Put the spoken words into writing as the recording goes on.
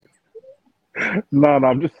No,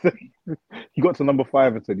 I'm just saying. He got to number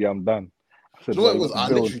 5 and said, "Yeah, I'm done." I said, You know what "Well, it was? you I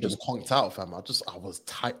build literally for just conked out, fam. I was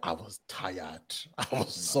tired. I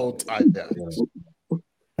was so tired. All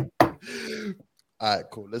right,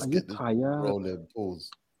 cool. Let's Are you get this tired? rolling.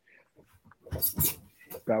 Pause.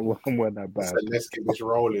 That wasn't that I bad. said, let's get this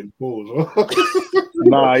rolling. Pause.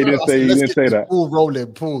 Nah, he didn't I say. said, He let's didn't get say this that. ball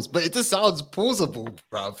rolling. Pause. But it just sounds plausible,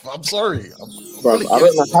 bruv. I'm sorry. Bro, I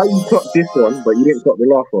don't know how you clocked this one, but you didn't clock the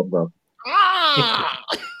last one, bro. Ah!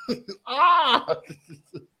 Ah!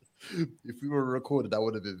 If we were recorded, that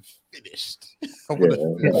would have been finished. I would have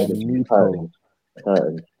finished. Nico.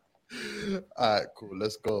 All right, cool.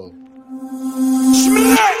 Let's go.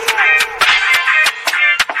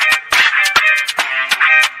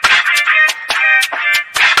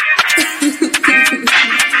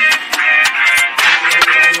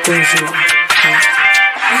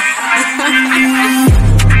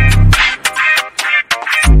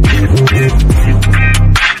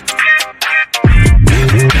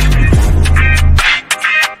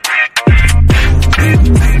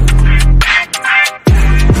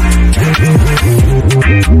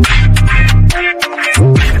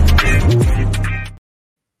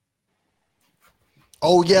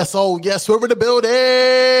 Oh yes, we're in the building.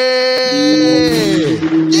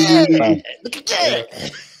 Yeah, look at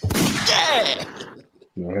that.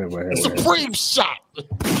 Yeah, supreme shot.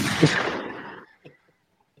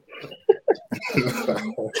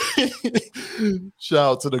 Shout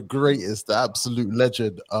out to the greatest, the absolute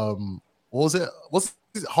legend. What was it? What's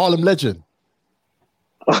it? Harlem Legend?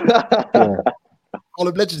 Harlem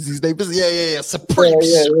Legend is his name, isn't it? Yeah. Supreme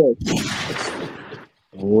shot.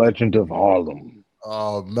 Legend of Harlem.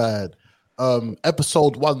 Oh man.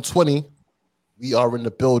 Episode 120. We are in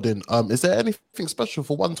the building. Is there anything special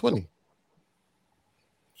for 120?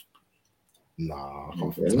 Nah,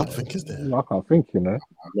 there's nothing, is there? I can't think, you know.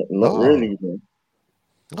 Not really, man.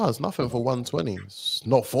 No, it's nothing for 120. It's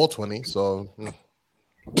not 420, so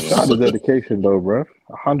Shout out to dedication though, bro.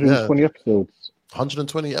 120 episodes.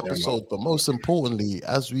 120 episodes, but most importantly,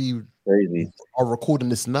 as we Crazy. are recording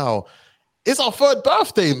this now, it's our 3rd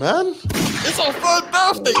birthday, man. It's our 3rd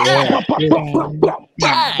birthday.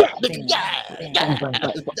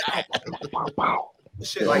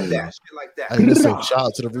 Shit like that. And listen, shout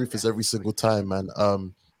out to the Roofers every single time, man.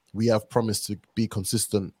 We have promised to be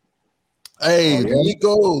consistent. Hey,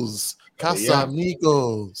 amigos, casa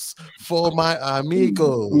amigos, for my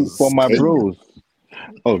amigos, for my bros.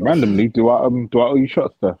 Oh, randomly, do I owe you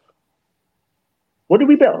shots, Steph? What did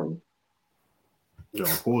we bet on? Yeah,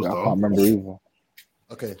 pause, I can't remember either.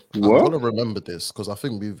 Okay, what? I'm gonna remember this because I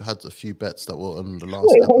think we've had a few bets that were on the last.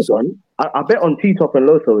 Wait, hold on. I bet on T-Top and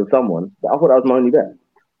Loto with someone. I thought that was my only bet.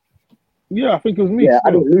 Yeah, I think it was me. Yeah, still.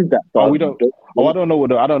 I didn't lose that. Oh, we don't. Oh, I don't know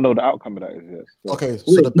I don't know the outcome of that is yet. So. Okay, so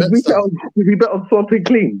Wait, the bets did we bet on something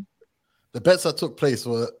clean? The bets that took place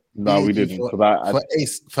were we didn't.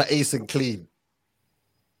 For Ace and Clean.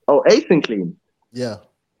 Oh, Ace and Clean. Yeah.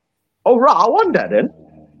 Oh, right. I won that then.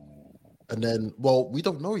 And then, well, we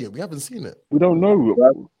don't know yet. We haven't seen it. We don't know.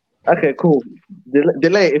 Okay, cool.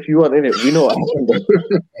 Delay it if you want in it. We know what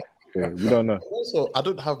happened. Yeah, we don't know. Also, I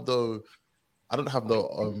don't have no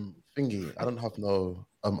thingy. I don't have no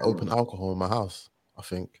open alcohol in my house. I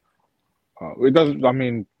think it doesn't. I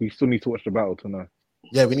mean, we still need to watch the battle to know.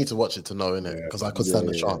 Yeah, we need to watch it to know, innit? Because I could stand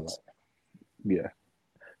a chance. Yeah,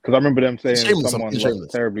 because I remember them saying someone shameless.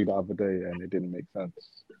 lost terribly the other day, and it didn't make sense.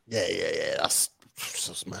 Yeah. That's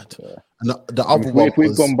just mad. Yeah. And the other one if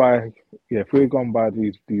we'd gone by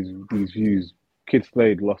these views, Kid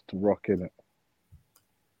Slade lost to Rock, innit?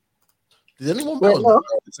 Did anyone bet on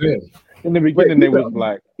that? In the beginning, they was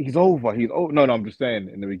like, he's over. No, I'm just saying.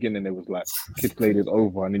 In the beginning, it was like, Kid Slade is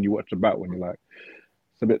over. And then you watch the battle and you're like,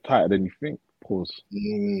 it's a bit tighter than you think. Pause.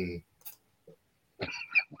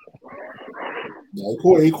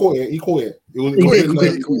 Yeah, he caught it. It was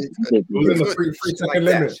in the 3-second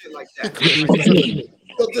limit. Like that. You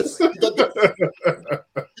got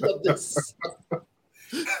this.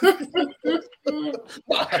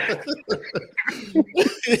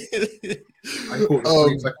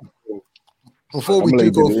 Before we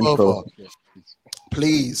do go further,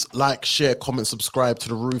 please like, share, comment, subscribe to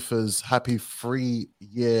the Roofers. Happy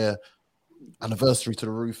 3-year anniversary to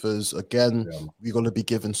the Roofers. Again, we're going to be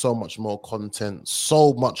giving so much more content,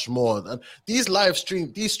 so much more. And these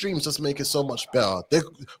streams just make it so much better.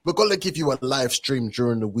 We're going to give you a live stream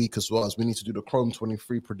during the week as well, as we need to do the Chrome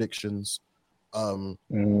 23 predictions. I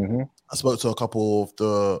spoke to a couple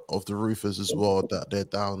of the Roofers as well that they're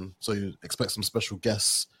down, so you expect some special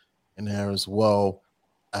guests in there as well,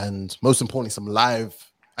 and most importantly, some live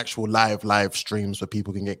actual live streams where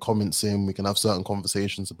people can get comments in. We can have certain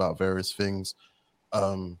conversations about various things.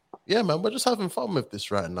 Yeah, man, we're just having fun with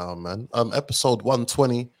this right now, man. Episode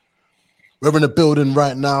 120. We're in the building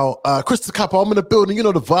right now. Krista Kappa, I'm in the building. You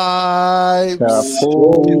know the vibes.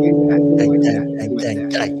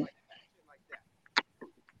 Gang.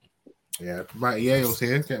 Yeah, Matty Yale's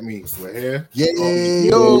here. Get me. We're here.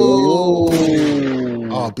 Yo.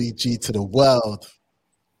 RBG to the world.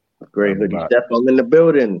 Great hoodie. Stefan in the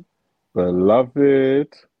building.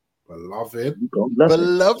 Beloved.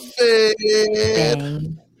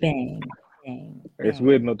 Bang. It's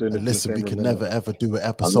weird not doing this. Listen, we can never ever do an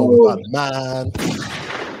episode without the man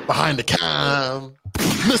behind the cam,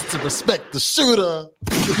 Mr. Respect the Shooter,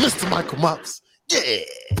 Mr. Michael Mops. Yeah.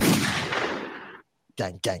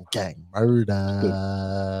 Gang.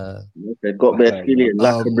 Murder. Okay, got their Brazilian,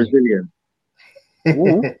 like a Brazilian.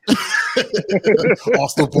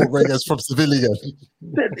 Arsenal bought Reyes from Civilian.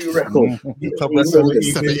 Steady record. 70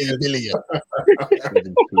 million.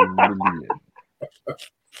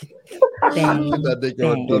 That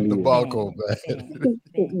nigga done the barcode,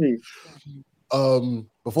 man.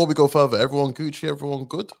 Before we go further, everyone Gucci, everyone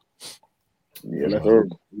good? Yeah,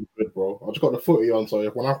 good, bro. I just got the footy on, so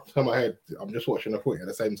when I turn my head, I'm just watching the footy at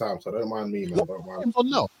the same time. So don't mind me, man.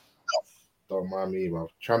 Don't mind me, bro.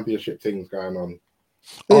 Championship things going on.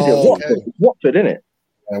 Watford, innit?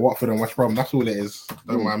 Yeah, Watford and West Brom. That's all it is.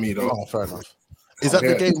 Don't mind me, though. Oh, fair enough. Is that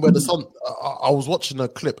the game where the Sun? I was watching a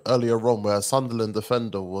clip earlier on where a Sunderland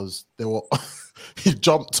defender he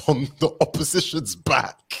jumped on the opposition's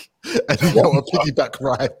back and he got a piggyback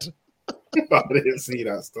ride. I didn't see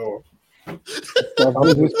that stuff.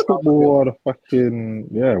 This football, the fucking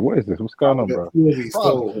what is this? What's going on, bro?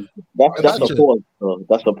 That's a pause. Bro.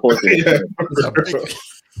 That's a pause.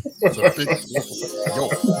 It's a big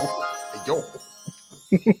yo.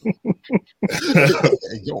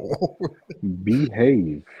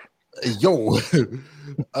 Behave. Yo.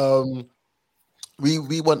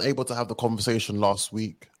 We weren't able to have the conversation last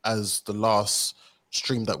week as the last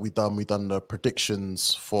stream that we done the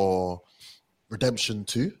predictions for Redemption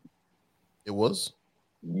 2. It was?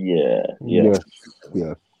 Yeah. And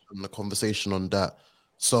the conversation on that.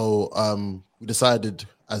 So we decided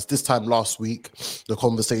as this time last week, the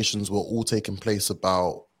conversations were all taking place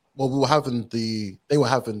about they were having the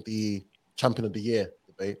Champion of the Year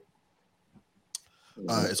debate.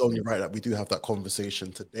 It's only right that we do have that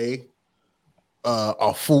conversation today.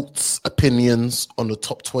 Our thoughts, opinions on the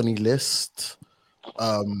top 20 list.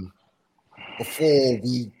 Before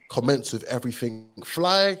we commence with everything,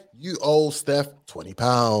 Fly, you owe Steph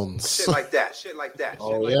 £20. Shit like that.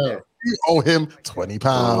 You owe him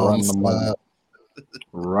 £20.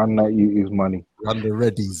 Run that you is money. Run the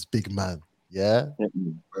Reddies, big man. Yeah.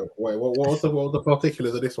 Wait, what was the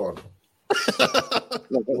particulars of this one?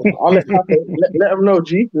 I'll let them know,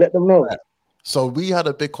 G. Let them know. So we had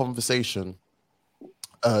a big conversation,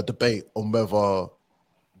 debate on whether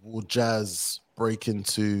will Jazz break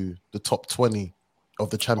into the top 20 of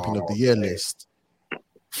the Champion of the Year list.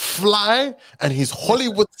 Fly and his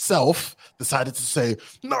Hollywood self decided to say,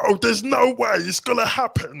 no, there's no way it's gonna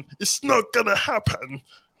happen. It's not gonna happen.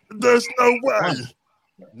 There's no way.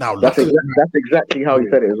 Now that's exactly how he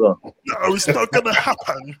said it as well. No, it's not gonna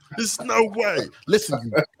happen. There's no way. Listen,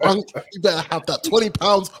 you punk, you better have that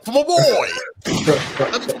 £20 for my boy.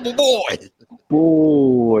 That's for my boy.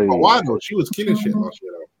 But why though? She was killing shit last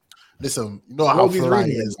year though. Listen, you know how Fly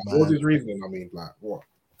is, man. What was his reasoning? I mean, like what?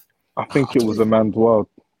 I think it was a man's world.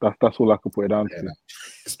 That's all I could put it down to.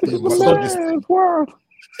 It's a man's world.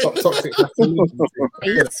 Toxic.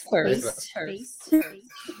 First.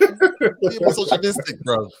 Misogynistic,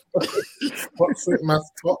 bro. Toxic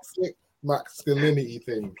masculinity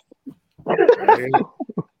thing.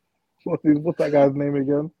 What's that guy's name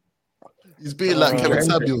again? He's being like Kevin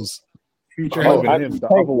Samuels. Him, the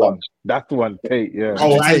other one. That's the one, Tate, yeah.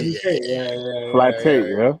 Oh, Tate. Yeah. Fly Tate,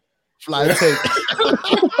 yeah. Fly Tate.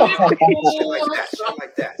 Shit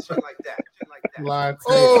like that. Fly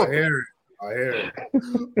Tate. I hear it.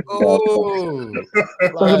 Oh.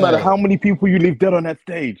 Doesn't matter how many people you leave dead on that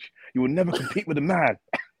stage, you will never compete with a man.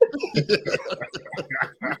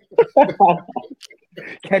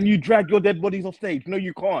 Can you drag your dead bodies off stage? No,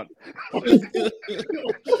 you can't.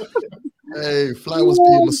 Hey, Fly was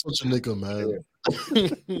being a such a nigga, man.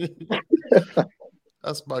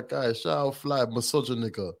 That's my guy. Shout out Fly,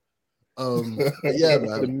 misogynic. Yeah,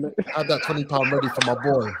 man. I had that £20 ready for my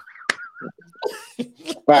boy.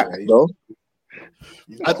 Back, though.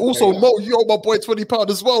 And also, Mo, you owe my boy £20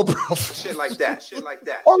 as well, bro. Shit like that.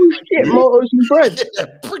 Oh shit, Mo owes you bread. Yeah,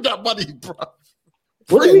 bring that money, bro.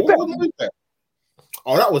 What did we bet?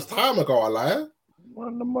 Oh, that was time ago, I lie.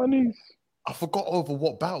 On the monies. I forgot over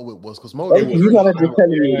what battle it was because Mo. You man are just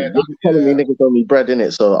telling me, niggas owe me bread in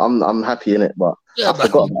it, so I'm happy in it. But yeah, I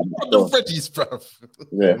forgot about man. that. The Freddy's, bruv.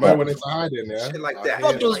 Yeah, man went into hiding, yeah. Shit like that.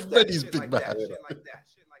 Not Shit those like that. Freddy's, Shit big like man. that. Shit like that.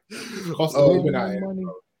 Shit like that. Cost of living out here. Money.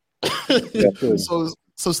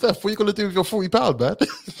 So Steph, what are you gonna do with your £40, man?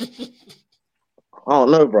 I don't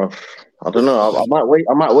know, bro. I don't know. I might wait.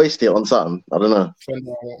 I might waste it on something. I don't know. Spend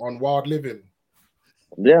on wild living.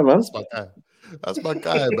 Yeah, man. That's my guy. That's my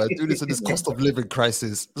guy, man. Do this in this cost of living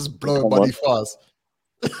crisis. Just blowing Come money fast.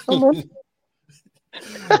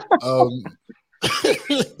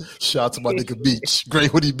 Shout out to my nigga Beach, Grey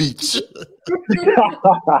Hoodie Beach.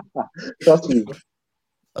 Trust me.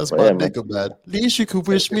 That's But my yeah, nigga, man. At least you could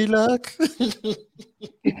wish me luck. Fake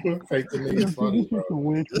the niggas funny, bro.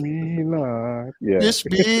 Wish me luck. Yeah. Wish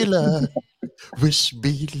me luck. Wish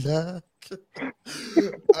me luck.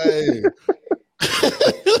 Hey.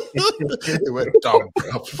 It went dumb,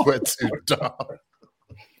 bro. It went too dumb.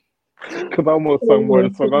 Because I almost sung more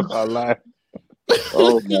than song. I can't lie.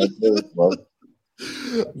 Oh my God, bro.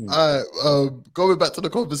 All right, going back to the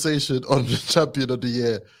conversation on the champion of the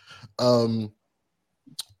year.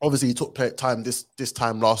 Obviously, he took time this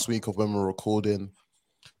time last week of when we were recording.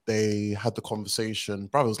 They had the conversation.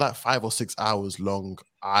 Bro, it was like 5 or 6 hours long.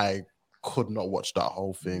 I could not watch that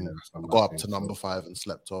whole thing. Yeah, Got up to number 5 and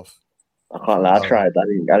slept off. I can't lie. I tried. I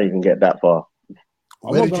didn't even get that far.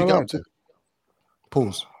 Where not did you gonna get lie. up to?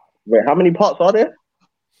 Pause. Wait, how many parts are there?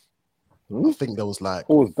 I think there was like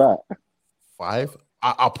What was that? 5.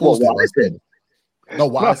 I paused What it. I said, no,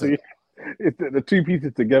 what I said. It's the two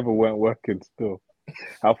pieces together weren't working still.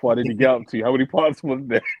 How far did you get up to? How many parts was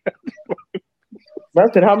there? Man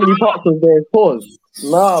said, how many parts was there? Pause.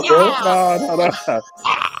 Nah, bro. No.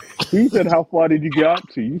 He said, how far did you get up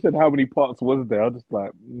to? You said, how many parts was there? I was just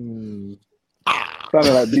like,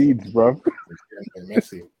 sounded like beads, bro.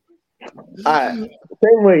 Messy. Alright,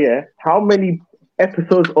 same way, yeah. How many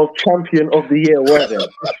episodes of Champion of the Year were there?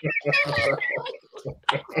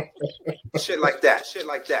 Shit like that. Shit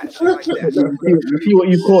like that. Shit like that. You see what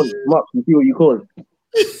you caused, Mark. You see what you caused.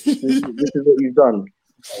 This is what you've done.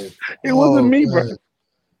 It wasn't me, bro.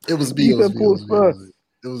 It was me. You It was said me. pause first.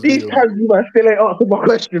 It was These me. times you might still ain't answered my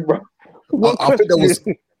question, bro.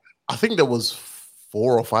 I think there was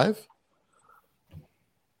 4 or 5.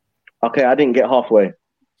 Okay, I didn't get halfway.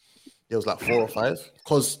 It was like 4 or 5.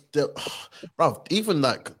 Because, bro, even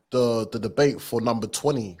like the debate for number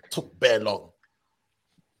 20 took bare long.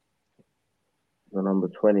 The number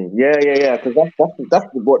 20. Yeah. Because that's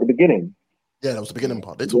the beginning. Yeah, that was the beginning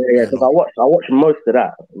part. They took Yeah, bare because long. I watched most of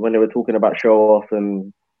that when they were talking about Show Off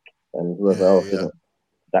and whoever else. Yeah.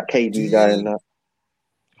 That KD guy and that.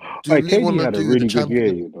 Do Hey, we KD want to had a do really the good champion?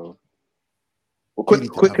 year, you know. Well, KD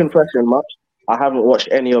did quick have a confession, Max. I haven't watched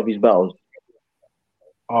any of his battles.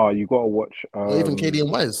 Oh, you gotta watch Or even KD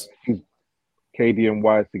and Wise. KD and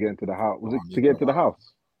Wise to get into the house. Was it to get into the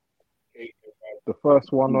house? The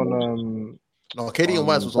first one on No, KD and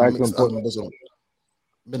Wise was on, was on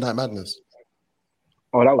Midnight Madness.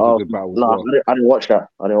 oh, that was a good battle. No, as well. I didn't watch that.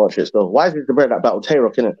 I didn't watch it still. Why is it the bread that battle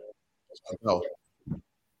Tay-Rock, innit? Oh.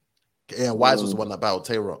 Yeah, Wise was the one that battled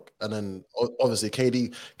Tay-Rock. And then obviously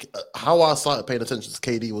KD, how I started paying attention to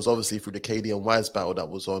KD was obviously through the KD and Wise battle that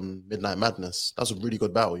was on Midnight Madness. That's a really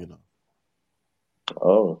good battle, you know.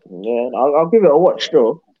 Oh, yeah. I'll give it a watch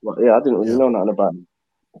still. But yeah, I didn't really know nothing about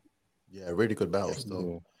it. Yeah, really good battle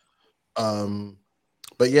still.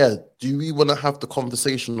 But yeah, do we want to have the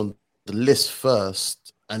conversation on the list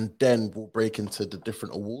first and then we'll break into the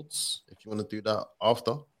different awards if you want to do that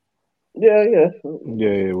after? Yeah. Yeah,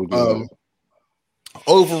 we'll do that.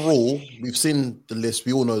 Overall, we've seen the list.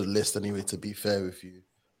 We all know the list anyway, to be fair with you.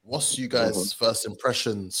 What's you guys' first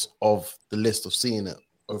impressions of the list, of seeing it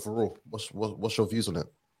overall? What's your views on it?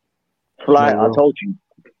 Fly, I told you.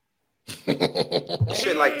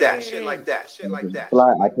 Shit like that. Shit like that. Shit like that.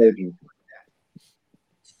 Fly, I told you.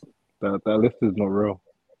 That list is not real.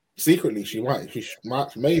 Secretly, she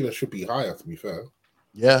may even should be higher, to be fair.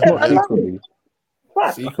 Yeah. Not secretly.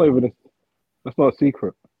 Secret. That's not a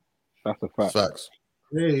secret. That's a fact. Facts.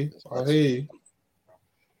 Hey, I hear you.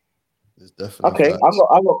 It's definitely Okay, facts.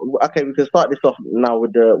 okay, we can start this off now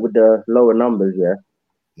with the lower numbers, yeah.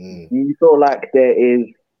 You feel like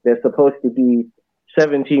there's supposed to be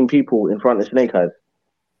 17 people in front of Snake Eyes.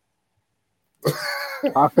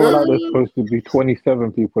 I feel like there's supposed to be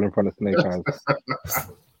 27 people in front of Snake Eyes.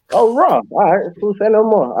 Oh, right. All right. We'll say no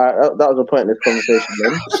more. All right, that was a pointless conversation,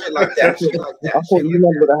 then. Shit like that. Shit like that. I thought you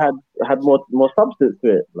men would have had more substance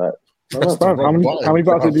to it. Like, How many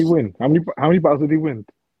battles did he win? How many battles did he win?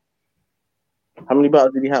 how many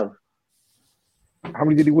battles did he have? How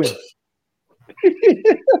many did he win?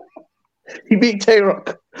 He beat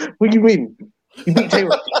Tay-Rock. What do you mean? He beat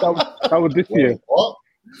Tay-Rock. That was this year. What?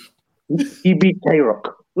 He beat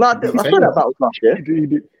Tay-Rock. No, I saw that battle last year.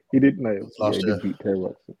 He did know. Last He year. did beat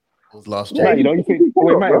Tay-Rock. It was last Yeah, year. Matty, don't you think?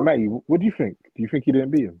 Tay-Rock, Wait, bro. Matty, what do you think? Do you think he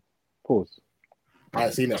didn't beat him? Pause. I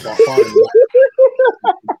ain't seen it, but finally,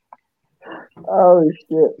 Oh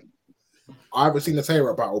shit! I haven't seen the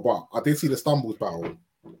Tay-Rock battle, but I did see the Stumbles battle.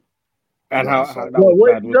 And Yeah, how so- that No, was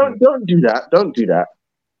wait, bad, wasn't it? don't do that. Don't do that,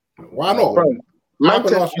 Why not? bro. Man happened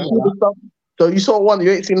said last you year? saw the stuff. So you saw one,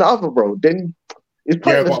 you ain't seen the other, bro. Then it's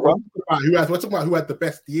Yeah, pointless, but bro. we're talking about who had the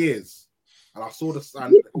best years. And I saw the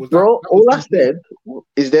and it was Bro, that all was I said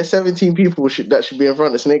is there 17 people that should be in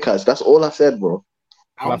front of Snake Eyes. That's all I said, bro.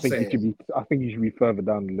 And I'm I think saying, he should be. I think he should be further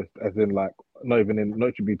down the list, as in like not even in.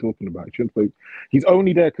 Not should be talking about. He shouldn't be. He's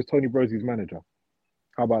only there because Tony Brosie's manager.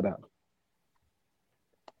 How about that?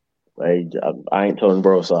 I ain't telling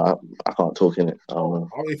bro, so I can't talk in it. I don't know.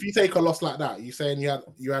 if you take a loss like that, you saying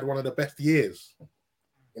you had one of the best years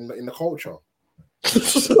in the culture. No,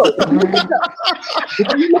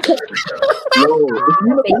 if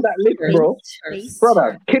you look at that list, bro,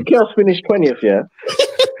 brother, Kid Chaos finished 20th, yeah?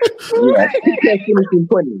 Yeah, Kid Chaos finished in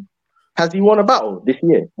 20. Has he won a battle this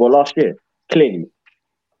year? Well, last year, clearly.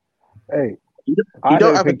 Hey, He I don't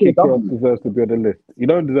don't have a think clear Kid Chaos W. deserves to be on the list. You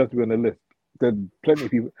don't deserve to be on the list. There's plenty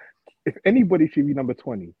of people. If anybody should be number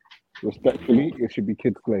 20, respectfully, it should be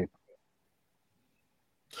Kid Slade.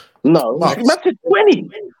 No, Mark. man said 20.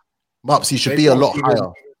 Maps, he should They be a can't lot even-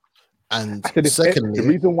 higher. And I said, the secondly,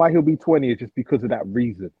 reason why he'll be 20 is just because of that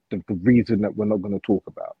reason. The reason that we're not going to talk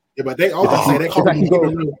about. Yeah, but they obviously they can't It's like even he give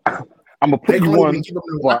goes, him I'm going to they put can't you on. even give him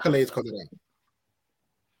no but accolades because of that.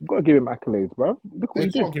 You've got to give him accolades, bro. Look what They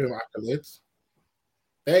he can't did. give him accolades.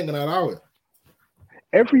 They ain't gonna allow it.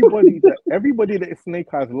 Everybody that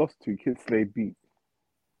Snake Eyes lost to, Kid Slade beat.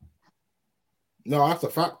 No, that's a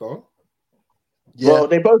fact though. yeah, Well,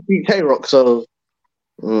 they both beat Tay-Rock, so...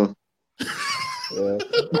 Yeah.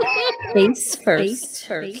 Face first.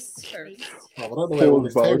 Oh, I don't know where all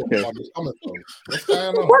this Pause, Tay-Rock but okay. stuff is coming from. What's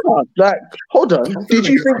going on? Brother, like, hold on. I'm Did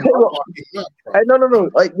you trying think to Tay-Rock... get some fucking Hey, no.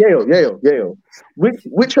 Like, Yayo.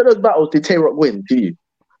 Which of those battles did Tay-Rock win to you?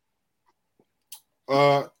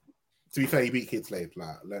 To be fair, he beat Kid Slade.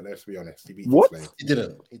 Like, let's be honest. He beat What? Kid Slade. he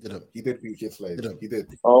didn't. He did beat Kid Slade. Didn't. He did.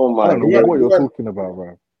 Oh, I my don't know God. what you're Yeah. talking about, bro.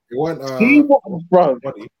 It weren't He won, bro.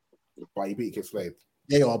 body, but he beat Kid Slade.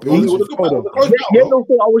 Yeah, I'll be It was honest a with good you. battle. It was a close battle, Yayo though.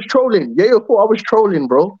 thought I was trolling. Yayo thought I was trolling,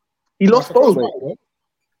 bro. He That's lost a close both. battle,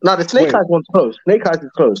 though. Now, the Snake Wait. Eyes one's close. Snake Eyes is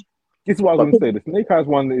close. This is what I was going to say. The Snake Eyes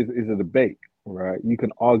one is a debate, right? You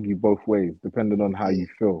can argue both ways depending on how you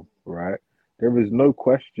feel, right? There is no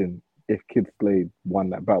question if Kid Slade won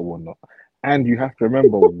that battle or not. And you have to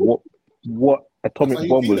remember what That's how atomic you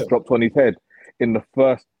bomb feel was it. dropped on his head in the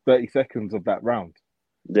first 30 seconds of that round.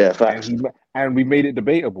 Yeah, And, facts. we made it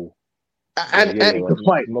debatable. And he could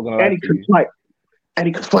fight. I'm not gonna lie And he to could you. fight. And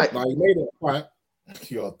he could fight. Now, he made it right.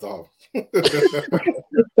 You're dumb.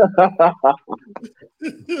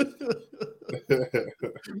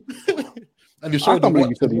 And he I showed the can't believe watch.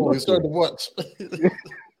 you said he He lost showed it. the watch.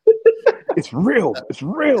 It's real. It's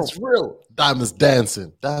real. It's real. Diamonds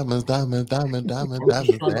dancing. Diamonds I'm dancing.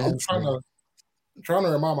 trying to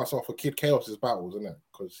remind myself of Kid Chaos's battles, isn't it?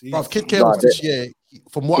 Because Bro, Kid Nah, Chaos this year,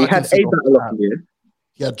 from what He I can had see, a battle of the year.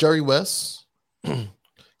 he had Jerry West. He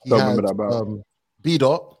Don't had remember that battle. B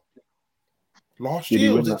Dot. last Did he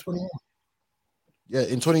year win was it that? 21? Yeah, in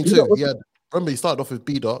B-Dot 22, was- he had. Remember, he started off with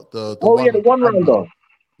B Dot. The one rounder.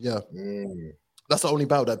 Yeah, Mm. that's the only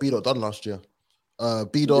battle that B Dot done last year.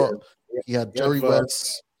 B Dot. He had Yeah, Jerry Verb.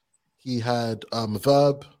 West. He had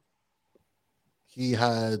Verb. He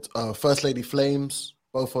had First Lady Flames,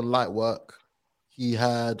 both on light work. He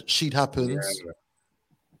had Sheet Happens, Yeah.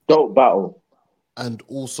 Dope battle. and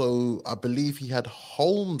also I believe he had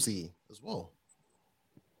Holmesy as well.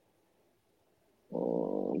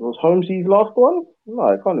 Was Holmesy's last one? No,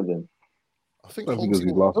 it can't have been. I think I think it was Holmesy.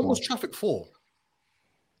 his last When was one. Traffic 4?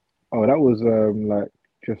 Oh, that was like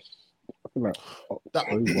just. I feel like That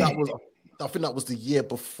October. was. I think that was the year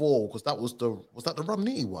before because that was that the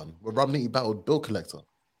Rumnitty one where Rumnitty battled Bill Collector.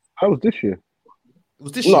 That was this year. It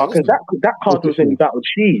was this year. No, because wasn't it? that card was when he battled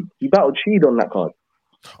Sheed. He battled Sheed on that card.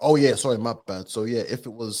 Oh yeah, sorry, my bad. So yeah, if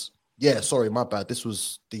it was sorry, my bad. This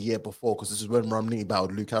was the year before because this is when Rumnitty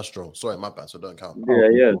battled Lou Castro. Sorry, my bad. So don't count.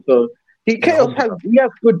 Yeah. So Chaos has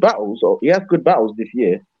good battles. Or he has good battles this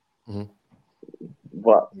year. Mhm.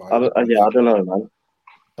 But I don't know, man.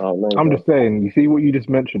 I don't know, I'm bro. just saying. You see what you just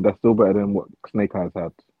mentioned? That's still better than what Snake Eyes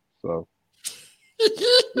had. So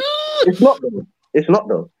It's not though. It's not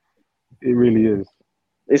though. it really is.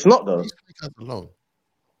 It's not though. Leave Snake Eyes alone.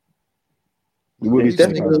 Willie He's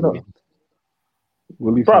definitely not.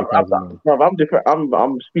 Willie Bro, Snake I'm different.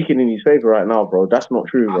 I'm speaking in his favor right now, bro. That's not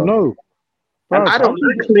true, bro. No. And I don't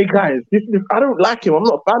like Snake Eyes. I don't like him. I'm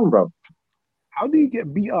not a fan, bro. How do you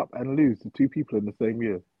get beat up and lose to two people in the same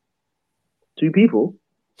year? Two people?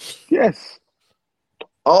 Yes.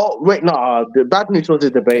 Oh, wait, no. The Bad News was a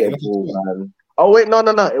debatable, man. Oh, wait, no.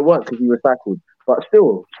 It wasn't because he recycled. But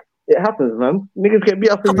still, it happens, man. Niggas get beat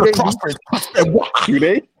up every day. What? Do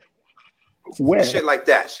they? Where? Shit like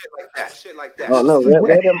that. Oh, no.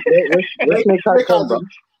 Where Snake Eyes come from?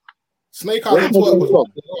 Snake Eyes and Twerk was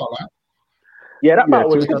right? Yeah, that battle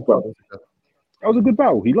was good, bro. That was a good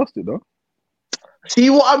battle. He lost it, though. See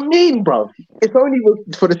what I mean, bro? It's only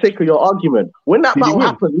for the sake of your argument. When that battle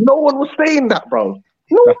happened, no one was saying that, bro.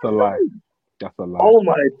 That's a lie. That's a lie. Oh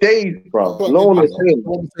my days, bro. No one was saying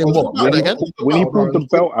that. When he pulled the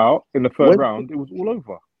belt out in the third round, it was all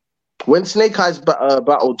over. When Snake Eyes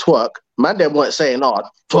battled Twerk, man, they weren't saying, "Oh,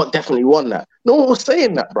 Twerk definitely won that." No one was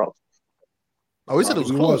saying that, bro. Oh, he said it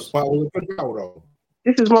was close. But it was a good battle, though.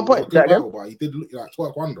 This is my point. But he did look like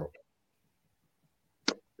Twerk won, though.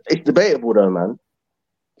 It's debatable, though, man.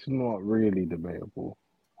 It's not really debatable.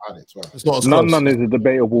 It's not as none is a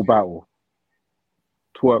debatable battle.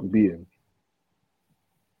 Twerk beating.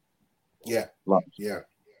 Yeah. Yeah.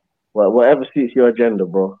 Well, whatever suits your agenda,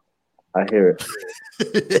 bro. I hear it.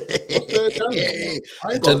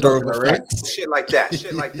 Agenda over facts. Shit like that.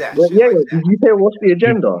 Well, yeah, did you say what's the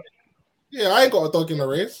agenda? Yeah, I ain't got a dog in the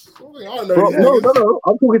race. I don't know. Bro, no.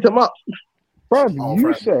 I'm talking to Mark. Bro,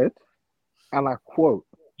 you said, and I quote,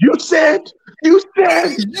 You said. No,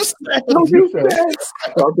 you said.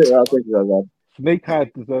 I'll take it. Snake Eyes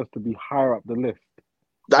deserves to be higher up the list.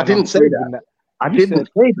 I didn't say that. I didn't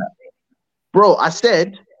say that. Bro, I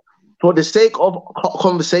said, for the sake of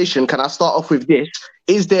conversation, can I start off with this?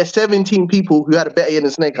 Is there 17 people who had a better year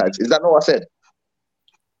than Snake Eyes? Is that not what I said?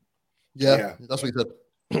 Yeah. That's what he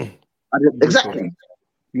said. Exactly.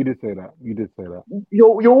 You did say that.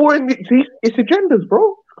 You're in. See, it's agendas,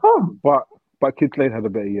 bro. Come. But Kid Slade had a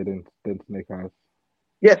better year than Snake Eyes.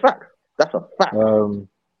 Yeah, fact. That's a fact. Hold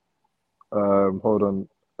on.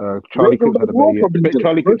 Charlie Clips had a better year.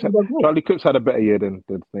 Charlie Clips had a better year than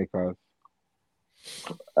Snake Eyes.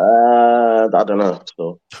 I don't know.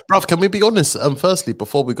 So, bruv, can we be honest? Firstly,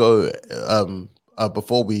 before we go,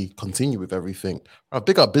 before we continue with everything, bruv,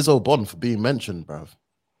 big up Bizzo Bond for being mentioned, bruv.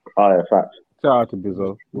 Oh, yeah, fact. Shout out to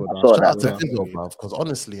Bizzo. Shout out to Bizzo, bruv. Because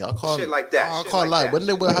honestly, I can't. Shit like that. I can't lie. When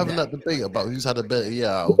they were having that debate about who's had a better year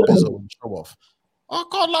out of Bizzo and Show Off, I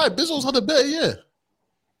can't lie. Bizzo's had a better year.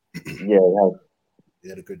 Yeah, he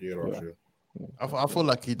had a good year last year. I feel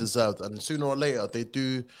like he deserved, and sooner or later they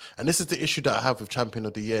do. And this is the issue that I have with Champion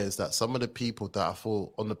of the Year, is that some of the people that I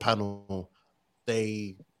feel on the panel,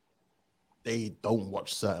 they don't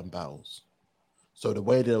watch certain battles. So the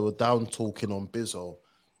way they were down talking on Bizzo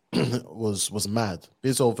was mad.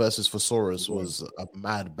 Bizzo versus Thesaurus was a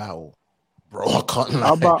mad battle, bro. I can't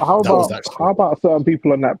lie. How about certain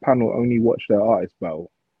people on that panel only watch their artist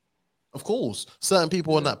battle? Of course, certain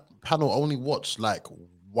people on that panel only watch like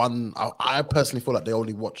one. I personally feel like they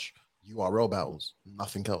only watch URL battles,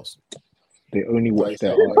 nothing else. They only watch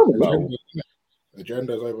their artist battle.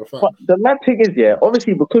 Agenda's over fact. But the mad thing is, yeah,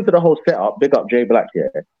 obviously because of the whole setup, big up Jay Black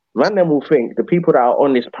here. Man, then will think the people that are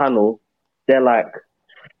on this panel, they're like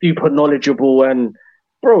super knowledgeable and,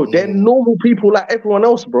 bro, they're normal people like everyone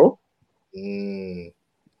else, bro. Do you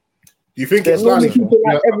think it's like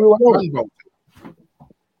everyone else?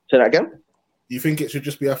 Say that again. Do you think it should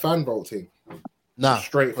just be a fan voting? Nah,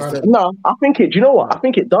 straight fan. No, I think it. Do you know what? I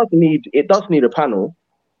think it does need a panel.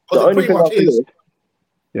 The only thing is,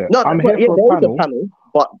 I'm here for a panel,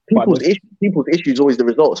 but people's issues always the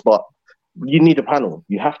results. But you need a panel.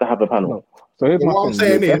 You have to have a panel. No. So here's what I'm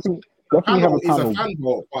saying is, the panel is a fan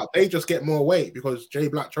vote, but they just get more weight because Jay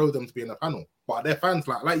Black chose them to be in the panel. But their fans,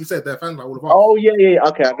 like you said, they're fans like all of us. Oh yeah.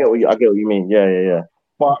 Okay, I get what you mean. Yeah.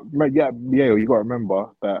 But you got to remember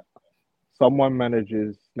that someone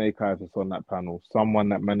manages Snake Eyes is on that panel. Someone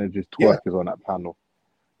that manages Twerk is on that panel.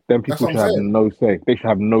 Then people should have no say. They should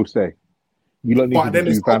have no say. You don't need to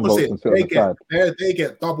do fan votes and sit on the side. They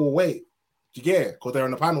get double weight. Do you get it? Because they're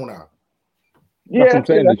on the panel now. Yeah, that's what I'm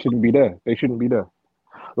saying. They shouldn't be there. They shouldn't be there.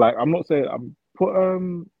 Like, I'm not saying put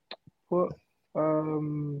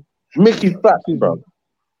Mickey Facts, bro.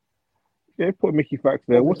 Yeah, put Mickey Facts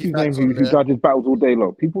there. What's his name? Who judges battles all day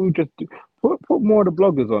long? People who just put more of the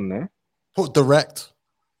bloggers on there. Put Direct.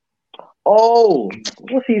 Oh,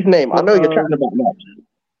 what's his name? I know you're chatting about Max.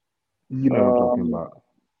 You know what I'm talking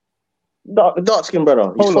about. Dark skin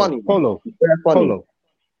brother. He's funny. Polo. He's very funny. Polo.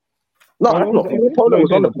 No, that's not. Polo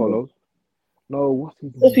was on the Polo. No,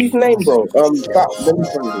 What's his name, bro? Let me find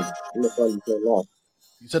his name.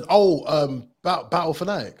 You said, Battle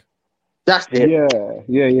Fanatic. That's it.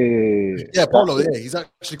 Yeah. Polo. Yeah, he's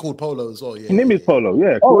actually called Polo as well. Yeah, His name is Polo.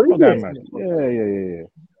 Yeah. Oh, cool. is it? Man.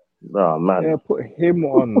 Yeah. Oh man. Yeah, put him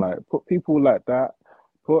on. Like, put people like that.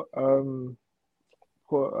 Put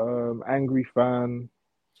Angry Fan.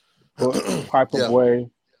 Put Piper Boy.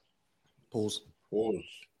 Pause.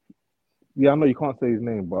 Yeah, I know you can't say his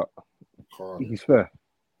name, but he's fair.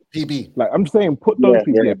 PB. Like, I'm saying, put those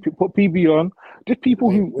people. Yeah, put PB on. Just people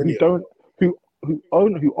who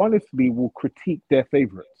honestly will critique their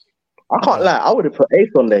favorites. I can't lie. I would have put Ace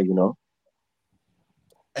on there. You know.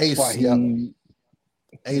 Ace.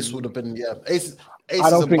 Ace would have been. Yeah. Ace. I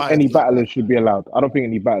don't think any battlers should be allowed. I don't think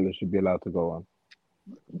any battlers should be allowed to go on.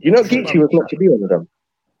 You know, Geechee was meant to be one of them.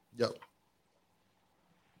 Yep.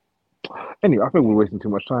 Anyway, I think we're wasting too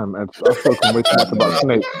much time. And I've spoken way too much about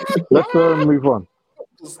Snake. Let's move on.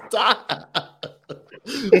 Sorry,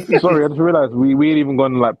 I just realized we ain't even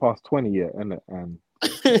gone like past 20 yet, innit?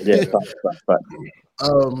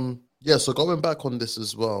 Yeah, so going back on this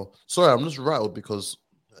as well. Sorry, I'm just rattled because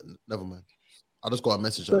never mind. I just got a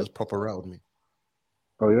message that just proper rattled me.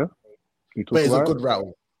 Oh yeah? Wait, it's a good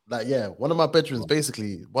rattle. Like, yeah, one of my bedrooms,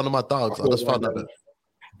 basically, one of my dogs. I just found out.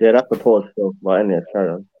 Yeah, that's the pause. So, but anyway, carry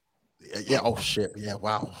on. Yeah. Oh shit. Yeah.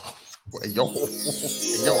 Wow. Yo.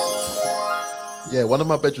 Yeah, one of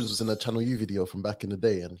my bedrooms was in a Channel U video from back in the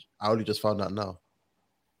day, and I only just found out now.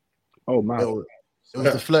 Oh man. It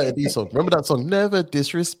was the Flirty D song. Remember that song? Never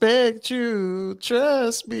disrespect you,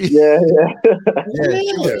 trust me. Yeah.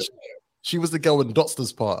 She was the girl in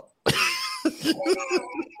Dotster's part.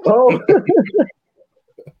 Oh.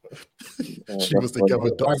 She was the girl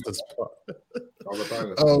in Dotster's part.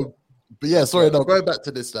 But yeah, sorry, no, going back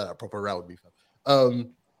to this proper round me.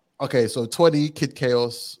 Okay, so 20, Kid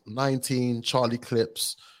Chaos, 19, Charlie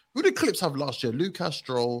Clips. Who did Clips have last year? Lou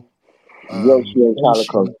Castro, Yoshi and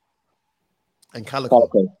Calico. And Calico.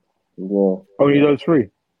 Yeah. Only those three.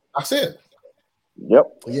 That's it.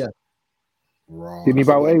 Yep. Yeah. Right. Didn't he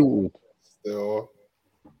bow A-Ward? Still.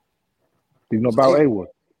 Did he not bow A-Ward?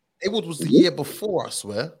 A-Ward was the year before, I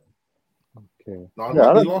swear. Okay. No, it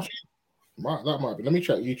might be last year. That might be. Let me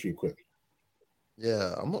check YouTube quick.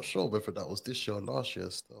 Yeah, I'm not sure whether that was this year or last year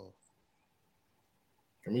still.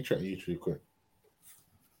 Let me check YouTube quick.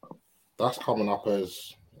 That's coming up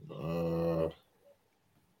as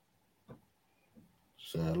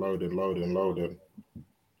loading.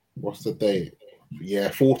 What's the date? Yeah,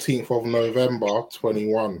 14th of November,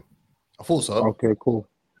 21. I thought so. Okay, cool.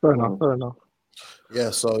 Fair enough.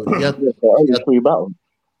 Yeah, so only 3 battles.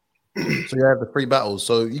 So you have the 3 battles.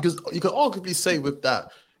 So you could arguably say with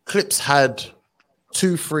that, Clips had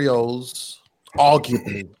 2 3-0s,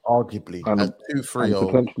 arguably had 2 3-0s.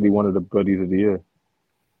 Potentially one of the buddies of the year.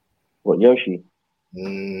 What, Yoshi?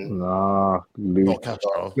 Nah, not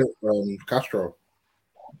Castro. Castro.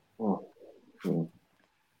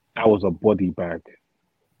 That was a body bag.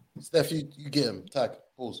 Steph, you get him. Tag.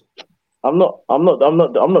 Pause. I'm not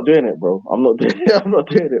doing it, bro. I'm not doing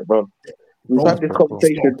it, bro. We've had this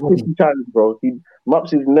conversation 50 times, bro.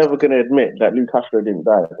 Mups is never going to admit that Lou Castro didn't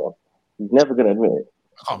die, bro. He's never going to admit it.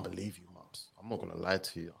 I can't believe you, Mups. I'm not going to lie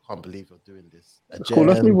to you. I can't believe you're doing this. Cool,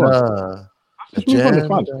 let's move on. Let's move on. It's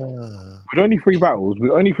fun. With only 3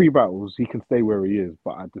 battles, he can stay where he is.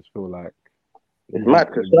 But I just feel like it's mad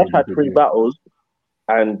because Steph had 3 battles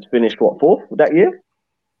and finished 4th that year.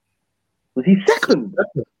 Was he 2nd?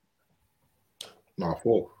 No,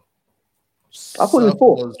 4th. I thought he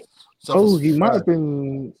was 4th. He might have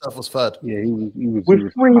been. Surf was 3rd. Yeah, he was.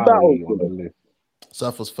 With 3 battles on the list.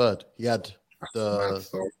 Surf was 3rd. He had the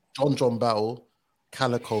John battle,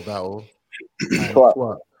 Calico battle, and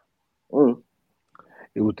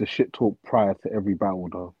It was the shit talk prior to every battle,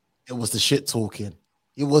 though. It was the shit talking.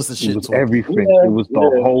 It was the shit talking. Everything. Yeah, it was the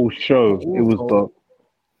whole show. It was the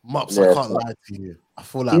Mups. I can't lie to you. I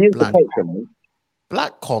feel like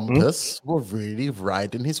Black Compass were really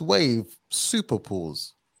riding his wave. Super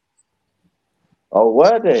pools. Oh,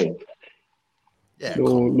 were they? Yeah.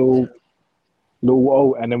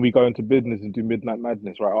 No, and then we go into business and do Midnight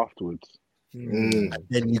Madness right afterwards. And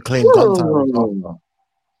then you claim gun time.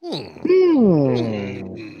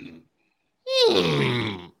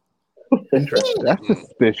 Interesting. That's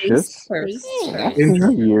suspicious. That's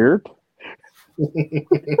weird. Isn't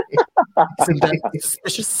that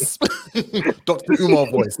suspicious? Dr. Umar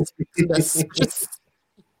voice. Isn't that suspicious?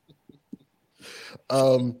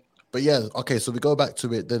 But yeah, okay, so we go back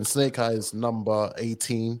to it. Then Snake Eyes number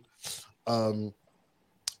 18. I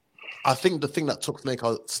think the thing that took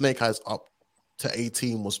Snake Eyes up to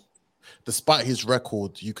 18 was, despite his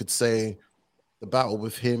record, you could say the battle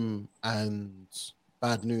with him and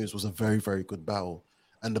Bad News was a very, very good battle.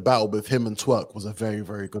 And the battle with him and Twerk was a very,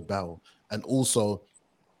 very good battle. And also,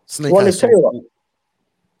 Snake Eyes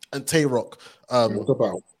and Tay-Rock. What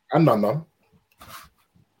about? And Nana.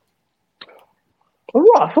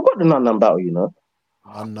 Oh, I forgot the Nan battle, you know.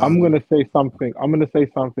 I'm gonna say something. I'm gonna say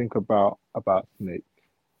something about Snake.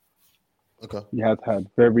 Okay. He has had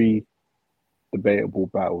very debatable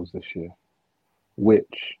battles this year,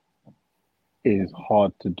 which is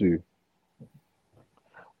hard to do.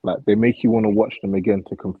 Like, they make you want to watch them again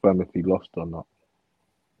to confirm if he lost or not.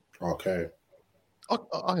 Okay.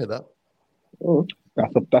 I hear that.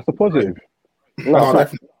 That's a positive. No,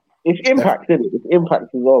 it's impact, isn't it? It's impact as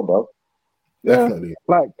well, bro. Definitely. Yeah,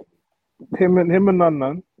 like him and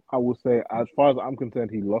Nan, I will say, as far as I'm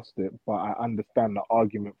concerned, he lost it, but I understand the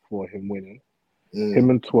argument for him winning. Him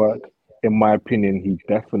and Twerk, in my opinion, he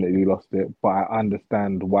definitely lost it, but I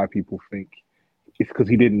understand why people think it's because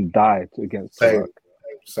he didn't die against Twerk.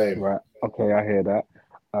 Same. Right. Okay, I hear that.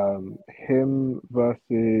 Him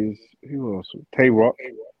versus who else? Tay-Rock.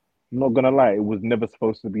 I'm not gonna lie, it was never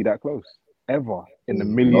supposed to be that close, ever in a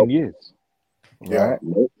million years. Right.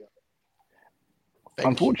 Yeah.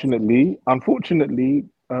 Unfortunately, my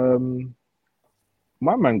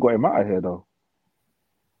man got him out of here though.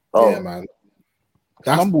 Oh yeah, man.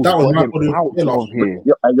 That was my body of here.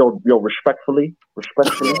 Yo, respectfully.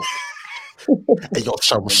 Hey, yo,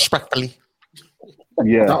 so respectfully.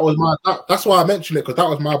 Yeah, that's why I mentioned it, because that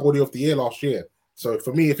was my body of the year last year. So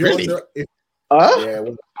for me, if you're really? I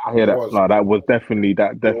hear that. No, that was definitely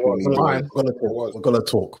definitely. We're gonna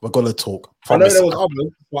talk. I know there was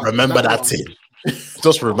others. Remember that team.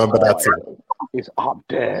 Just remember that team. It's up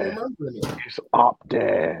there. It's up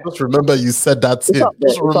there. Just remember you said that team.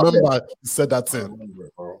 Just remember you said that team.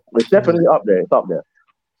 It's definitely up there. It's up there.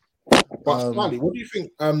 But Smiley, what do you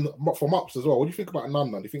think? From Ups as well. What do you think about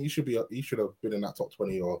Nan? Do you think he should have been in that top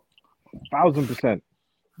 20 or 1,000%?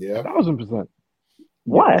 Yeah, 1,000%.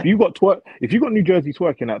 Why? If you got New Jersey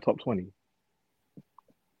Twerk in that top 20,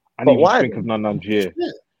 I need to think of Nan's year.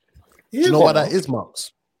 Yeah. You know what that is,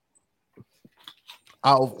 Marks?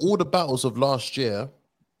 Out of all the battles of last year,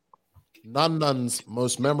 Nan's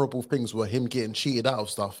most memorable things were him getting cheated out of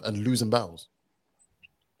stuff and losing battles.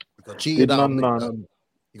 He got cheated out.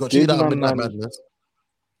 He got cheated out of Midnight Madness.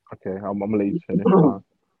 Okay, I'm gonna let you finish.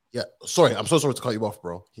 Yeah, sorry, I'm so sorry to cut you off,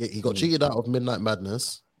 bro. He got cheated out of Midnight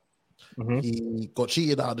Madness. Mm-hmm. He got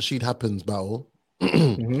cheated out of the Sheet Happens battle.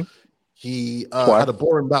 Mm-hmm. He had a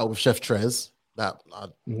boring battle with Chef Trez that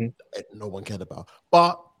no one cared about,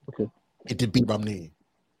 but it did beat Ramney.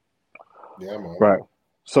 Yeah, man. Right.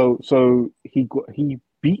 So he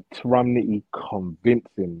beat Ramney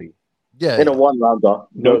convincingly. Yeah, in a one rounder.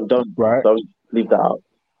 Don't leave that out.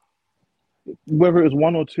 Whether it was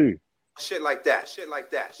one or two. Shit like that.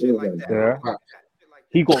 Yeah.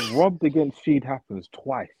 He got robbed against Sheet Happens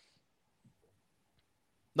twice.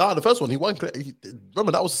 No, the first one he won.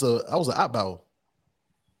 Remember that was an app battle.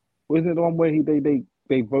 Wasn't it the one where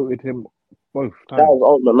they voted him both times? That was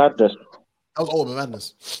Ultimate Madness. That was Ultimate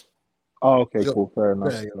Madness. Oh, okay, cool. Fair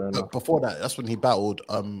enough. Fair enough. Before that, that's when he battled.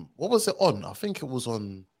 What was it on? I think it was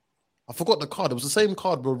on. I forgot the card. It was the same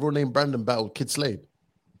card where real name Brandon battled Kid Slade.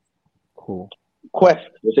 Cool. Quest.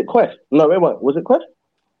 Was it Quest? No, wait, what? Was it Quest?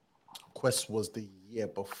 Quest was the year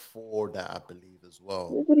before that, I believe, as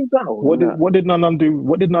well. Where did he battle? What did Nanan do?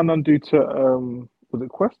 What did Nanan do to was it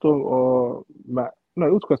Quest or Matt? No,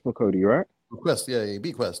 it was Quest McCody, right? Quest, yeah, he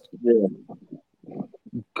beat Quest. Yeah.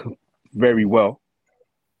 Very well.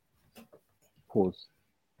 Pause.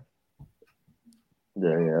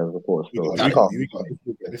 Yeah, of course.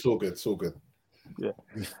 It's all good. Yeah,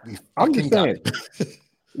 I'm just saying.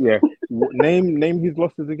 Yeah, name his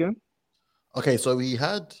losses again. Okay, so he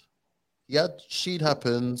had Sheet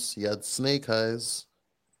Happens. He had Snake Eyes.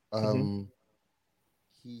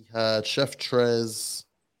 He had Chef Trez.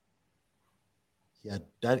 He had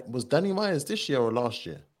was Danny Myers this year or last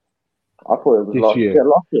year? I thought it was last year. Yeah,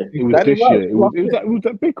 last year. It was this year. It was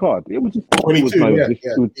that big card. It was just 22.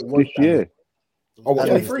 This year. Oh, what,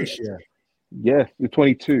 23? Yes, it's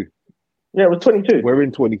 22. Yeah, it was 22. We're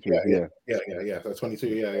in 23. Yeah. So 22.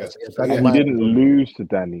 Yeah. And he didn't lose to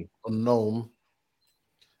Danny. Unknown.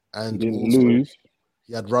 And he didn't lose.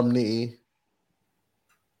 He had Ramney.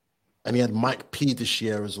 And he had Mike P this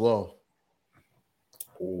year as well.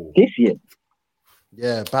 Ooh. This year?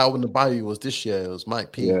 Yeah, Battle in the Bayou was this year. It was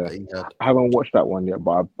Mike P that he had. I haven't watched that one yet,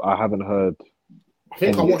 but I haven't heard. I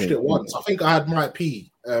think I watched it once. I think I had Mike P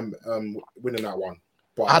winning that one.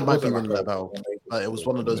 But I had Mike P winning that battle. It was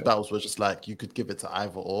one of those battles where it's just like you could give it to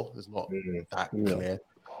either or. It's not that clear.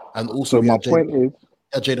 And also, so my point is,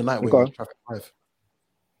 Jaden Nightwing, Traffic 5.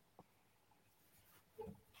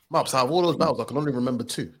 Maps, out of all those battles, I can only remember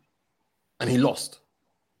 2. And he lost.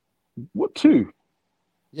 What 2?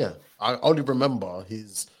 Yeah. I only remember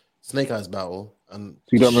his Snake Eyes battle. And So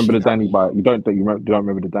you don't remember the Danny battle? You don't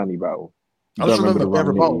remember the Danny battle? I just remember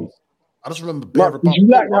bare battles. Did you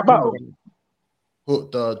like that battle?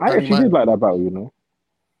 I actually did like that battle, you know.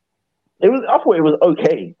 I thought it was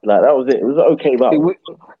okay. Like, that was it. It was an okay battle.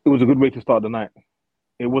 It was a good way to start the night.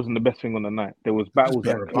 It wasn't the best thing on the night. There was battles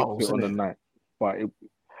that clicked it on the night. But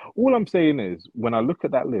all I'm saying is, when I look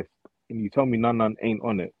at that list and you tell me None ain't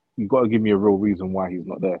on it, you got to give me a real reason why he's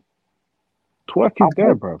not there. Twerk is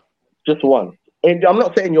there, bro. Just one. And I'm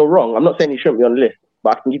not saying you're wrong. I'm not saying he shouldn't be on the list.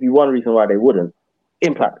 But I can give you one reason why they wouldn't.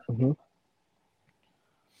 Impact. Mm-hmm.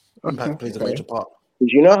 Impact plays a major part.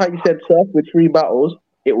 Because you know how you said Surf with 3 battles?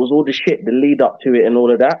 It was all the shit, the lead up to it and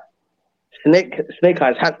all of that. Snake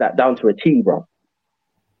Eyes had that down to a T, bro.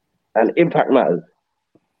 And Impact matters.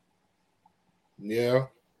 Yeah.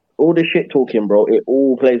 All the shit talking, bro, it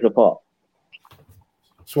all plays a part.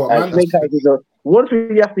 So and Snake Eyes is one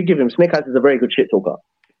thing you have to give him, Snake Eyes is a very good shit talker.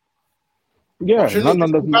 Yeah,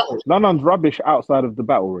 Nun's rubbish outside of the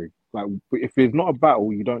battle ring. Like, if there's not a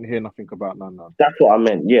battle, you don't hear nothing about Nun. That's what I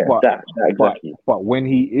meant. Yeah, that exactly. But when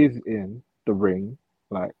he is in the ring,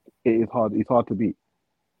 like, it is hard. It's hard to beat.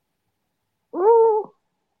 No,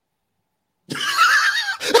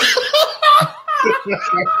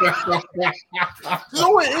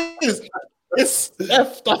 it is. It's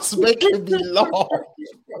Steph that's making me laugh.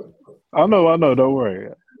 I know. Don't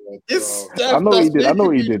worry. It's Steph. I know what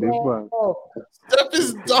he did. It's fine. Steph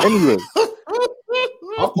is done. Anyway,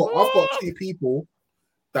 I've got 2 people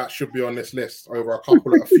that should be on this list over a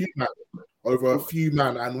few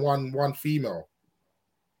man and one female.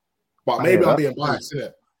 But maybe I'm being biased,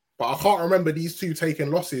 innit? But I can't remember these 2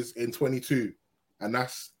 taking losses in 22, and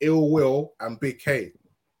that's Ill Will and Big K.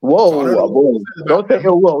 Whoa, don't say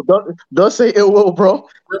Ill Will. Don't say Ill Will, bro.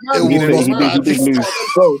 He did lose.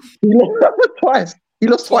 Bro, he lost twice. He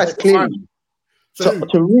lost twice, clearly.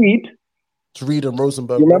 To Reed and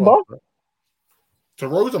Rosenberg. Remember? To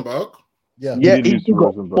Rosenberg? Yeah, he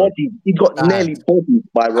got 40. He got nearly 40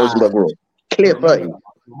 by Rosenberg, bro. Clear 30. I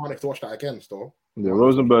might have to watch that again, still. Yeah,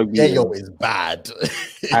 Rosenberg. Yayo is bad.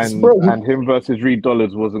 and him versus Reed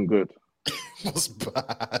Dollars wasn't good. It was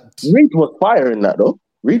bad. Reed was fire in that, though.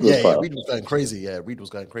 Reed was going crazy. Yeah, Reed was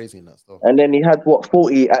going crazy in that stuff. And then he had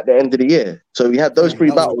 40 at the end of the year. So he had those 3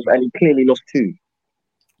 battles, and he clearly lost 2.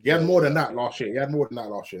 He had more than that last year.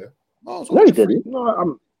 No, he didn't. No, I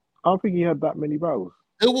don't think he had that many battles.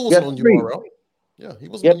 It wasn't on URL. Yeah, he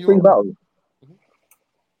wasn't on URL. 3 battles.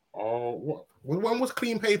 Oh, when was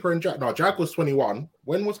Clean Paper and Jag? No, Jag was 21.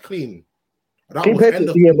 When was Clean? That Clean Paper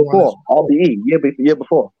the year before. RBE, year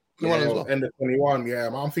before. Yeah, end of 21. Yeah,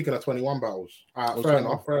 I'm thinking of 21 battles. Fair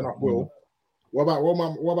enough. Will. What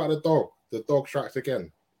about the dog? The dog strikes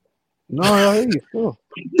again. No, I hear you still.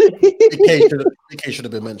 BK should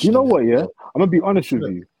have been mentioned. You know what? Yeah, I'm gonna be honest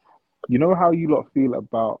with you. You know how you lot feel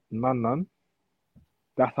about Nun?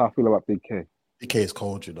 That's how I feel about Big K. Big K is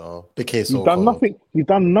cold, you know. Big K is so done cold. nothing. He's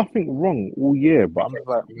done nothing wrong all year, but I'm just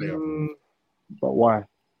like, but why?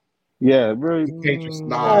 Yeah, very. Big K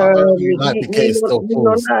is still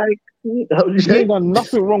cold. He ain't done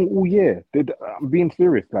nothing wrong all year. I'm being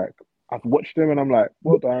serious. Like, I've watched him and I'm like,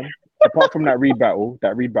 well done. Apart from that Reed battle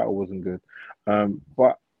wasn't good.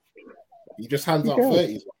 But he just hands out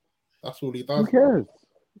 30s. That's all he does. Who cares?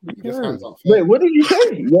 Wait, what did you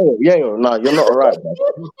say? Yo, no, you're not alright, man.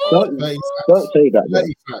 Don't say that.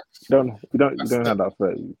 You don't hand out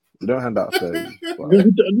 30. You don't hand out 30.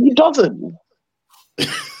 He doesn't.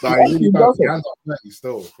 Like, he doesn't. He hands out 30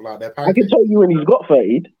 still. Like, I can tell you when he's got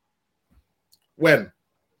 30. When?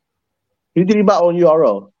 Who did he battle on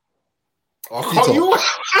URL?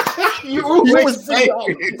 You always say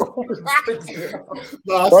it.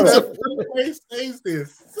 He says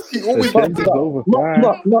this. He always much.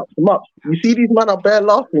 You see these men are bare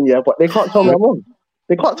laughing, yeah, but they can't tell me I'm wrong.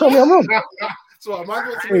 So am I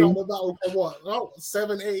going to be on the battle for what? No,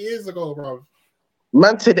 7-8 years ago, bro.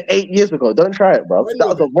 Man said 8 years ago. Don't try it, bro. That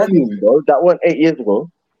was a volume, bro. That wasn't 8 years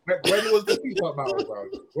ago. When was the Peacock battle, bro?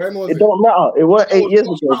 When was it? It don't matter. It weren't 8 years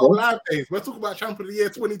ago, bro. Live days. We're talking about Champion of the Year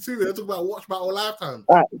 22. We're talking about Watch Battle Lifetime.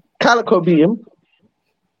 Calico beat him.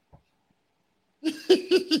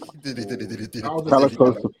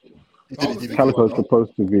 Calico's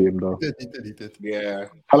supposed to beat him, though. He did. Yeah.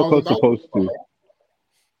 Calico's supposed to.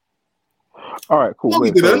 All right, cool. No, we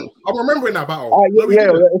didn't. I'm remembering that battle.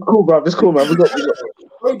 It's cool, bro. It's cool, man.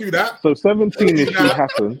 Don't do that. So 17 issue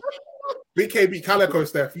happened. BK beat Calico,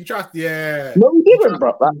 Steph. You trust? Yeah. No, we didn't,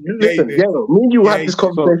 bro. Listen, me and you had this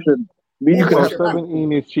conversation. Me and you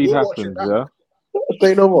 17 is cheat happens, yeah?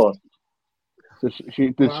 Say no more. So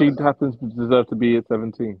does she happen to deserve to be at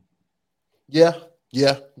 17? Yeah.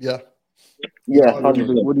 Yeah, What do you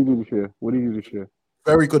do this year?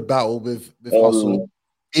 Very good battle with Hustle.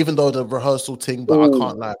 Even though the rehearsal thing, but I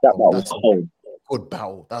can't lie. That battle was cold. Good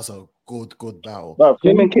battle. That's a good battle. No,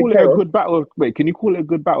 can you call it a good battle? Wait, can you call it a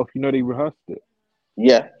good battle if you know they rehearsed it?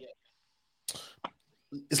 Yeah.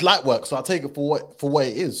 It's light work, so I'll take it for what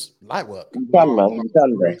it is. Light work. You can, man. You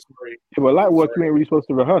can, bro. Yeah, but light work, you ain't really supposed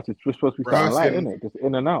to rehearse. It's just supposed to be something light, isn't it? Just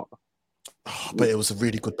in and out. Oh, but it was a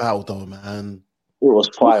really good battle, though, man. It was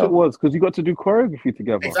fire. Of course it was, because you got to do choreography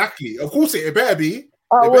together. Exactly. Of course it better be.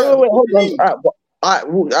 Wait, hold on.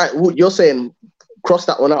 All right, you're saying cross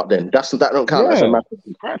that one out then. That don't count as a match.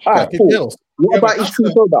 All right, cool. What about his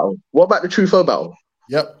True Foe battle? What about the True Foe battle?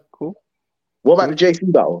 Yep. Cool. What about the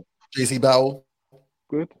JC battle? JC battle.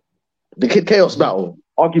 Good. The Kid Chaos battle.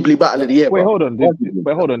 Arguably battle of the year. Wait, bro. hold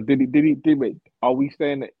on. Did he wait? Are we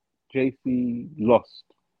saying that JC lost?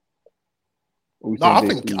 No, I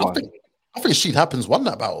think Sheed Happens won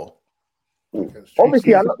that battle.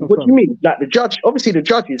 Obviously, what do you mean? Like the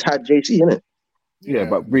judges had JC in it. Yeah,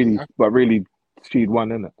 but really, Sheed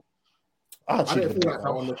won, in it. I didn't feel like that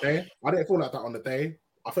on the day.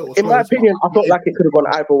 I felt it was in my opinion, I felt like it could have gone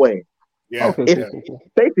either way. Yeah.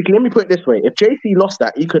 Basically, let me put it this way: if JC lost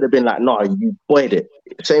that, he could have been like, "No, you boyed it."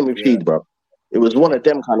 Same with Sheed, bro. It was one of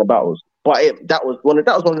them kind of battles, but that was one of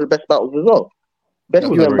the best battles as well. Best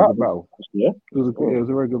UN battle. Yeah, it was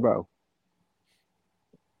a very good battle.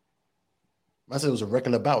 I said it was a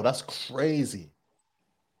regular battle. That's crazy.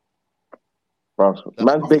 Bro,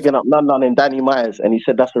 man's bigging up None and Danny Myers, and he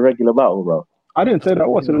said that's a regular battle, bro. I didn't say that.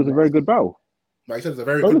 I said it was a very good battle. No, he said it's a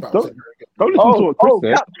very good battle. Don't listen to what Chris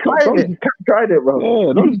said. Cap tried it, bro.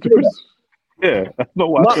 Yeah, don't listen to Chris. Yeah, that's not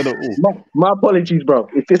what I said at all. My apologies, bro.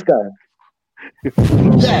 It's this guy.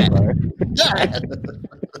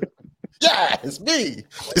 Yeah, it's me.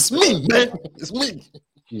 It's me, man. It's me.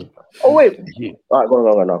 Yeah. Oh wait. Yeah. All right, go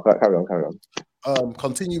on. Carry on.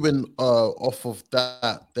 Continuing off of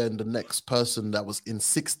that, then the next person that was in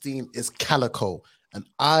 16 is Calico, and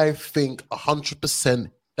I think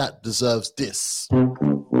 100% that deserves this.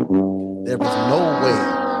 There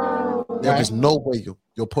is no way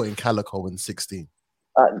you're putting Calico in 16.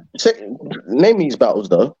 Name these battles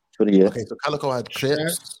though for the year. Okay, so Calico had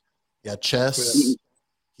Clips, he had Chess,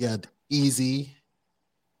 he had Easy.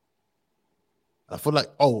 I feel like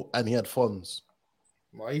and he had Fonz.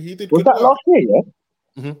 He did. Was that last year? Yeah.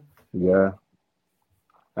 Mm-hmm. Yeah.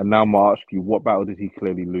 And now I'm gonna ask you, what battle did he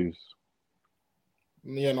clearly lose?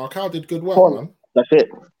 Yeah, no, Cal did good work, man. That's it.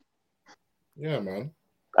 Yeah, man.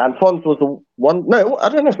 And Fonz was the one. No, I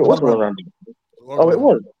don't know if it was one round. It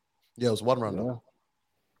was. Yeah, it was one round.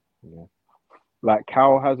 Yeah. Like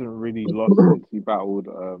Cal hasn't really lost since he battled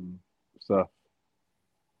Surf.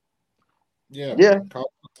 Yeah.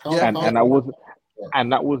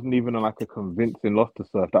 And that wasn't even like a convincing loss to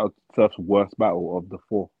Surf. That was Surf's worst battle of the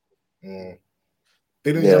four. Didn't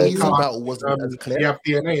Easy battle wasn't as clear. He have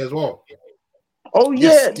DNA as well. Oh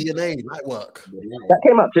yeah, DNA light work. That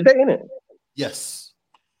came out today, innit? Yes.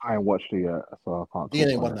 I ain't watched it yet, so I can't.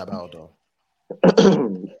 DNA won that battle though.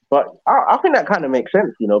 But I think that kind of makes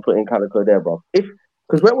sense, putting Calico there, bro.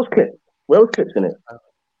 Because where was Clips? Where was Clips in it?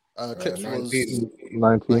 Clips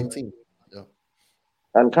 19. Yeah.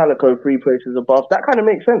 And Calico 3 places above. That kind of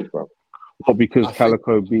makes sense, bro. Well, because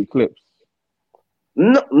Calico beat Clips.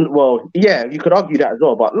 No, well, yeah, you could argue that as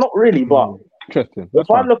well, but not really. But interesting. If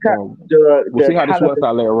I look at we'll see how this works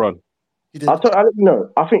out later on. I'll let you know.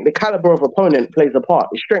 I think the caliber of opponent plays a part.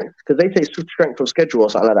 It's strength, because they say strength of schedule or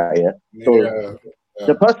something like that. Yeah. So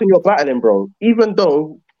the person you're battling, bro, even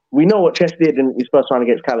though we know what Chess did in his first round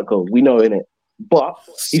against Calico, we know in it. But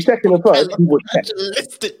his second and third, he was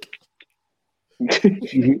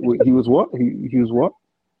he was what? He was what?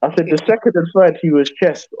 I said the second and third, he was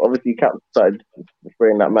Chess. Obviously, Cap started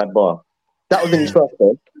spraying that mad bar. That was in his first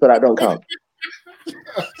though, so that don't count.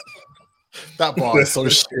 That bar is so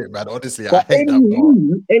shit, man. Honestly, I hate that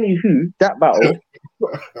bar. Anywho, that battle,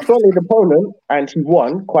 solid opponent, and he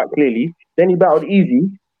won quite clearly. Then he battled Easy.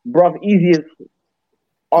 Bruv, Easy is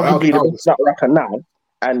arguably the best rapper now,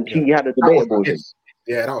 and he had a debatable.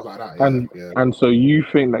 Yeah, that was like that. And so you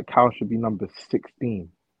think that Cal should be number 16?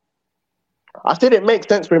 I said it makes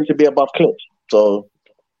sense for him to be above Clips. So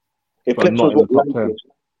if Clips was in the top 10,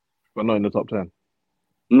 but not in the top 10.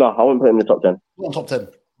 No, I wouldn't put him in the top 10. Not top 10.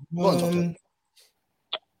 Not in top 10.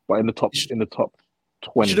 But in the top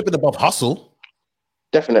 20. Should have been above Hustle.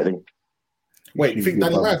 Definitely. Wait, you think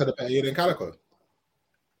Danny Myers had a better year than Calico?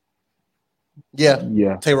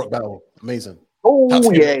 Yeah. Tay-Rock battle. Amazing.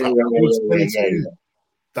 Oh, yeah.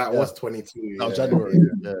 That was 22. That was January.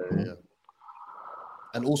 Yeah.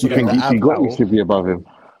 And also, you think Geechee Gotti should be above him?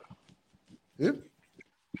 Who? You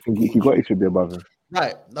think Geechee Gotti should be above him?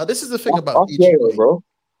 Right. Now, this is the thing about Geechee Gotti, bro.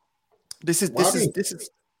 This is Geechee's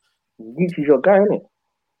your guy, isn't it?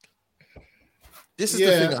 This is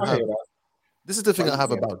the thing I have. This is the thing I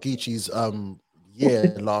have about Geechee's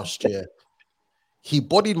year last year. He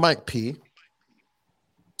bodied Mike P.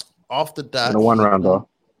 After that, in a one-rounder,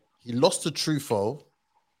 he lost to Truffaut.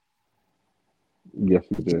 Yes,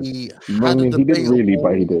 he did. He didn't really,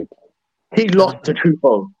 but he did. He lost to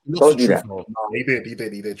Truffaut. Don't do that. No, he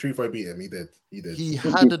did. Truffaut beat him. He did. He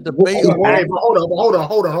had a debate.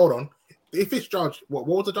 Hold on. If it's judged, what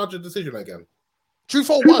was the judge's decision again?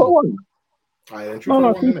 Truffaut won.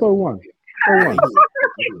 No, Truffaut won.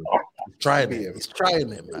 He's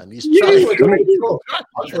trying it, man. He's trying it. No,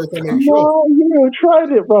 you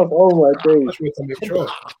tried it, bro. Oh my days. I just want to make sure.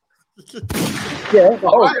 Yeah.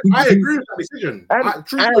 I agree with that decision.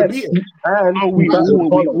 We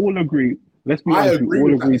all agree. Let's be honest. We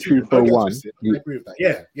all agree Truffaut won. I agree with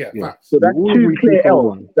that. Yeah. Facts. So that's two clear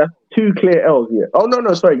L's. That's 2 clear L's. Yeah. Oh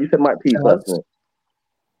no, sorry. You said Mike P first.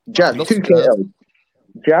 Jazz, 2 clear L's.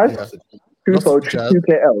 Jazz, Truffaut, 2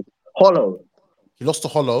 clear L's. Hollow. He lost to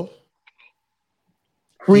Hollow.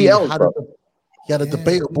 3 L's, bro. He had a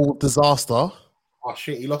debatable disaster. Oh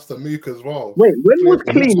shit, he lost to Mook as well. Wait, when was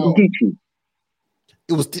clean Geechee?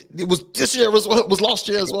 It was this year as well. It was last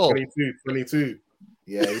year as well. 22.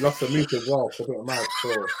 Yeah, he lost to Mook as well. So mad.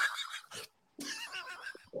 So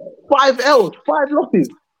 5 L's, 5 losses.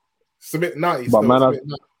 It's a bit nutty. But man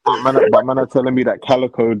are telling me that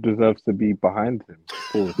Calico deserves to be behind him.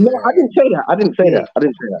 Cool. No, I didn't say that. I didn't say that.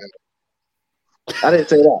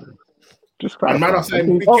 Just and man are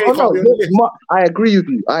saying I agree with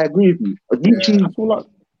you. Geechee.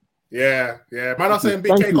 Yeah. Man are saying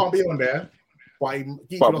Big K can't be on there. But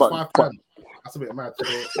Geechee lost 5 times. That's a bit mad.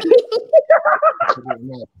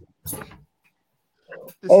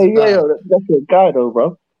 That's a guy though,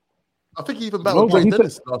 bro. I think he even battled Dre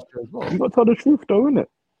Dennis last year as well. You got to tell the truth, though, innit?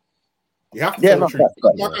 You have to tell the truth.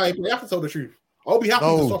 You have to tell the truth. I'll be happy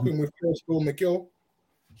to swap him with Phil McGill.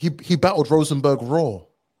 He battled Rosenberg Raw.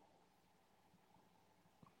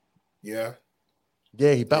 Yeah.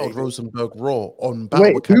 Yeah, he battled Rosenberg Raw on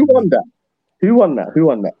Battle. Wait, who won that? Who won that?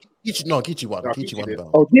 Geechee won. Geechee won the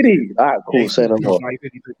battle. Oh, did he? All right, cool. Say no more. He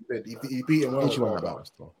beat him well. Geechee won the battle.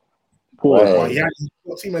 He had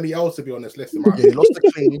not too many else to be on this list. Yeah, he lost to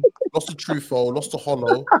Clean, lost to Truffaut, lost to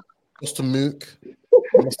Hollow, lost to Mook,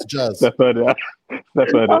 lost to Jazz. Step further. What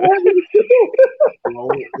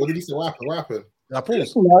did he say? What happened? I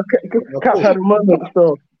pause. Cap had a moment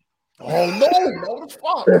still. Oh no! What the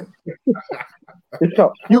fuck? It's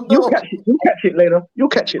up. You'll catch it. You'll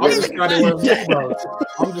catch it later. I'm just glad it wasn't me, bro.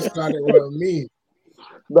 I'm just glad it wasn't me.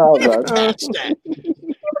 No, man.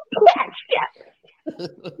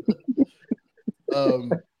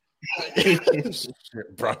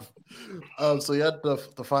 Shit, bro. So you had the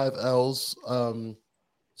 5 L's. So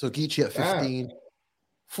Geechee at 15.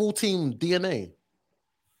 Full team DNA.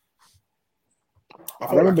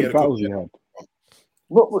 I remember the battles he had.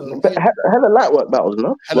 Hella light work battles,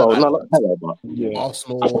 no? Not hella, but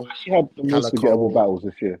Arsenal. He had the most forgettable battles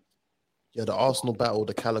this year. Yeah, the Arsenal battle,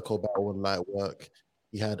 the Calico battle, and light work.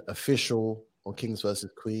 He had Official on Kings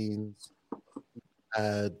versus Queens.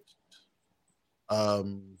 Had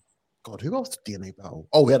God, who else did DNA battle?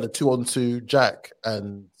 Oh, we had a 2-on-2 Jack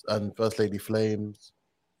and First Lady Flames.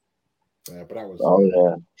 Yeah, but that was. Oh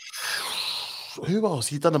yeah. Who else?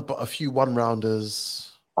 He's done a few 1-rounders.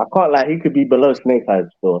 I can't lie. He could be below Snake Eyes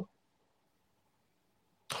still.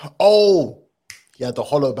 Oh, he had the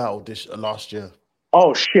Hollow battle last year.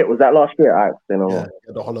 Oh shit! Was that last year? Yeah, he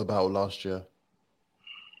had the Hollow battle last year.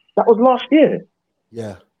 That was last year.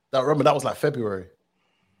 Yeah, remember that was like February.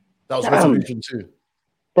 That was Resolution 2.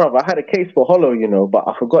 Bro, I had a case for Hollow, but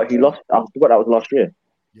I forgot he lost. I forgot that was last year.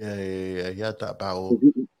 Yeah. He had that battle.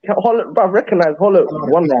 Hollow, bro, I recognize Hollow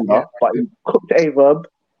 1-rounder, but he cooked A-Verb,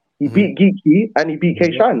 he beat Geechee, and he beat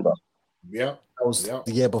K-Shine, bro. Yeah. That was the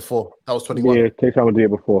year before. That was 21. Yeah, K-Shine was the year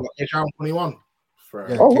before. K-Shine 21. Yeah,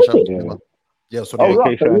 K-Shine was 21. Yeah, so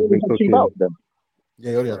K-Shine's been cooking.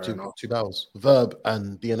 Yeah, he only had two battles. Verb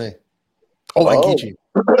and DNA. Oh, and Geechee.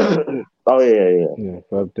 Oh, yeah. Yeah,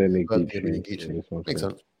 Verb, DNA, Geechee. Makes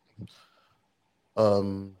sense.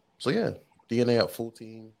 So, yeah, DNA at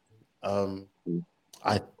 14.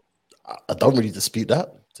 I don't really dispute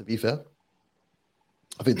that, to be fair.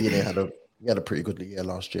 I think DNA had a pretty good year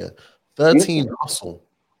last year. 13 Hustle.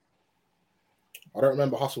 I don't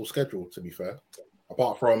remember Hustle's schedule, to be fair.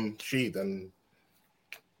 Apart from Sheed, and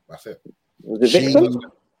that's it. Was it Vixen?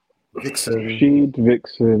 Vixen. Sheed,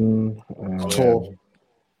 Vixen. Tor.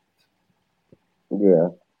 Yeah.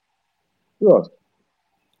 Who else?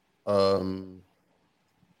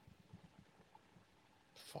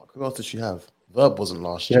 Fuck, who else did she have? Verb wasn't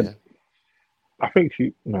last Yeah. year. I think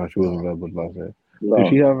she wasn't verbal last year. No. Did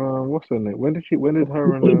she have what's her name? When did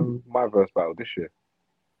her and my verse battle this year?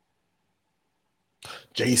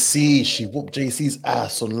 JC, she whooped JC's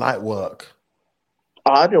ass on light work.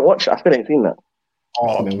 Oh, I didn't watch it. I still ain't seen that.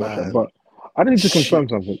 Oh Didn't watch that, man. but I need to confirm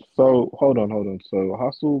something. So hold on. So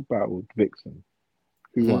Hustle battled Vixen.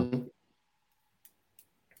 Who won?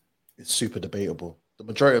 It's super debatable. The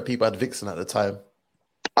majority of people had Vixen at the time.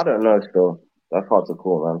 I don't know still. That's hard to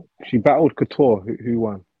call, man. She battled Couture. Who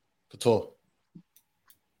won? Couture.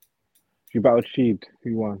 She battled Sheed.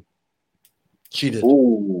 Who won? She did.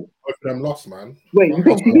 Ooh. Both of them lost, man. Wait, you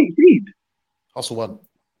think she beat Sheed? Hustle won.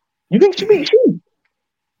 You think she beat Sheed?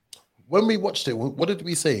 When we watched it, what did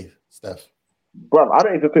we say, Steph? Bro, I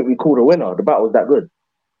don't even think we called a winner. The battle was that good.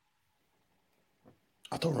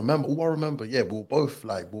 I don't remember. All I remember, yeah, we were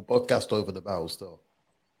both gassed over the battle still.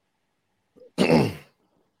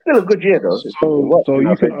 Still a good year though. So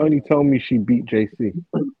you can only tell me she beat JC.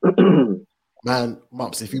 Man,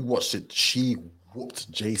 Mumps, if you watched it, she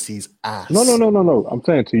whooped JC's ass. No. I'm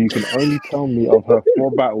saying so you can only tell me of her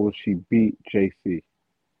 4 battles she beat JC.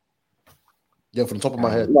 Yeah, from the top of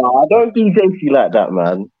my head. No, I don't do JC like that,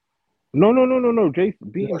 man. No.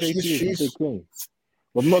 Beating JC is a big thing.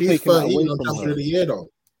 I'm not She's taking that 13 away on from Champion her. of the Year, though.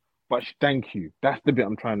 But thank you. That's the bit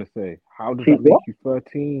I'm trying to say. How does She's that make what? you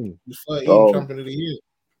 13? She's 13 Oh. Champion of the Year.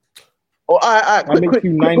 Oh, That makes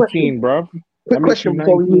you 19, bruv. Quick question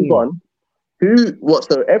before we move on.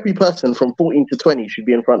 So every person from 14 to 20 should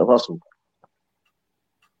be in front of Hustle.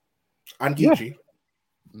 And Geechee.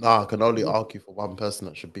 Nah, I can only argue for one person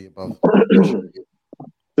that should be above.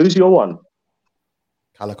 Who's your one?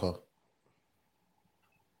 Calico.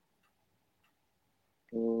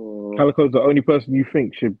 Calico's the only person you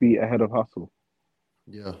think should be ahead of Hustle.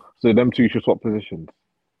 Yeah. So them two should swap positions.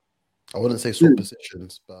 I wouldn't say swap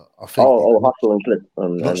positions, but I think Hustle and Clip.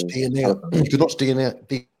 notch DNA. You can notch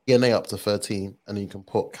DNA up to 13, and then you can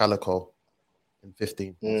put Calico in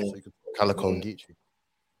 15. So you can put Calico and Geechee.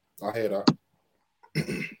 I hear that.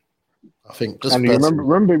 I think just and you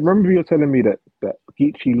remember you're telling me that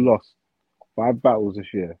Geechee lost 5 battles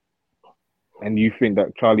this year, and you think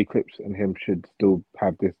that Charlie Clips and him should still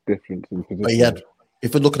have this difference in position.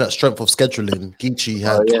 If we're looking at strength of scheduling, Geechee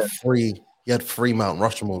had 3. He had 3 Mount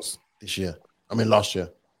Rushmores this year. I mean last year.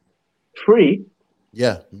 3?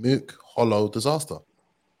 Yeah, Mook, Hollow, Disaster.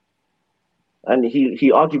 And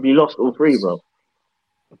he arguably lost all 3, bro.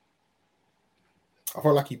 I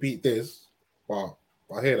felt like he beat this, but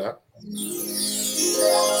I hear that.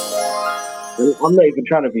 I'm not even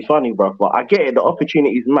trying to be funny, bro, but I get it. The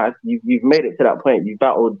opportunity's mad. You've made it to that point. You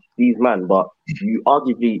battled these men, but you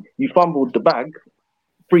fumbled the bag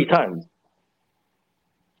 3 times.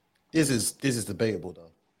 This is debatable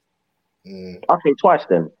though. I'll say twice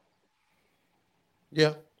then.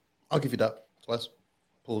 Yeah, I'll give you that twice.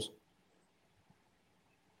 Pause.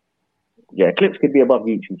 Yeah, Clips could be above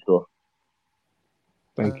Geechee still.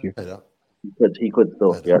 Thank you. He could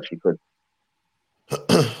still. He actually could.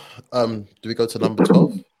 Do we go to number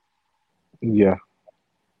 12? Yeah.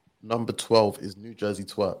 Number 12 is New Jersey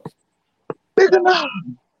Twerk. Big enough.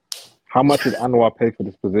 How much did Anwar pay for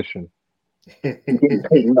this position?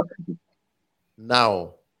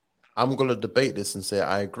 Now, I'm going to debate this and say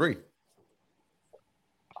I agree.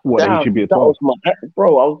 What, he should be at 12?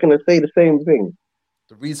 Bro, I was going to say the same thing.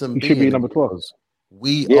 The reason he should be number 12.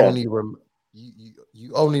 You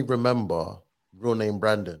only remember real name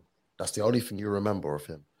Brandon. That's the only thing you remember of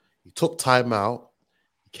him. He took time out,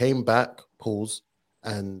 he came back, pause,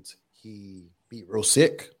 and he beat Real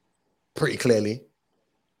Sick pretty clearly.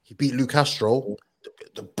 He beat Lou Castro,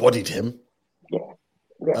 bodied him. Yeah.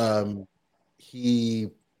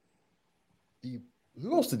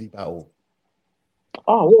 Who else did he battle?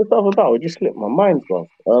 Oh, what was the other battle? It just slipped my mind, bro.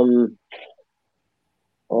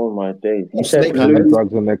 Oh my days! You said Lou,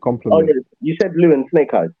 drugs and their compliments. Oh, yeah. You said Lou and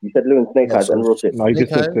Snake Eyes. You said Lou and Snake Eyes and Real Sick. No, you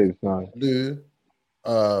just said Snake Eyes. Lou,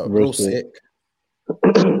 Real Sick,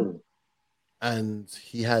 and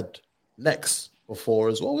he had Next before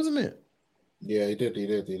as well, wasn't it? Yeah, he did.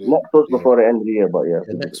 Next was before the end of the year, but yeah.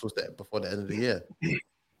 Next was there before the end of the year.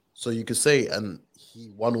 So you could say, and he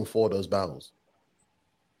won all 4 of those battles.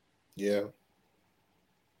 Yeah.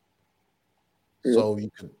 So you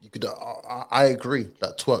could. I agree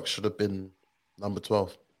that Twerk should have been number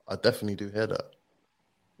 12. I definitely do hear that.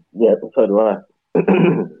 Yeah, so do I.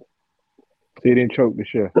 So he didn't choke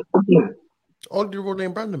this year. Only the real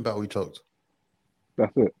name Brandon battle he choked.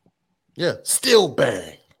 That's it. Yeah, still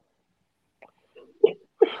bang.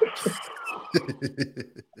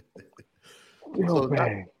 Still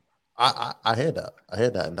bang. I hear that. I hear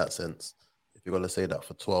that in that sense. If you're gonna say that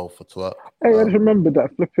for 12 for twerk. Hey, I just remember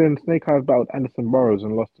that flipping Snake Eyes battled Anderson Burrows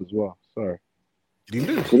and lost as well. Sorry. Did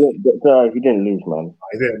he lose? He didn't lose, man.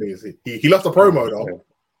 He didn't lose. He lost the promo though.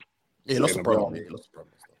 Yeah, he lost the promo. He lost the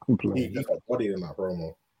promo. He got bodied in that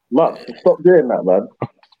promo. Matt, stop doing that, man.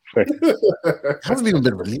 It hasn't even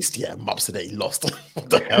been released yet. Mop said that he lost. What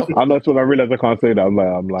the hell? I know, so I realized I can't say that. I'm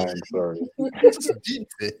lying. Sorry.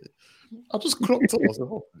 I just clocked up. I said,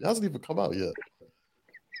 oh, it hasn't even come out yet.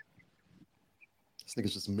 This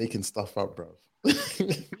nigga's just making stuff up, bro.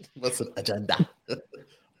 What's an agenda?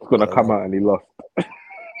 It's gonna come out and he lost.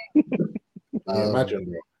 Imagine,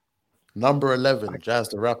 bro. Number 11, Jazz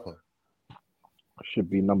the rapper. Should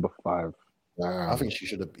be number 5. I think she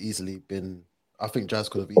should have easily been. I think Jazz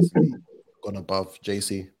could have easily gone above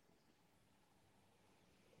JC.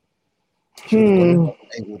 Should have gone above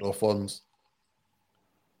A-Wood or Fonz.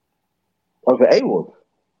 Over A-Wood?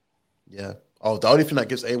 Yeah. Oh, the only thing that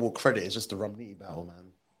gives A-Wood credit is just the Ramniti battle,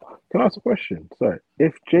 man. Can I ask a question? Sorry.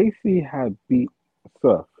 If JC had beat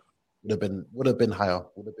Surf, would have been higher.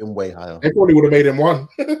 Would have been way higher. They probably would have made him won.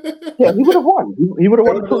 Yeah, he would have won. He would have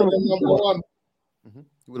won. Number one.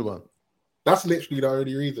 He would have won. That's literally the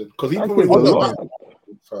only reason. Because he That probably gives a would lot.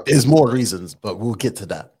 have. There's more reasons, but we'll get to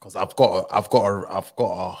that because I've got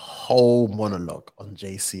a whole monologue on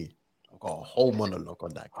JC. I've got a whole monologue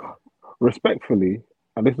on that guy. Respectfully,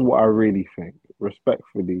 and this is what I really think.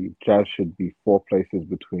 Respectfully, Jazz should be 4 places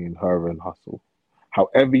between her and Hustle.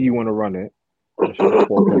 However you want to run it, there should be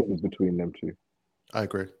 4 places between them two. I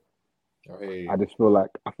agree. I just feel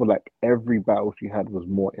like every battle she had was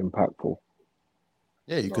more impactful.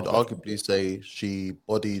 Yeah, you could arguably say she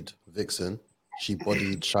bodied Vixen, she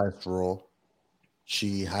bodied Shife Raw,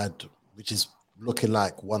 she had, which is looking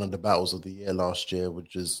like one of the battles of the year last year,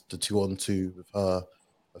 which is the 2-on-2 with her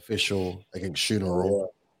official against Shuna Raw.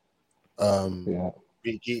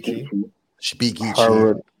 Beat Geechee. She beat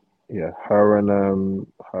Geechee. Her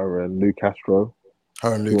and Lou Castro.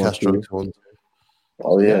 Her and Lou Castro 2-on-2.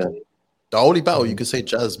 Oh yeah. The only battle you could say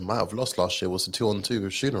Jazz might have lost last year was the 2-on-2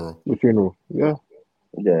 with Shuna Raw. The funeral, yeah.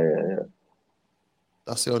 Yeah.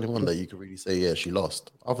 That's the only one that you could really say, yeah, she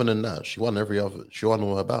lost. Other than that, she won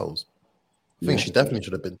all her battles. I think she definitely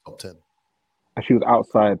should have been top 10. And she was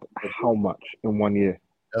outside how much in 1 year?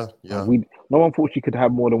 Yeah. No one thought she could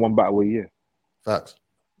have more than one battle a year. Facts.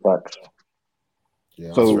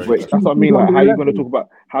 Yeah, so that's what I mean. Like, how are you going to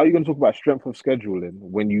talk about strength of scheduling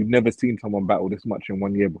when you've never seen someone battle this much in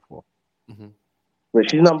 1 year before?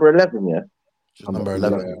 Wait, she's number 11, yeah? She's number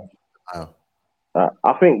 11. Wow.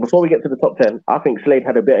 I think before we get to the top 10, I think Slade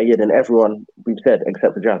had a better year than everyone we've said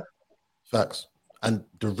except for Jazz. Facts. And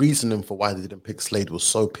the reasoning for why they didn't pick Slade was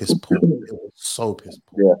so piss poor. It was so piss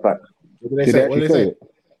poor. Yeah, facts. What did they say?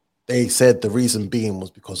 They said the reason being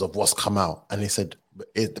was because of what's come out. And they said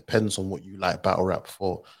it depends on what you like battle rap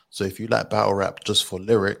for. So if you like battle rap just for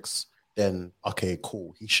lyrics, then okay,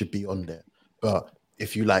 cool. He should be on there. But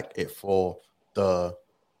if you like it for the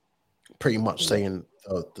pretty much saying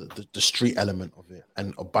the street element of it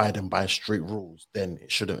and abiding by street rules, then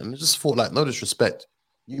it shouldn't. And I just thought, like, no disrespect.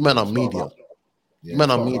 You men are media. You men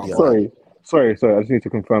are media. Sorry. I just need to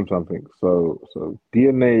confirm something. So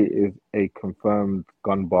DNA is a confirmed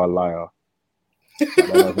gun bar liar.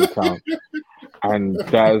 That doesn't count. And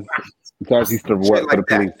Jazz used to work for the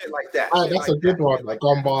police. That's a good one. Like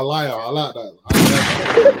gun bar liar. I like that.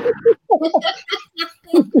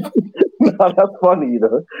 That's funny, you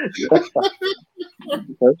know.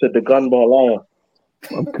 I said the gun bar liar.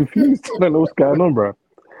 I'm confused. I don't know what's going on, bro.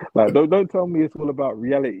 Like, don't tell me it's all about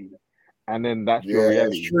reality, and then that's your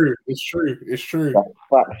reality. It's true.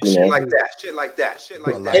 Facts, Shit like that.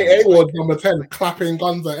 A-Ward number 10, clapping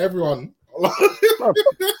guns at everyone.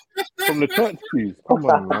 From the church pews. Come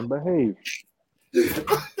on, man, behave.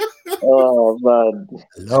 Oh man.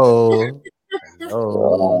 Hello.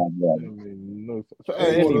 Oh, man. I mean, no. So,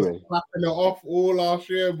 A-Ward was anyway, clapping it off all last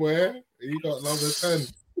year, boy. He got number 10.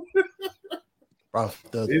 Bro,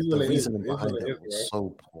 the reasoning behind it was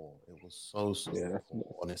so poor. It was so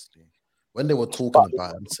poor, honestly. When they were talking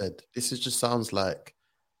about it and said, this just sounds like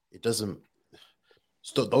it doesn't.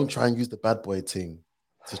 Don't try and use the bad boy thing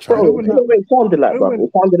to try. Bro, you know what it sounded like, bro?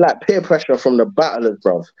 It sounded like peer pressure from the battlers,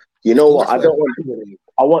 bro. You know what? I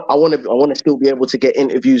want to still be able to get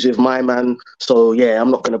interviews with my man. So yeah,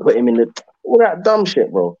 I'm not gonna put him in all that dumb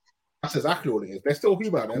shit, bro. That's exactly what it is. They're still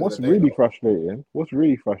human. What's really frustrating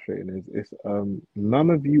is none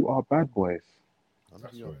of you are bad boys. None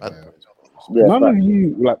of you are bad boys. Yeah, none of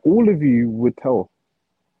you, like all of you, would tell.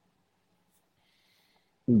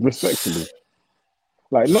 respectfully.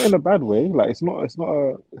 Like not in a bad way. Like it's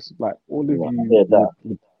like all of Yeah, I you. hear that.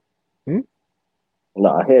 No,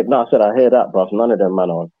 I said I hear that, bro. None of them man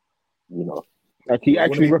are, you know. Like he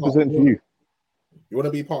actually represents you. You want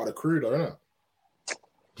to be part of the crew, though, innit?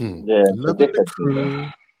 Yeah, Loving the crew.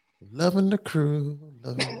 Loving the crew.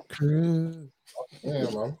 Loving the crew. Yeah,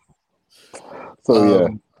 man. So yeah.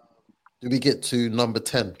 Do we get to number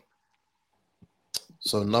 10?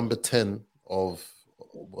 So number 10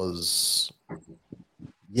 was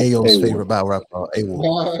Yayo's favorite battle rapper,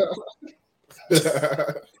 AWOL.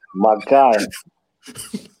 My guy.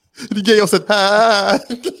 Yayo said, "Ah."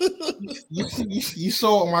 You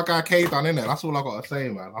saw what my guy K done, innit? That's all I gotta say,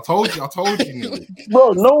 man. I told you, nigga.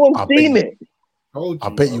 Bro, no one's seen it. I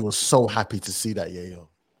bet you were so happy to see that, Yayo.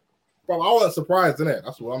 Bro, I wasn't surprised, innit?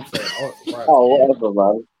 That's what I'm saying. I wasn't surprised. Oh, whatever,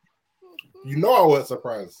 man. You know I wasn't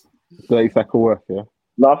surprised. 30 second work, yeah.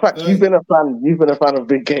 No, in fact, you've been a fan of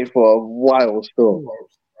Big K for a while still.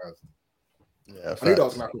 Yeah, I knew that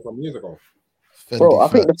was gonna happen some years ago. Bro, I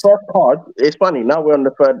think the first card, it's funny, now we're on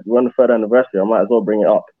the third anniversary, I might as well bring it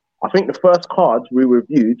up. I think the first cards we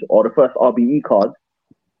reviewed, or the first RBE cards,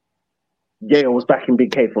 Yayo was back in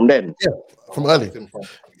Big K from then. Yeah, from early.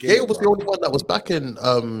 Yayo was the only one that was back in,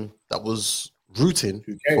 that was rooting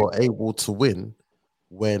for AWOL to win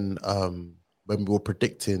when we were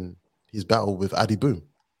predicting his battle with Addy Boom.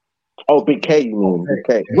 Oh, Big K, you mean? Big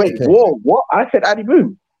K. Wait, whoa, what? I said Addy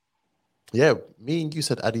Boom. Yeah, me and you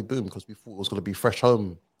said Addy Boom because we thought it was going to be fresh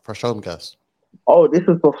home gas. Oh, this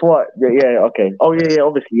was before. Yeah, okay. Oh, yeah,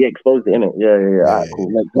 obviously, he exposed it, innit? Yeah. Alright, cool.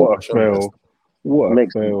 What a fail. What a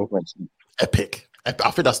fail. Epic. I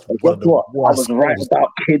think that's one of the worst. I was right about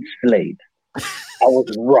Kid Slade. I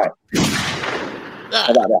was right.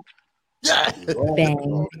 How about that? Yeah.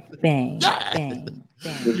 Bang, bang, bang,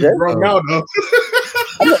 bang. You're wrong now, though.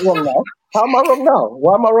 I'm not wrong now. How am I wrong now?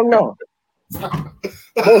 Why am I wrong now?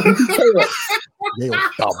 You're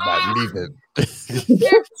dumb, man. Leave him.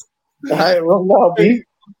 I ain't wrong now, B.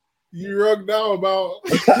 You wrong now about. I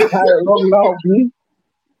ain't wrong now, B.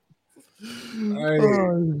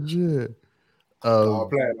 Oh, shit. I'll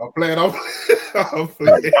play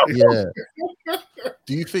it. Yeah.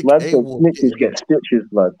 Do you think snitches get stitches,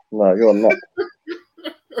 blood? No, you're not.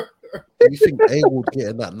 Do you think AWOL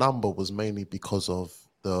getting that number was mainly because of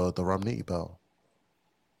the Ramniti battle?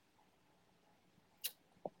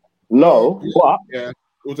 No, but yeah, it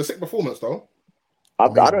was a sick performance though. I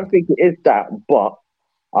don't think it is that, but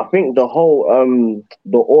I think the whole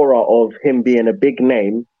the aura of him being a big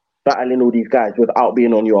name, battling all these guys without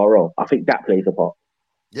being on URL, I think that plays a part.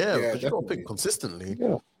 Yeah, but you don't think consistently.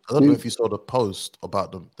 Yeah. I don't know if you saw the post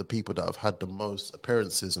about the people that have had the most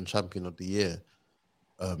appearances and champion of the year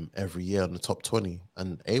every year in the top 20,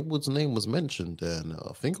 and AWOL's name was mentioned there, and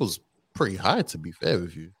I think it was pretty high, to be fair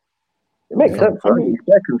with you. It makes sense. I mean,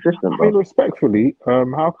 they're consistent. I mean, respectfully,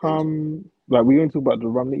 how come? Like we went to about the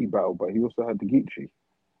Ramniti battle, but he also had the Geechee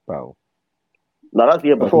battle. No, that's the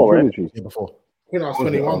year before, right? Year before. I think that was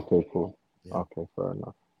 21. Okay, cool. Yeah. Okay, fair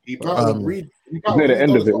enough. He battled Reed. Near the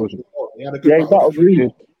end of it, wasn't it? He had a good he battled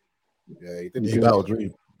Reed. Yeah, he did. He battled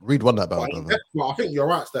Reed. Reed won that battle. But I think you're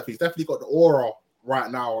right, Steph. He's definitely got the aura right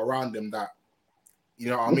now around him that, you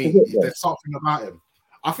know what I mean? There's something about him.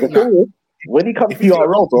 I think that when he comes to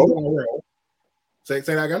URL, bro. Say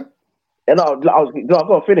that again? And I've got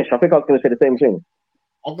to finish. I think I was going to say the same thing.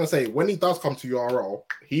 I was going to say, when he does come to URL,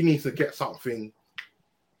 he needs to get something.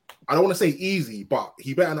 I don't want to say easy, but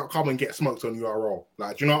he better not come and get smoked on URL.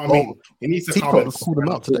 Like, do you know what I mean? He needs to come and call them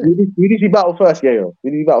out today. Who did he battle first, Yayo?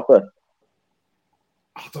 Who did he battle first?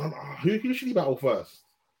 I don't know. Who should he battle first?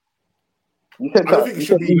 I don't think he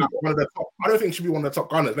should be one of the top. I don't think he should be one of the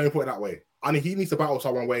top gunners. Let me put it that way. I mean, he needs to battle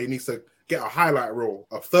someone where he needs to get a highlight reel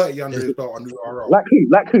of 30 under his belt on URL. Like who?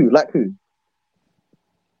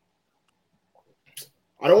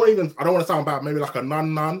 I don't want to sound bad. Maybe like a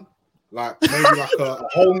nun. Like maybe like a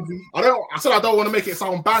Holmesy. I said I don't want to make it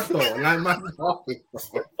sound bad though. Like, man,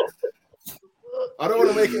 I don't want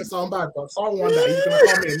to make it sound bad, but someone that he's gonna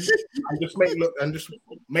come in and just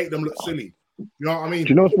make them look silly. You know what I mean? Do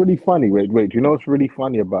you know what's really funny? Wait. Do you know what's really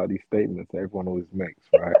funny about these statements that everyone always makes,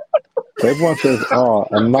 right? So everyone says,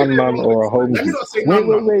 a nun or a home. Wait.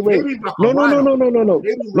 No. Let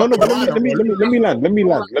me land.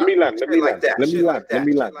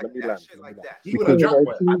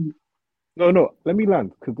 No, let me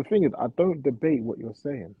land. Because the thing is, I don't debate what you're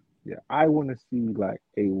saying. Yeah, I want to see like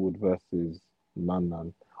AWOL versus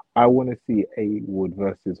Nan. I want to see AWOL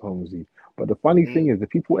versus Holmesy. But the funny thing is,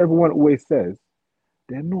 everyone always says,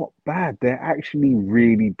 they're not bad. They're actually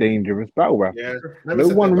really dangerous battle rappers. Yeah, no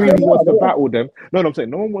one really wants to battle them. No, I'm saying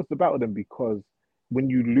no one wants to battle them because when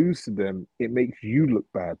you lose to them, it makes you look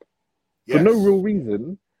bad for no real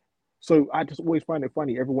reason. So I just always find it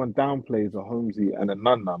funny. Everyone downplays a Holmesy and a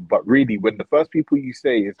Nun Nun, but really, when the first people you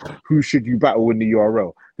say is who should you battle in the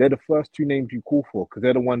URL, they're the first two names you call for because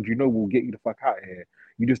they're the ones you know will get you the fuck out of here.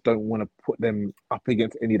 You just don't want to put them up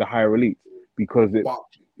against any of the higher elites because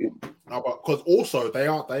because also they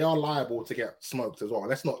are liable to get smoked as well.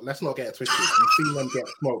 Let's not get it twisted. You've seen them get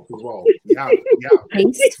smoked as well. You have.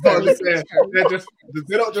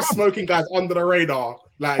 They're not just smoking guys under the radar.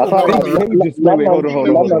 Like hold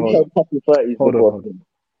on.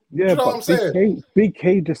 Yeah, but Big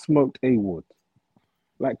K just smoked A-Wood.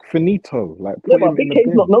 Like finito. Like but Big K's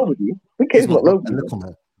not nobody. Big K's not nobody.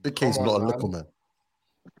 Big K's not a little man.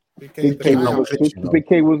 Big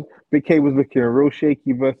K was looking real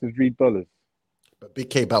shaky versus Reed Dollars. But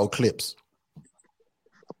Big K battle clips.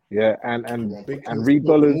 Yeah, and Reed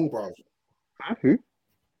Dollars. Who?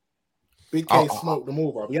 Big K smoked them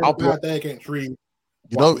all, bro. He had a bad day against Reed.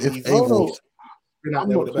 You know, if A-Wood. I'm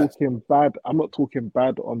not talking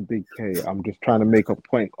bad on Big K. I'm just trying to make a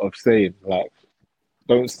point of saying, like,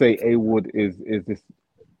 don't say A-Wood is this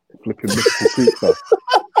flipping mystical creature.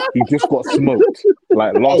 He just got smoked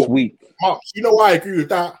like last week. You know why I agree with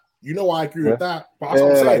that. But that's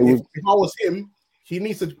what I'm saying. If I was him, he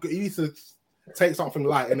needs to take something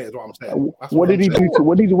light in it. Is what I'm saying. What did he do?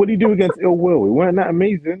 What did he do against Ill Will? It weren't that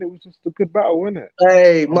amazing. It was just a good battle, wasn't it?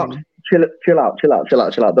 Hey, Mark, chill out. Don't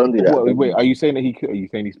do that. Wait, are you saying that he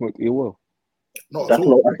smoked Ill Will? No, that's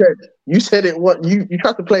not what I said. You said it. What you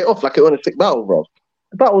tried to play it off like it was a sick battle, bro.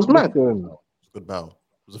 The battle was mad. Good battle.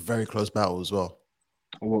 It was a very close battle as well.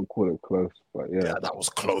 I won't call it close, but yeah, that was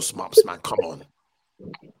close, Mops, man. Come on.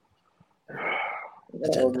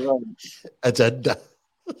 Agenda.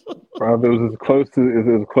 Bro, it was as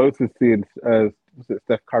close as seeing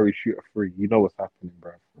Steph Curry shoot a free. You know what's happening,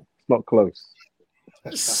 bro. It's not close.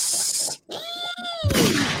 That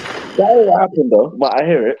ain't what happened though, but I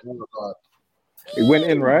hear it. It went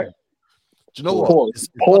in, right? Do you know what?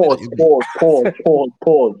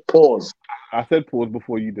 Pause. I said pause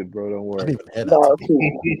before you did, bro. Don't worry. Thank God.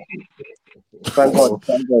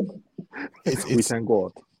 Thank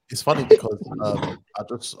God. It's funny because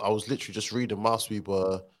I was literally just reading whilst we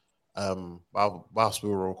were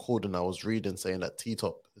recording. I was reading saying that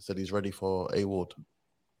T-Top said he's ready for A-Ward.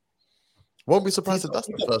 Won't be surprised if that's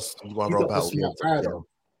the first URL battle.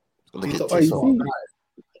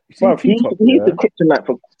 Bro, he's the kryptonite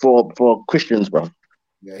for Christians, bro.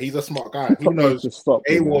 Yeah, he's a smart guy. He knows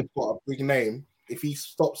A-Ward's got a big name. If he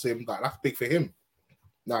stops him, that's big for him.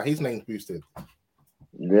 Nah, his name's boosted.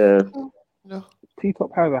 Yeah.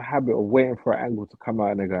 T-Top has a habit of waiting for an angle to come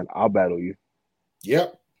out and they're going, I'll battle you.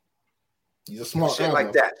 Yep. He's a smart guy. Shit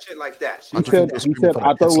like that. He said,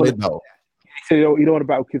 I don't want to. He said, you don't want to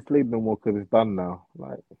battle Kid Slade no more because it's done now.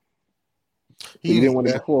 Like, he didn't want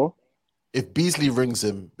it before. If Beasley rings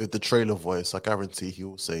him with the trailer voice, I guarantee he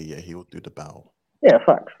will say, yeah, he will do the battle. Yeah,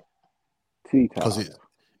 facts. Because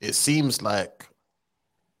it seems like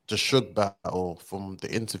the Suge battle, from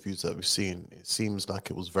the interviews that we've seen, it seems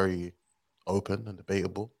like it was very open and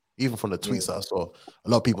debatable. Even from the tweets that I saw, a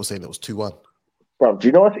lot of people saying it was 2-1. Bro, do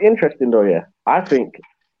you know what's interesting though? Yeah, I think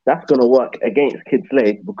that's gonna work against Kid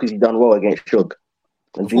Slade because he done well against Suge.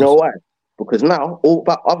 And do you know why? Because now all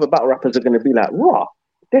other battle rappers are gonna be like, "Raw,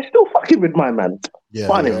 they're still fucking with my man." Yeah,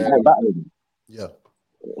 yeah.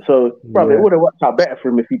 So, bro, it would have worked out better for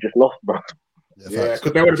him if he just lost, bro. Yeah,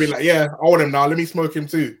 because they would have been like, "Yeah, I want him now. Let me smoke him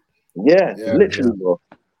too." Yeah, literally, bro.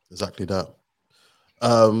 Exactly that.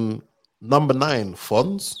 Number 9,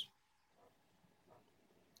 Fonz.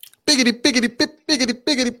 Biggity, biggity, bip, biggity,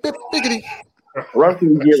 biggity, bip, biggity. Run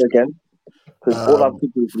through the year again. Because all I'm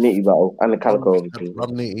thinking is Nitty battle and the Calico.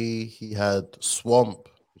 Rum Nitty, he had Swamp,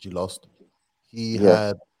 which he lost. He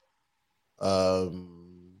had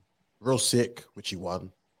Real Sick, which he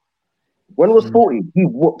won. When was 40? He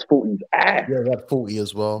whooped 40's ass. Yeah, he had 40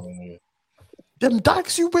 as well. Them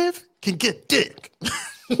dykes you with can get dick.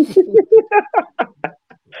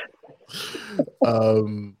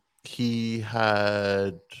 He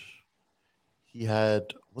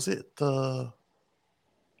had was it the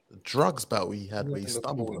drugs battle he had where he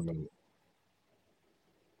stumbled?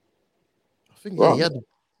 I think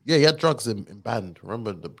he had drugs in band.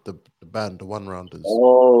 Remember the band, the one rounders.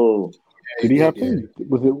 Oh, did he have him?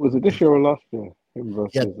 Was it this year or last year?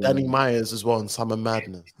 Yeah, Danny Myers as well in Summer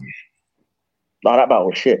Madness. No, that battle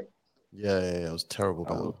was shit. Yeah, it was terrible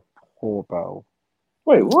battle. Poor battle.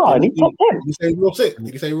 Wait, what? Did you say Real Sick?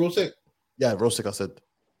 Did you say Real Sick? Yeah, Real Sick. I said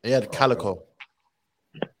he had Calico.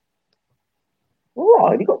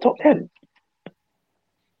 Right, he got top 10.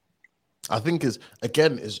 I think I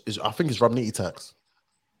think it's Rum Nitty tax.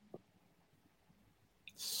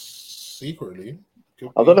 Secretly.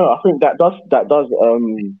 I don't know. I think that does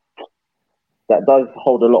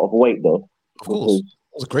hold a lot of weight though. Of course, it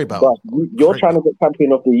was a great battle. You're trying to get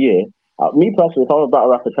champion of the year. Me personally, if I'm a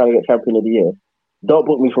battle rapper trying to get champion of the year, don't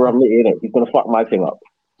book me for Ram Nitty, innit? He's gonna fuck my thing up.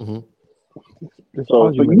 Mm-hmm.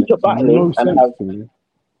 So for you to battle him and have,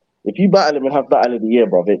 if you battle him and have battle of the year,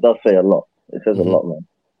 bro, it does say a lot. It says a lot, man.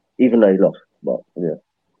 Even though he lost, but yeah.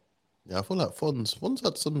 Yeah, I feel like Fonz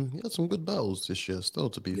had some good battles this year. Still,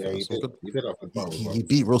 to be fair, he did have good battles. He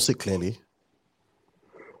beat Real Sick clearly.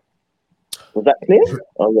 Was that clear?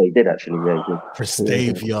 Oh yeah, he did actually. Yeah, he did.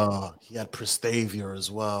 Prestavia, he had Prestavia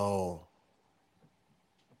as well.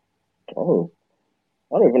 Oh,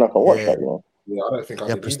 I don't even know if I watched that. You know. Yeah, I don't think I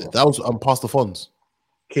did. That was past the Fonz.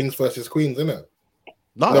 Kings versus Queens, isn't it?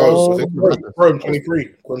 No, it was Chrome 23.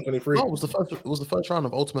 Chrome 23. No, it was the first round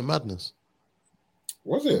of Ultimate Madness.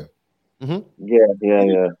 Was it? Mm-hmm. Yeah.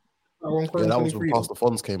 That was when Past the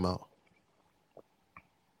Fonz came out.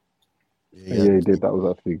 Yeah, he did. That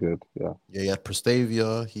was actually good. Yeah. Yeah, he had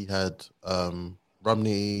Prestavia, he had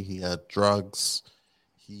Rumney, he had Drugs,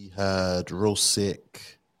 he had Real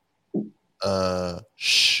Sick,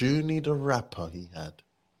 Shuni the Rapper he had.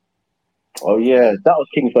 Oh yeah, that was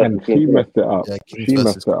King's versus Queens. She messed it up. Yeah, she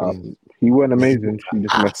messed it up. He weren't amazing. She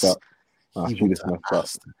just messed up. She just messed up.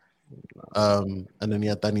 And then he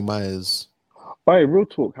had Danny Myers. Hey, real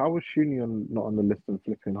talk. How was Shuni not on the list and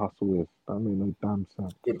flipping Hustle is? I mean, no damn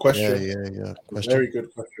sense. Good question. Yeah. Very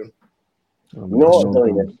good question. Sense.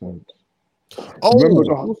 Oh,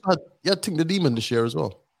 you had Tink the Demon this year as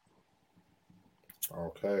well.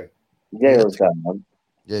 Okay. Yeah, it was that, man.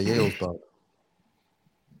 Yeah, it was bad.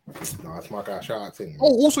 No, that's my guy. Shout out Tink.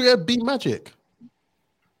 Oh, also, yeah, B Magic.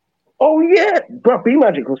 Oh, yeah. Bro, B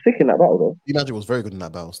Magic was sick in that battle, though. B Magic was very good in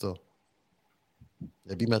that battle still.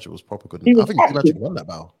 Yeah, B Magic was proper good. I think B Magic won that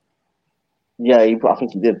battle. Yeah, I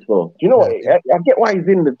think he did as well. Do you know what? I get why he's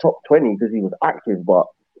in the top 20 because he was active, but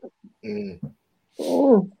Kid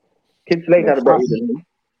Slade had a better than him.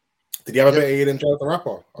 Did he have a better year than Jazz the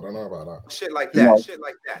Rapper? I don't know about that. Shit like that. Shit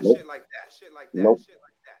like that. Shit like that. Shit like that. Nope. Shit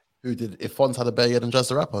like that. Who did? If Fonz had a better year than Jazz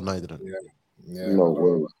the Rapper? No, he didn't. Yeah. No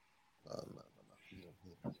way.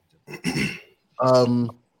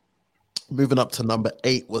 Moving up to number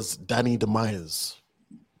 8 was Danny DeMyers.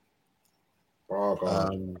 Oh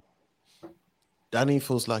God. Danny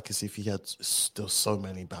feels like as if he had still so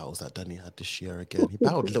many battles that Danny had this year again. He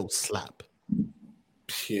battled Little Slap.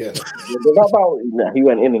 Yeah. That battle, he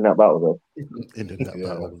went in that battle though. In that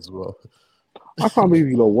battle as well. I can't believe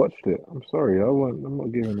you lot watched it. I'm sorry. I'm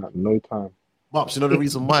not giving that no time. Marps, you know the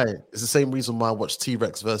reason why? It's the same reason why I watched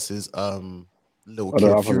T-Rex versus Little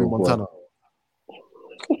Kid Fury Montana.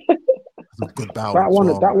 It's a good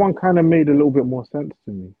battle. That one kind of made a little bit more sense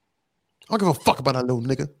to me. I don't give a fuck about that little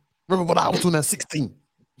nigga. Remember when I was doing that 16?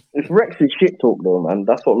 It's Rex's shit talk though, man.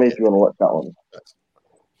 That's what makes me want to watch that one.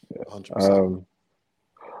 Yeah, 100%.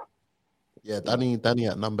 Yeah, Danny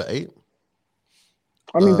at number 8.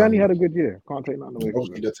 I mean, Danny had a good year. Can't take nothing away.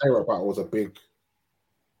 Obviously, the Terror battle was a big.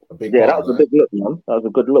 Yeah, that was a big look, man. That was a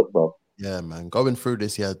good look, bro. Yeah, man. Going through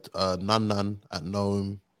this, he had Nan at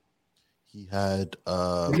Gnome. He had.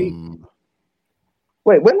 Wait,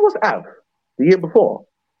 when was Av? The year before?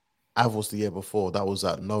 Av was the year before. That was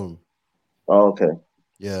at Gnome. Oh, okay.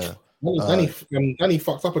 Yeah. Danny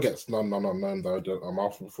fucked up against Nan though. I'm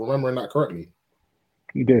remembering that correctly.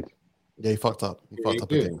 He did. Yeah, he fucked up. He fucked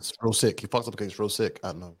up against Real Sick. He fucked up against Real Sick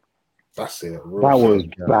at Gnome. That's it. That was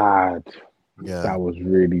bad. Yeah. That was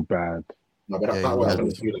really bad. No, but that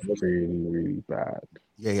was really, really bad.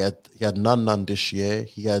 Yeah, he had Nan this year.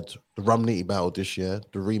 He had the Rumnitty battle this year,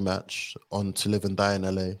 the rematch on To Live and Die in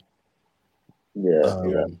LA.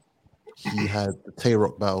 Yeah. He had the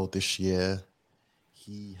Tay-Rock battle this year.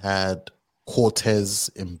 He had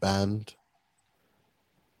Cortez in Band.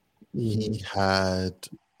 He had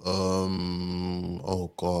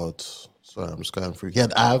oh God. Sorry, I'm just going through. He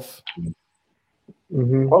had Av.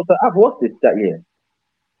 Oh, so Av was this that year?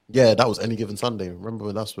 Yeah, that was Any Given Sunday. Remember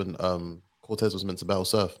when that's when Cortez was meant to battle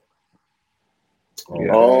Surf?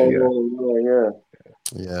 Yeah.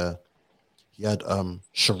 He had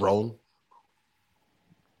Sharon.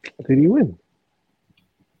 Did he win?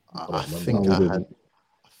 I think I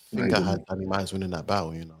had Danny Myers winning that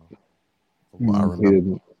battle, you know. From what I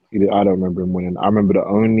remember. He did. I don't remember him winning. I remember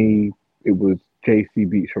it was JC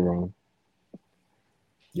beat Sharon.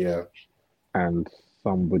 Yeah. And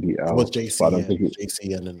somebody else. It was JC,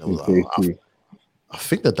 and then it was JC. I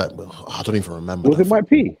think that I don't even remember. Was it Mike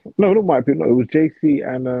P? No, not Mike P. No, it was JC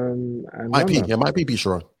and Mike P. Yeah, Mike P beat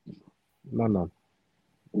Sharon. No.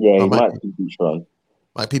 Yeah, he might beat Sharon.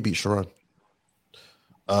 Mike P beat Sharon.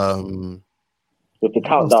 With the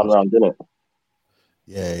countdown round, didn't it?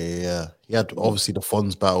 Yeah. He had obviously the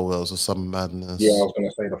Fonz battle. There was some madness. Yeah, I was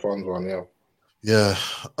gonna say the Fonz one. Yeah. Yeah.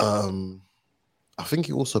 I think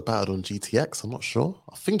he also battled on GTX. I'm not sure.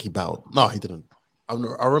 I think he battled. No, he didn't. I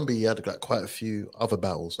remember he had like quite a few other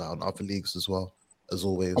battles out on other leagues as well. As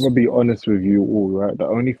always. I'm gonna be honest with you all, right? The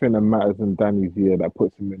only thing that matters in Danny's year that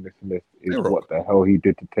puts him in this list is Tay-Rock. what the hell he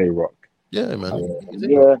did to Tay Rock. Yeah, man.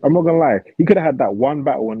 Yeah. I'm not gonna lie. He could have had that one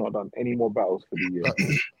battle and not done any more battles for the year.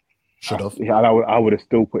 Should have. Yeah, I would have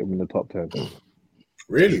still put him in the top 10.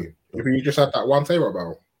 Really? If you just had that one Tay-Rock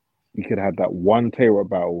battle? You could have had that one Tay Rock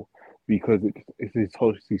battle because it's his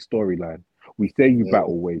whole storyline. We say you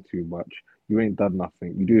battle way too much. You ain't done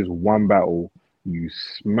nothing. You do this one battle. You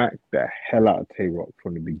smack the hell out of Tay Rock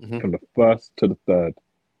from the first to the third.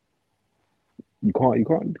 You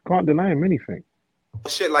can't deny him anything.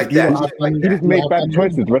 Shit like that. He just made bad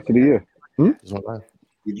choices the rest of the year.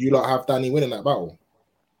 Did you not have Danny winning that battle?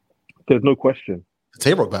 There's no question. The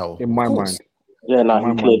Tay-Rock battle. In my mind. Yeah, no,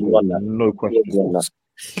 he clearly won that. No question.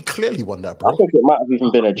 He clearly won that, bro. I think it might have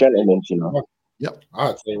even been a gentleman's, you know. Yep. I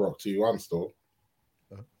had Tay-Rock 2-1 still.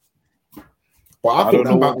 But I don't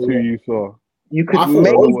know what two you saw. You could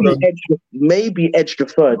maybe edge the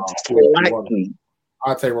third slightly. I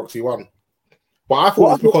had Tay-Rock 2-1. But I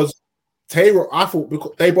thought it was because Tay-Rock,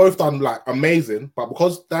 because they both done like amazing, but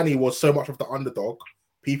because Danny was so much of the underdog,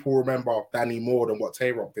 people remember Danny more than what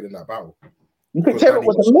Tay-Rock did in that battle. You think Tay-Rock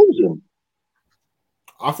was amazing?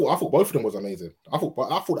 I thought both of them was amazing. I thought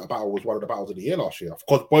that battle was one of the battles of the year last year.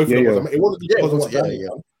 Because both of them was amazing. It wasn't because of what Danny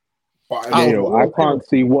done. But I can't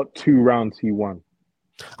see what 2 rounds he won.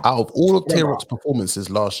 Out of all of Tay-Rock's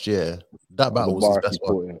performances last year, that battle was his best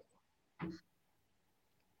one.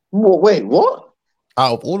 Wait, what?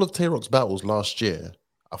 Out of all of Tay-Rock's battles last year,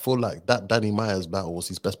 I feel like that Danny Myers battle was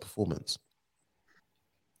his best performance.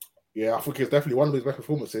 Yeah, I think it's definitely one of his best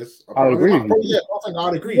performances. I'll agree. I think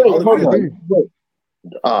I'd agree. Wait.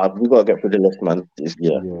 We gotta get through the list, man.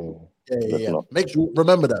 Yeah. Make sure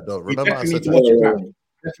remember that though. Remember, I said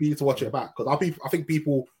definitely need to watch it back because I think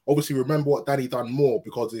people obviously remember what Danny done more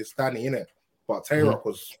because it's Danny in it. But Tay-Rock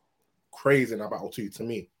was crazy in that battle too. To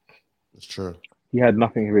me, it's true. He had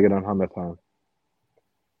nothing bigger than Hammer Time.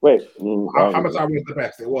 Wait, Hammer Time was the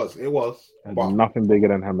best. It was. But nothing bigger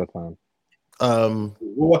than Hammer Time.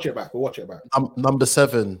 We'll watch it back. Number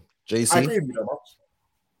 7, JC. I agree with you, Marks.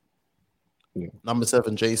 Yeah. Number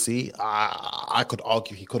 7, JC. I could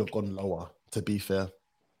argue he could have gone lower. To be fair,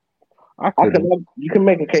 you can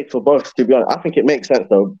make a case for both. To be honest, I think it makes sense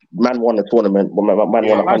though. Man won the tournament.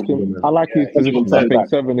 I like his position. I think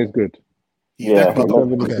 7 is good. Yeah,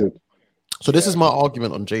 7 is good. So this is my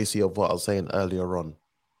argument on JC of what I was saying earlier on.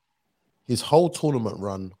 His whole tournament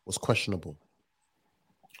run was questionable.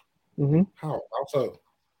 Mm-hmm. How so?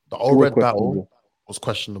 The All Red battle was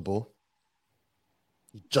questionable.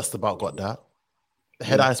 He just about got that. The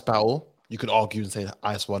Head Ice battle, you could argue and say that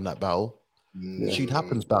Ice won that battle. The Sheet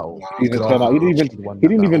Happens battle. He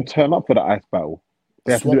didn't even turn up for the Ice battle.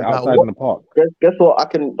 They have to do it outside in the park. Guess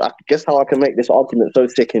what? Guess how I can make this argument so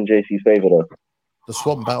sick in JC's favor though. The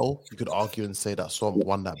Swamp battle, you could argue and say that Swamp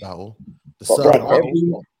won that battle. The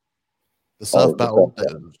Surf battle,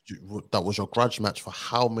 that was your grudge match for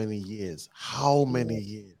how many years?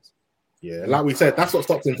 Yeah, like we said, that's what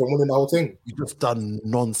stopped him from winning the whole thing. You just done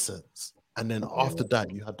nonsense. And then after that,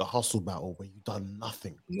 you had the Hustle battle where you done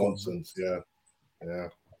nothing. Nonsense, yeah.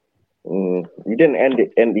 You didn't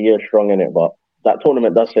end the year strong in it, but that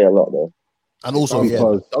tournament does say a lot though. And also,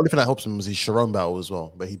 the only thing that helps him was his Sharon battle as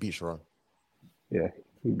well, but he beat Sharon. Yeah,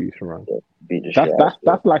 he beat Sharon. Yeah,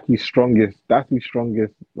 that's like his strongest. That's his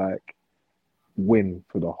strongest like win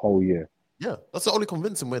for the whole year. Yeah, that's the only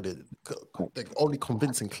convincing win. The only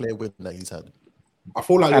convincing clear win that he's had. I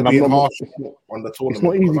feel like you're being harsh on the tournament. It's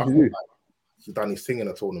not easy to do. He's done his thing in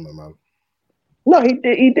the tournament, man. No,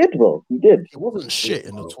 he did, bro. He did. He wasn't shit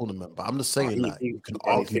in the tournament, but I'm just saying that you can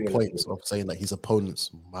argue points of saying that his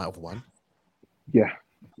opponents might have won. Yeah,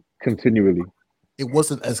 continually. It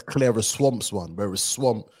wasn't as clear as Swamp's one, whereas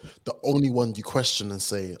Swamp, the only one you question and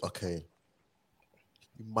say, okay,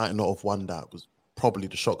 you might not have won that was probably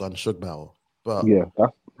the Shotgun Shug battle. But yeah,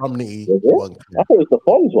 Romney won. I thought it was the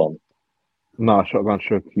Fonz one. No, Shotgun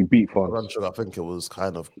Shug, he beat Fonz. Shotgun Shug, I think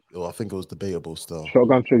it was debatable still.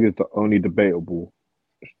 Shotgun Shug is the only debatable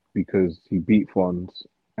because he beat Fonz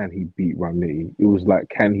and he beat Romney. It was like,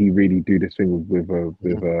 can he really do this thing with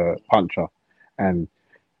a puncher? And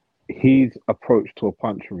his approach to a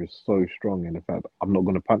puncher is so strong in the fact that I'm not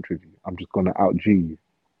going to punch with you. I'm just going to out-G you.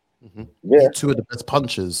 Mm-hmm. Yeah, 2 of the best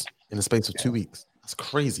punchers in the space of 2 weeks. That's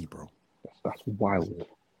crazy, bro. That's wild.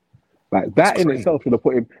 Like that in itself should have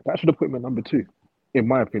put him. That should have put him at number 2. in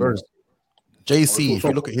my opinion. JC, if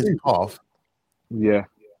you look at his path, yeah.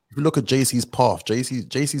 If you look at JC's path,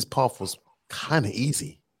 JC's path was kind of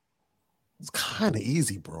easy. It's kind of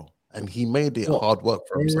easy, bro, and he made it hard work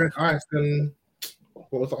for himself.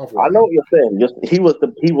 What was the other one? I know what you're saying. Just he was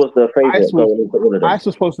the favorite going into all of them. Ice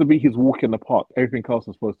was supposed to be his walk in the park. Everything else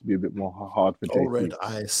was supposed to be a bit more hard for JC. Red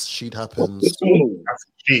Ice, Sheed happens.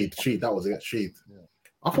 Sheed, that was it. Sheed. Yeah.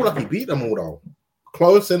 I feel like he beat them all though.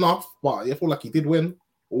 Close enough, but I feel like he did win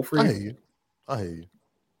all three. I hear you.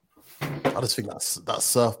 I just think that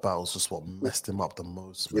surf battle is just what messed him up the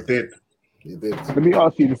most. Man. It did. Let me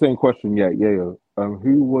ask you the same question. Yeah.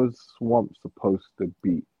 Who was Swamp supposed to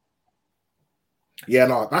beat? Yeah,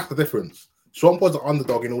 no, that's the difference. Swamp was the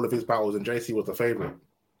underdog in all of his battles, and JC was the favorite.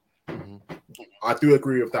 Mm-hmm. I do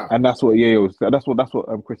agree with that, and that's what was. That's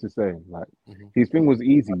what Chris is saying. Like his thing was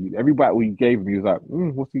easy. Every battle he gave him, he was like,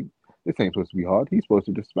 "What's he? This ain't supposed to be hard. He's supposed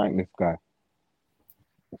to just smack this guy.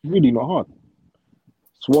 It's really not hard."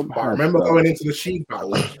 Swamp. But I remember going into the Sheed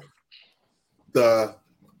battle. The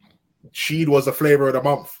Sheed was the flavor of the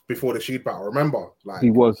month before the Sheed battle. Remember, like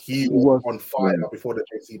he was on fire before the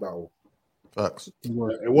JC battle. Facts.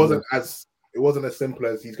 It wasn't as simple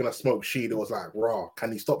as he's gonna smoke Sheed. It was like, raw.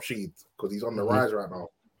 Can he stop Sheed? Because he's on the rise right now.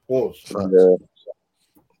 Pause.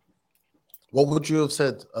 What would you have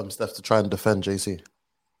said, Steph, to try and defend JC?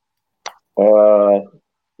 Because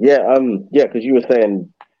you were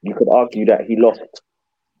saying you could argue that he lost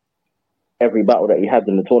every battle that he had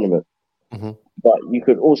in the tournament. Mm-hmm. But you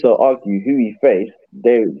could also argue who he faced,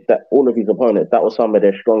 that all of his opponents, that was some of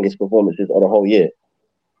their strongest performances of the whole year.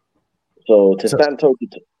 So to stand toe to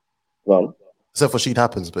toe, except for Sheed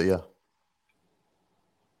happens, but yeah,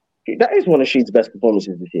 that is one of Sheed's best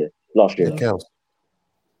performances this year, last year. Yeah.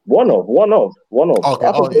 One of. Okay.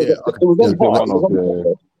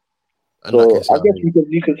 So I guess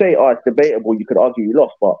you could say, it's debatable. You could argue you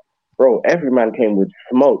lost, but bro, every man came with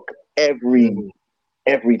smoke every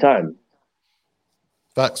time.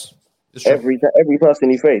 Facts. Every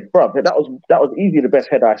person he faced, bro. That was easily the best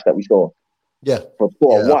head ice that we saw. Yeah. For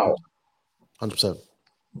a while. 100%.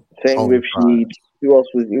 Same with Sheed. Who else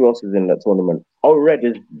was in that tournament? Red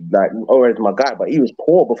is my guy, but he was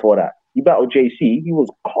poor before that. He battled JC. He was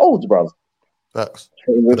cold, bro. Facts.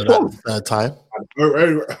 Third time.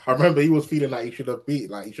 I remember he was feeling like he should have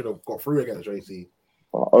got through against JC.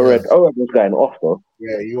 Red was going off though.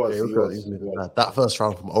 Yeah, he was. That first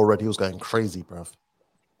round from Red, he was going crazy, bruv.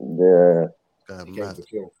 Yeah. Mad.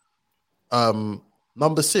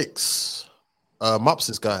 Number 6,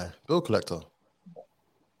 Mups' guy, Bill Collector.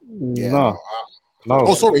 No.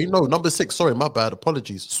 Oh, sorry, no, number 6. Sorry, my bad.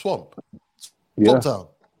 Apologies. Swamp. Town.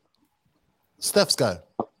 Steph's guy.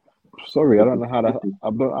 Sorry, I don't know how that. I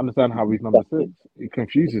don't understand how he's number 6. It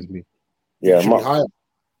confuses me. Yeah,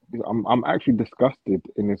 I'm actually disgusted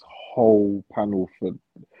in this whole panel for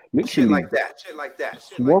literally shit like that.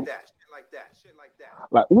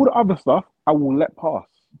 Like all the other stuff, I will let pass,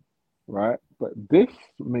 right? But this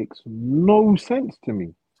makes no sense to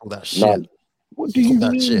me. All that shit. What do you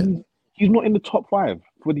mean? He's not in the top 5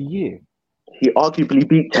 for the year. He arguably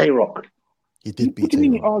beat Tay-Rock. He did beat. What do you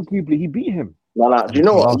mean? Arguably, he beat him. No. Do you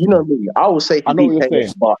know what? You know me. I will say he beat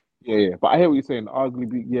Tay-Rock, but yeah. But I hear what you're saying.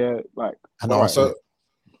 Arguably, yeah. Like, I know. So,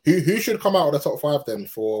 who should come out of the top 5 then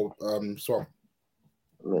for Swamp?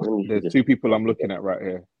 There's 2 people I'm looking at right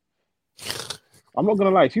here. I'm not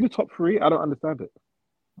gonna lie. See the top 3? I don't understand it.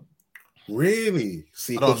 Really?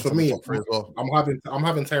 See, because for me, I'm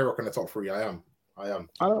having Tay-Rock in the top 3. I am. I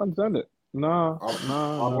don't understand it. No.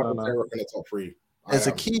 I'm having Tay-Rock in the top 3. There's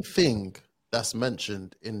a key thing that's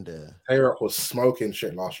mentioned in there. Tay-Rock was smoking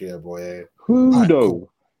shit last year, boy. Who though?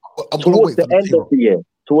 Towards the end of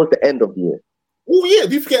the year. Oh yeah,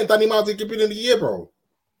 you forgetting Danny Martin could be in the year, bro.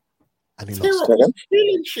 And he Tay-Rock was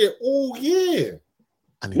killing shit all year.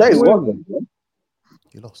 And he wasn't.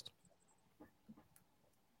 He lost.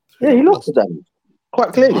 Yeah, he lost to Danny.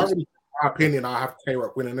 Quite clearly. In my opinion, I have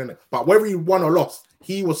Tay-Rock winning in it. But whether he won or lost,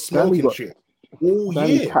 he was smoking shit all year.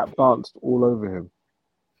 Danny tap danced all over him.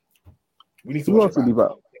 We need to watch it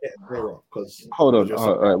back. Hold on.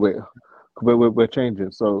 All right, wait. We're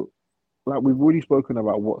changing. So, like, we've already spoken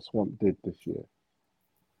about what Swamp did this year.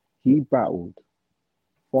 He battled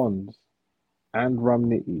Fonz and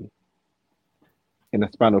Ramniti in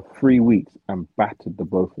a span of 3 weeks and battered the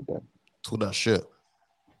both of them. Took that shit.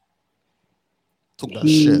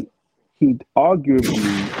 He'd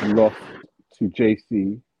arguably lost to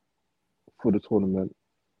JC for the tournament,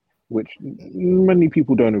 which many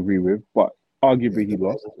people don't agree with, but arguably he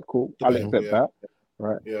lost. Cool, I'll accept that.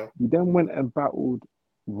 Right? Yeah. He then went and battled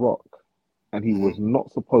Rock, and he was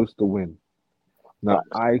not supposed to win. Now,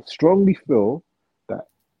 I strongly feel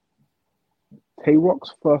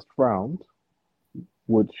Tay-Rock's first round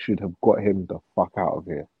should have got him the fuck out of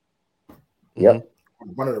here. Yep.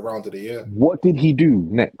 One of the rounds of the year. What did he do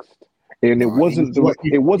next? And it wasn't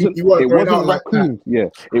raccoons. Yeah,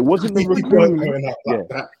 it wasn't the raccoon.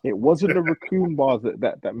 It wasn't the raccoon bars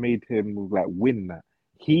that made him like win that.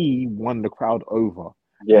 He won the crowd over.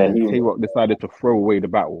 Yeah, and Tay-Rock decided to throw away the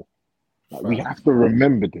battle. Like, we have to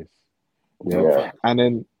remember this. Yeah. And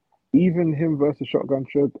then even him versus Shotgun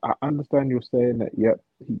Suge, I understand you're saying that, yep,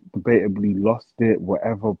 he debatably lost it,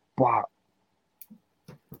 whatever, but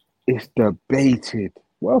it's debated.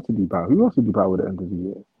 What else did he battle? Who else did he battle at the end of the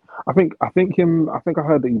year? I think I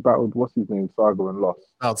heard that he battled, what's his name, Saga, and lost.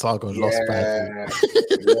 Saga and lost badly.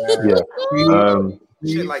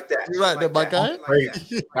 Shit like that. You right there, my guy?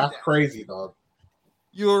 That's crazy, dog.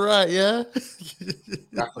 You all right, yeah?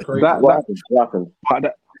 That's crazy.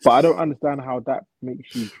 But I don't understand how that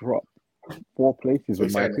makes you drop 4 places,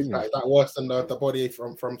 in my opinion. Is that worse than the body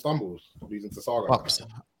from Stumbles, losing to Saga?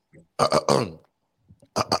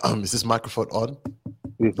 Is this microphone on?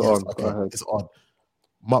 It's on. Okay. It's on.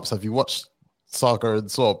 Mops, have you watched Saga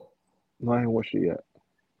and Swap? No, I haven't watched it yet.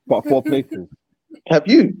 But 4 places. Have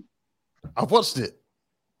you? I've watched it.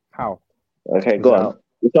 How? Okay, go on.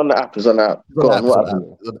 It's on the app. Go on. What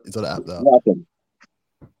happened? It's on the app now. What happened?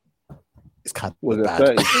 It's kind of bad.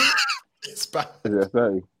 30? It's bad. Is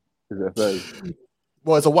it 30?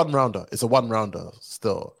 Well, it's a 1-rounder. It's a 1-rounder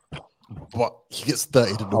still. But he gets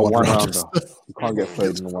 30 in the 1-rounder. You can't get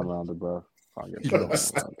 30 in the 1-rounder, bro.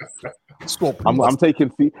 Swap. I'm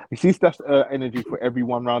taking Steph energy for every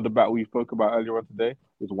 1-rounder battle we spoke about earlier on today.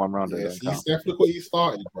 It's a 1-rounder. Yeah, Steph, look what you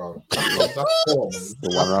started, bro. That's cool, man. The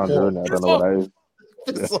 1-rounder, I don't know what that is.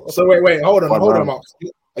 Yeah. So wait, hold on, Mark.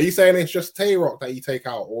 Are you saying it's just Tay-Rock that you take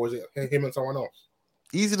out, or is it him and someone else?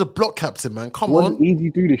 Easy to block captain, man. Come what on. What did Easy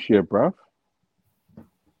do this year, bro?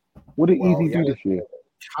 What did Easy do this year?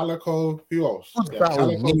 Calico, who else? Good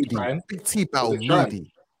battle, Meaty. Big T battle,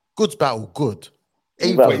 Meaty. Goods battle, good. Wait,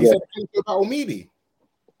 you said Calico battle, Meaty?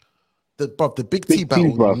 The Big T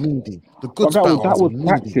battle, Meaty. The Goods battle, that was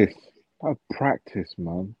practice. That's practice,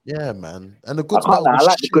 man. Yeah, man. And the Goods battle. I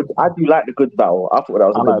do like the Goods battle. I thought that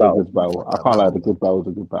was a good battle. The Goods battle. I can't lie, the Goods battle was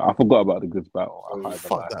a good battle. I forgot about the Goods battle.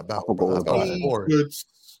 Fuck that battle. I forgot about it.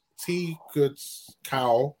 Goods,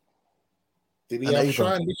 Cal. Did he have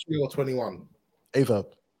Shine this year or 21? Averb.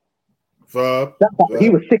 Verb. He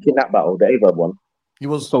was sick in that battle, the Averb one. He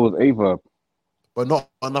was. So was Averb. But not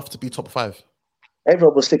enough to be top 5.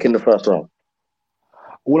 Averb was sick in the first round.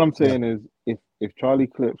 All I'm saying is, if Charlie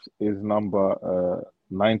Clips is number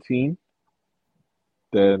 19,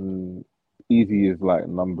 then Easy is like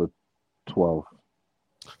number 12.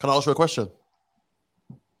 Can I ask you a question?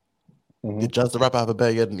 Mm-hmm. Did Jazz the Rapper have a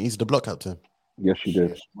better year than Easy the Block Captain? Yes, she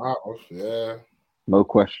did. Yeah. No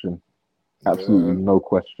question. Absolutely no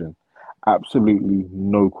question. Absolutely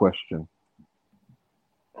no question.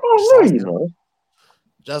 Oh, no, you know.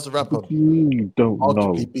 Jazz the Rapper. You don't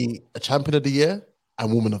know. Be a champion of the year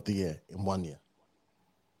and woman of the year in 1 year.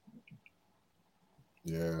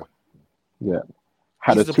 Yeah.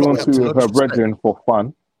 Had a 2-on-2 with her brethren for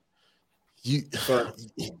fun. Sorry.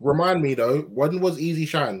 Remind me though, when was Easy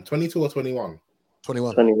Shine? 22 or 21?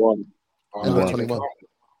 21. 21. Oh, 21.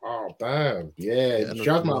 Oh, damn. Yeah.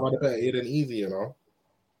 Jazz might have had a better year than Easy, you know.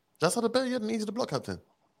 Jazz had a better year than Easy the Block Captain.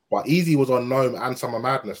 But Easy was on Gnome and Summer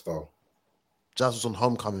Madness though. Jazz was on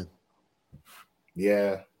Homecoming.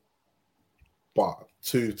 Yeah. But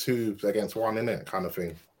 2 against 1, innit? Kind of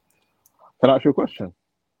thing. Can I ask you a question?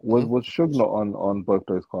 Was Suge not on both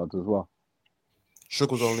those cards as well?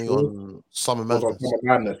 Suge was only on Summer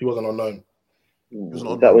Madness. He wasn't on Gnome.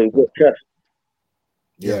 That way he got chest.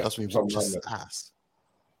 Yeah, that's when he was just ass.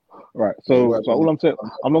 Right. So all I'm saying,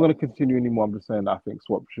 I'm not going to continue anymore. I'm just saying that I think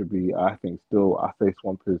Swap should be. I say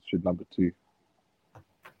Swamp should number 2.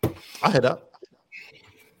 I hear that.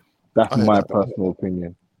 That's my personal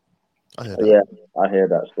opinion. I hear that. Yeah, I hear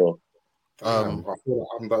that still. I feel like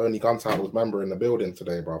I'm the only Gun Titles member in the building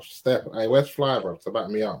today, bro. Steph, hey, where's Fly, bro? To back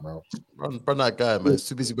me up, bro. Run that guy, man. It's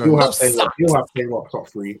too busy. You'll have Tay-Rock top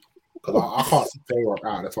 3 because I can't see Tay-Rock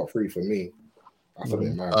out of the top 3 for me. That's a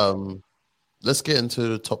bit mad. Let's get into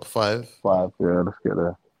the top 5. Yeah, let's get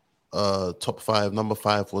there. Top 5. Number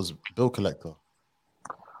 5 was Bill Collector.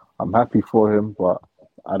 I'm happy for him, but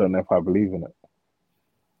I don't know if I believe in it.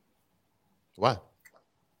 Why?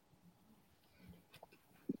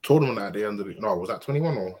 Tournament at the end of was that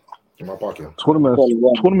 21 or am I barking? Tournament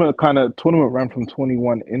ran from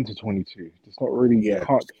 21 into 22. It's not really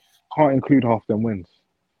can't include half them wins.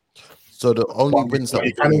 So the only wins that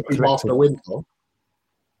you can include half the wins though.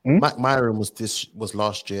 Mac Myron was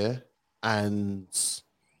last year, and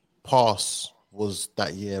Pass was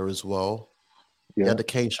that year as well. Yeah. He had the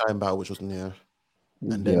K Shine battle, which was near.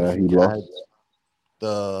 And then Yeah, he had lost,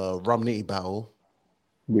 the Rum Nitty battle.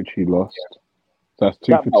 which he lost. That's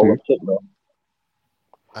 2 That for battle 2. was sick, though.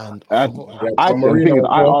 And And San the thing Marino is, as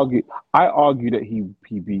well. I argue that he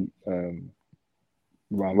beat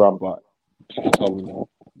Rum, but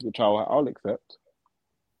which I'll accept.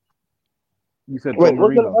 You said Wait, John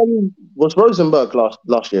Marino. was Rosenberg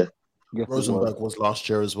last year? Yes, it Rosenberg was. was last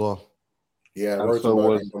year as well. Yeah, And so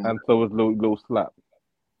was Lil Slap.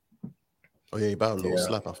 Oh yeah, he battled Little Yeah.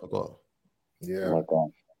 Slap. I forgot. Yeah. Oh my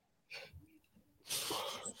god.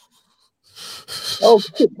 Oh,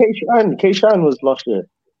 K Shine was last year.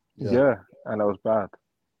 Yeah, and that was bad.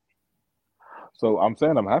 So I'm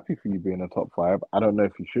saying I'm happy for you being in top 5. I don't know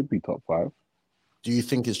if you should be top 5. Do you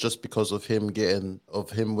think it's just because of him winning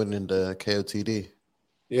the KOTD?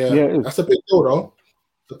 Yeah, Yeah, it is. that's a big deal, though.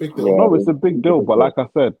 It's a big deal. Yeah. No, it's a big deal. But like I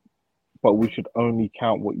said, we should only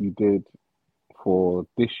count what you did for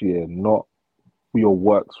this year, not your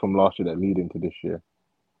works from last year that lead into this year.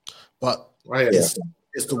 But Right, it's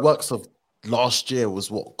the works of last year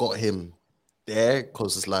was what got him there,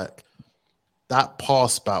 because it's like that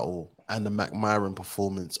past battle and the McMyron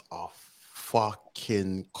performance are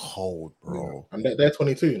fucking cold, bro. And they're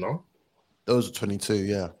 22, no? Those are 22,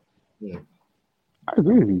 yeah. I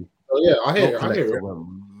agree with you. Oh yeah, I hear Block it. I hear Collector it. went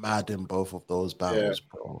mad in both of those battles,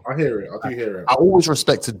 bro. I hear it. I do hear it. I always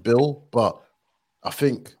respected Bill, but I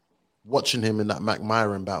think watching him in that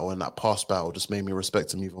McMyron battle and that past battle just made me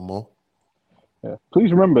respect him even more. Yeah.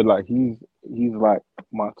 Please remember, like he's like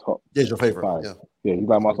my top. Yeah, he's your favorite. 5. Yeah, he's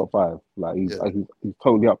like my top 5. Like he's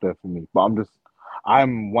totally up there for me. But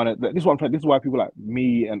I'm one of this is what I'm trying. This is why people like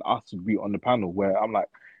me and us would be on the panel, where I'm like,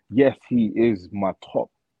 yes, he is my top,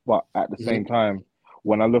 but at the same time,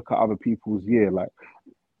 when I look at other people's year, like,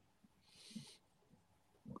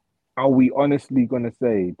 are we honestly gonna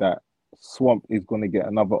say that Swamp is gonna get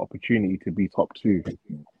another opportunity to be top 2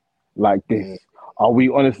 like this? Are we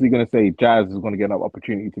honestly going to say Jazz is going to get another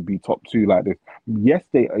opportunity to be top 2 like this? Yes,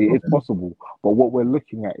 it is possible. But what we're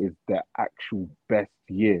looking at is their actual best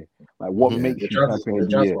year. Like, what makes you champion of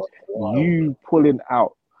the year? You pulling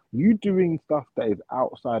out, you doing stuff that is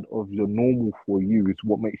outside of your normal for you is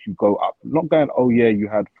what makes you go up. Not going, oh yeah, you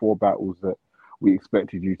had 4 battles that we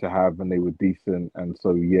expected you to have and they were decent. And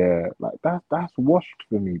so, yeah, like that's washed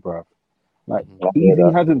for me, bruv. Like Easy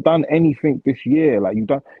hasn't done anything this year. Like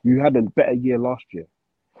you had a better year last year.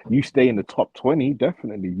 You stay in the top 20,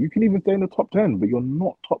 definitely. You can even stay in the top 10, but you're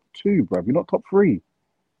not top 2, bro. You're not top 3.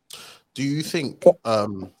 Do you think?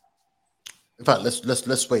 In fact,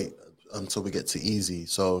 let's wait until we get to Easy.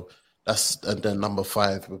 So and then number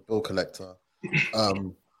 5 with Bill Collector.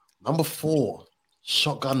 Number 4,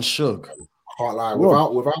 Shotgun Suge. Can't lie.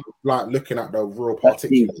 Without like looking at the real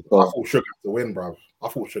particulars, I thought Suge had to win, bro. I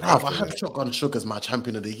thought Suge had to win. I had Shotgun Suge as my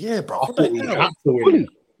champion of the year, bro. I thought he had to win.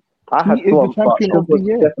 I had Swamp, the champion of the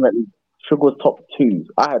year. Definitely Suge was top 2.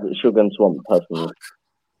 I had Suge and Swamp personally.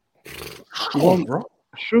 How, bro?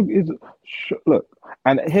 Suge is look,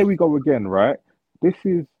 and here we go again, right? This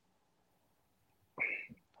is.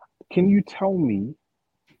 Can you tell me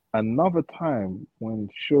another time when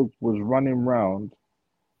Suge was running around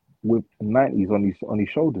with 90s on his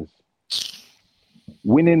shoulders,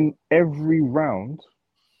 winning every round,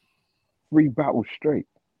 3 battles straight,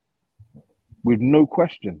 with no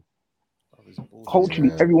question?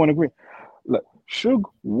 Culturally, everyone agreed. Look, Suge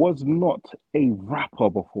was not a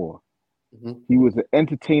rapper before. He was an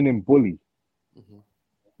entertaining bully.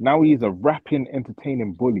 Now he is a rapping,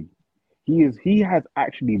 entertaining bully. He has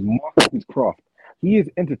actually mastered his craft. He is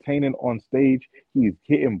entertaining on stage. He is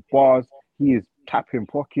hitting bars. He is tapping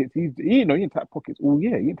pockets. He ain't tap pockets all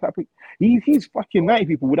year. He's fucking 90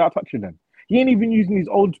 people without touching them. He ain't even using his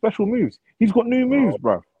old special moves. He's got new moves,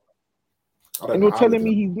 bro. And you're telling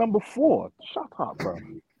me he's number 4? Shut up, bro.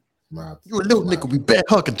 Mad. You a little nigga, we back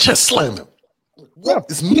hugging, chest slamming. What?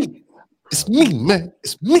 It's me. It's me, man.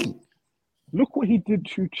 It's me. Look what he did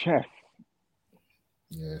to Chess.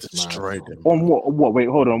 Yeah, destroyed him. On what? Wait,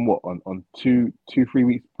 hold on. What? On 3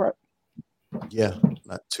 weeks prep? Yeah,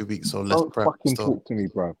 like 2 weeks or less. Don't prep fucking stuff. Talk to me,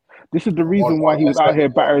 bro. This is the reason why he was out here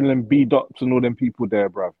battling B-Dots and all them people there,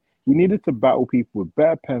 bro. He needed to battle people with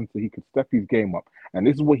better pens so he could step his game up. And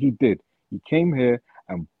this is what he did. He came here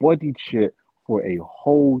and bodied shit for a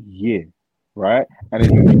whole year, right? And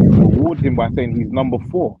then you reward him by saying he's number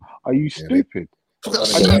 4. Are you stupid? Are you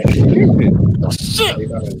stupid? Shit.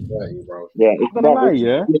 Yeah, I'm gonna lie,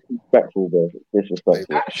 yeah. Disrespectful, bro. Disrespectful.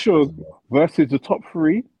 That Suge versus the top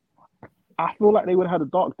 3, I feel like they would have had a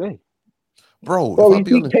dark day. Bro, he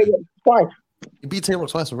beat Tay-Rock twice. He beat Tay-Rock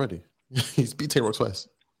twice already. He's beat Tay-Rock twice.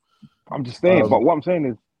 I'm just saying, but what I'm saying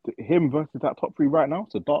is him versus that top three right now,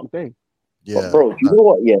 it's a dark day. Yeah. But bro, you know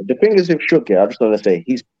what? Yeah, the thing is with Suge, I just want to say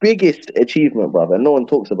his biggest achievement, brother, no one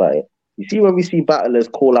talks about it. You see, when we see battlers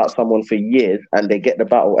call out someone for years and they get the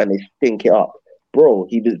battle and they stink it up, bro,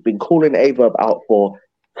 he's been calling Averb out for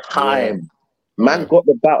time. Man got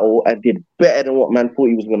the battle and did better than what man thought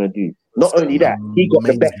he was going to do. Not only that, he got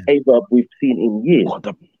the best Averb we've seen in years.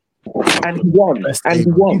 And he won. And he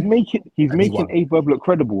won. He's making Averb look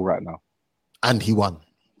credible right now. And he won.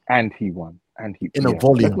 In a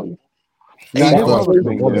volume.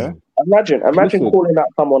 Imagine calling out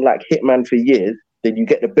someone like Hitman for years, then you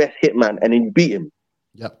get the best Hitman and then you beat him.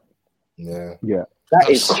 Yep. Yeah. That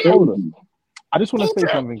is crazy. I just want to say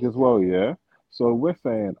something as well, yeah? So we're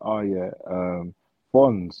saying,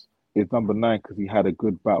 Fonz is number 9 because he had a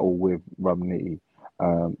good battle with Rum Nitty.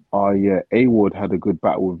 A-Ward had a good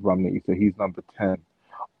battle with Rum Nitty, so he's number 10.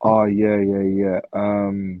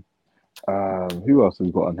 Who else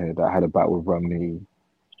has got on here that had a battle with Rum Nitty?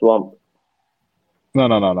 Swamp.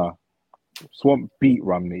 No. Swamp beat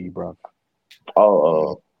Rum Nitty, bruv.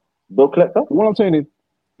 Bill Collector? What I'm saying is,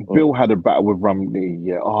 Bill had a battle with Rum Nitty.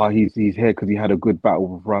 Yeah, he's here because he had a good battle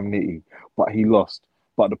with Rum Nitty, but he lost.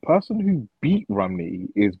 But the person who beat Rum Nitty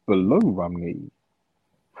is below Rum Nitty.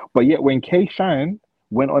 But yet, when K Shine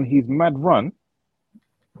went on his mad run,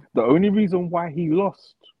 the only reason why he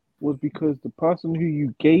lost was because the person who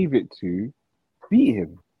you gave it to beat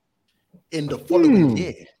him in the following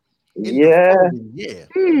year.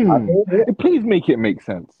 Please make it make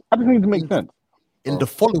sense. I just need to make sense. In the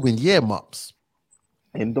following year, Mops.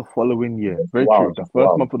 In the following year. Very true. The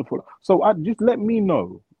first month of the following. So just let me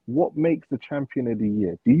know what makes the champion of the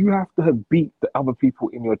year. Do you have to have beat the other people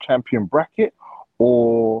in your champion bracket,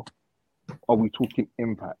 or are we talking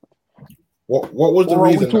impact? What was the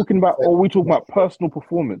reason? Are we talking about personal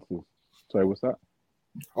performances? Sorry, what's that?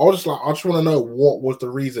 I just want to know what was the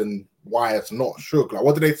reason why it's not Suge. Like,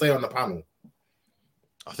 what did they say on the panel?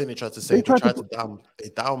 I think they tried to say they tried to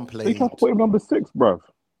downplay. They tried to put him number 6, bruv.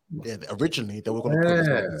 Yeah, originally they were going to put him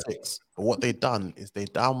number 6, but what they done is they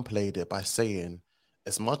downplayed it by saying,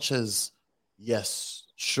 as much as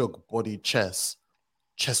Suge bodied Chess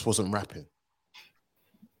wasn't rapping.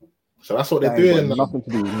 So that's what they're doing. Nothing to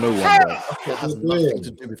do with no one. It has nothing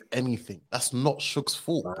to do with anything. That's not Suge's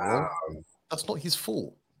fault, bro. That's not his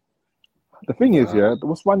fault. The thing is,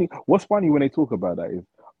 what's funny when they talk about that is,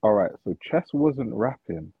 all right, so Chess wasn't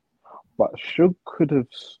rapping, but Suge could have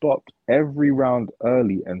stopped every round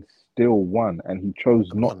early and still won, and he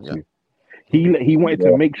chose not to. He wanted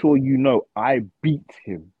to make sure I beat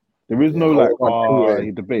him. There is no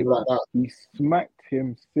debate. He smacked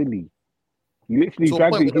him silly. He literally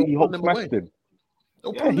dragged him. He Hulk smashed him.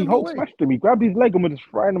 Yeah, he Hulk smashed him. He grabbed his leg and was just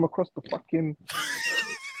frying him across the fucking.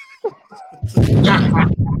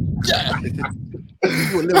 It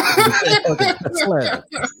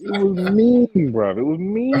was mean, bro. It was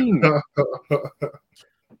mean.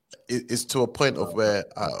 It's to a point of where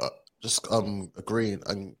just agreeing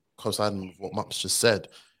and co-signing with what Maps just said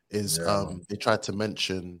is they tried to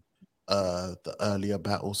mention the earlier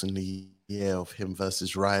battles in the year of him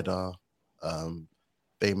versus Ryder.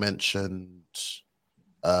 They mentioned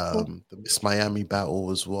the Miss Miami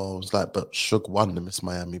battle as well. It was like, but Suge won the Miss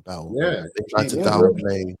Miami battle. Yeah, they tried to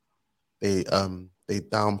downplay. They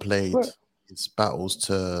downplayed his battles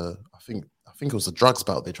to I think it was the drugs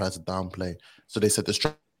battle they tried to downplay. So they said the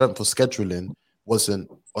strength for scheduling wasn't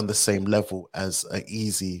on the same level as a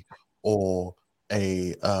Easy or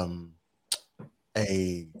a Rum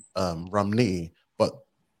Nitty, but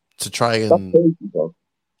to try and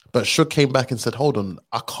but Suge came back and said, hold on,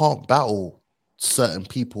 I can't battle certain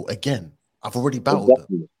people again. I've already battled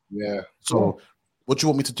them. Yeah. So what do you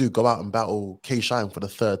want me to do? Go out and battle K Shine for the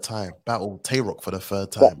 3rd time, battle Tay-Rock for the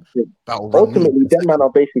 3rd time, battle ultimately, that man are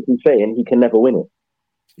basically saying he can never win it.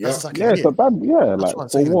 For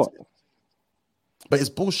what? But it's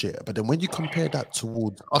bullshit. But then when you compare that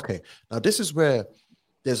towards now this is where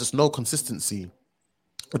there's just no consistency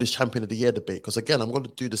for this champion of the year debate. Because again, I'm going to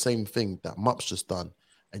do the same thing that Mups just done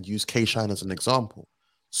and use K Shine as an example.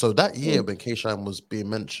 So that year when K Shine was being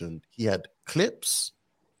mentioned, he had Clips,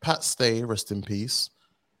 Pat Stay, rest in peace,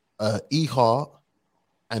 E Heart,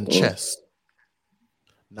 and Chess.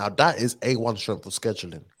 Now that is A1 strength for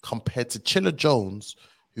scheduling compared to Chilla Jones,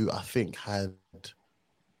 who I think had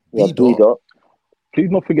B-Dot. Please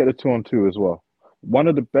not forget the 2-on-2 as well. One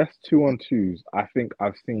of the best 2-on-2s I think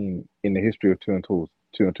I've seen in the history of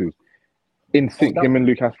 2-on-2s. In sync, him and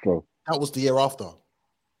Luke Castro. That was the year after.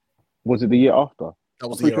 Was it the year after? That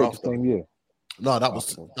was the year after. Same year. No, that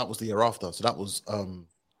was the year after. So that was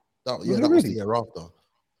that was the year after.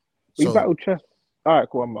 He battled Chess All right,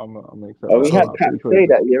 cool. I'm excited. Oh, we had Pat Stay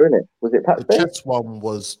that year, innit? Was it Pat The Stay? Jets one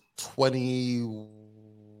was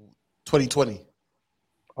 2020.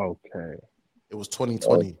 Okay. It was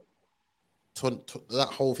 2020. That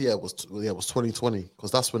whole year was 2020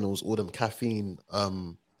 because that's when it was all them caffeine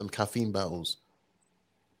battles.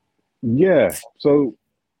 Yeah. So,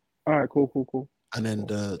 all right, cool. And then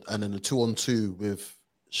the 2-on-2 with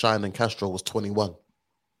Shine and Castro was 21.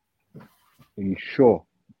 Are you sure?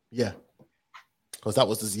 Yeah, because that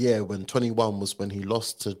was this year when 21 was when he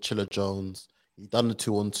lost to Chilla Jones. He done the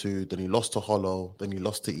 2-on-2, then he lost to Hollow, then he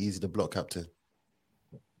lost to Easy, the block captain.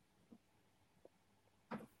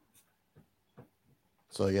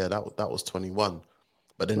 So yeah, that was 21.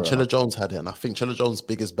 But then Chilla Jones had it, and I think Chilla Jones'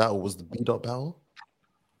 biggest battle was the B-Dot battle.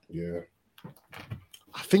 Yeah.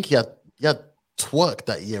 I think he had Twerk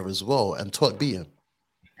that year as well, and Twerk beat him.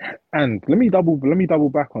 And let me double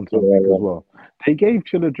back on something as well. They gave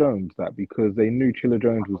Chilla Jones that because they knew Chilla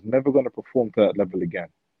Jones was never going to perform to that level again.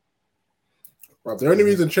 Right, the only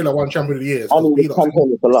reason Chilla won Champion of the Year is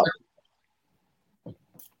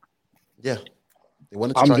yeah, they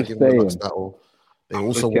wanted to try and give him a Lux battle. They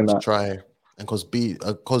also wanted to try, and because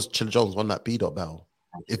Chilla Jones won that B-Dot battle.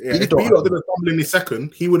 If B-Dot didn't fumble in his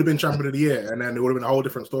second, he would have been Champion of the Year, and then it would have been a whole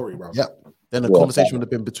different story, bro. Yeah, then the conversation would have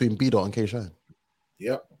been between B-Dot and K-Shine.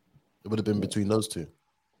 Yep. It would have been between those two.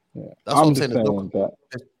 Yeah. That's what I'm saying.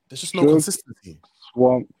 There's just no consistency.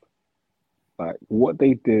 Swamp, like what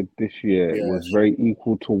they did this year was very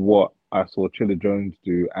equal to what I saw Chilla Jones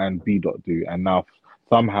do and B-Dot do, and now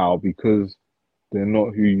somehow because they're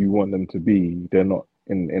not who you want them to be, they're not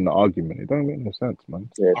in the argument. It don't make no sense, man.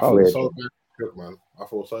 Yeah, I feel so bad for him, man. I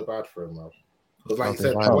feel so bad for him, man. Because like you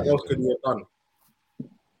said, what else could he have done?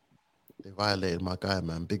 They violated my guy,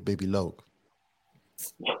 man. Big Baby Loke.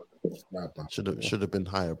 Should have been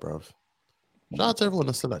higher, bruv. Shout out to everyone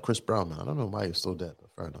that's still at Chris Brown, man. I don't know why he's still dead, but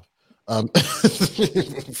fair enough.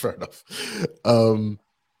 Fair enough.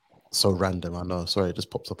 So random, I know. Sorry, it just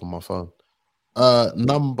pops up on my phone.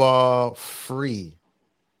 Number 3.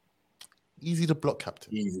 Easy to block,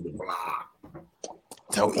 Captain. Easy to block.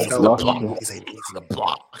 Tell Easy to block. He's ain't easy to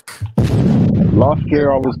block. Last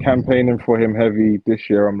year I was campaigning for him heavy. This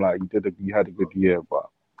year I'm like, you had a good year, but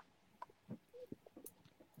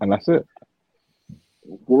and that's it.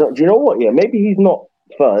 Do you know what? Yeah, maybe he's not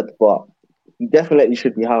third, but he definitely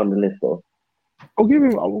should be high on the list, though. I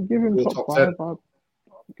will give him top 5. I'll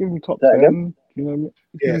give him top 10. Again? You know what I mean?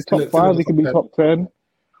 Yeah, top 5. He could be top 10.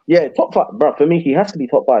 Yeah, top 5, bro. For me, he has to be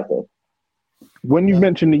top 5, though. When you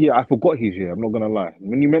mentioned the year, I forgot his year. I'm not gonna lie.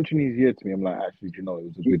 When you mentioned his year to me, I'm like, actually, do you know it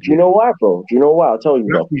was a good year? Do you know why, bro? Do you know why? I'll tell you,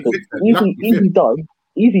 bro.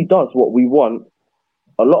 Easy does what we want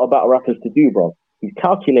a lot of battle rappers to do, bro. He's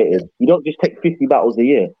calculated. You don't just take 50 battles a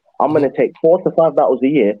year. I'm going to take 4 to 5 battles a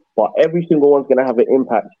year, but every single one's going to have an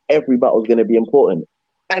impact. Every battle's going to be important.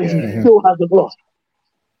 And he still hasn't lost.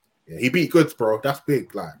 Yeah, he beat Goods, bro. That's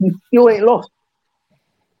big. Like he still ain't lost.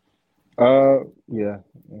 Yeah,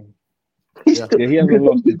 he hasn't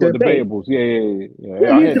lost. He's got debateables. Yeah.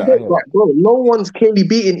 I hear that. Bro, no one's clearly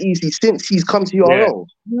beaten Easy since he's come to URL.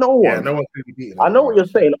 No one. Yeah, no one's clearly beaten him. I know what you're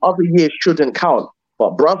saying. Other years shouldn't count.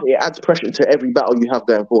 But, bruv, it adds pressure to every battle you have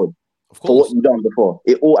going forward. Of course. For what you've done before.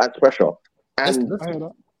 It all adds pressure. And,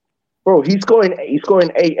 bro, he's scoring A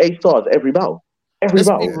stars every battle. Let's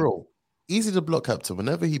be real. Easy to block, Captain.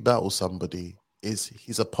 Whenever he battles somebody,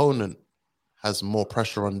 his opponent has more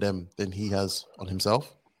pressure on them than he has on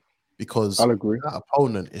himself. Because I'll agree. That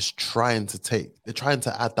opponent is trying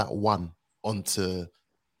to add that 1 onto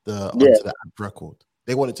the record.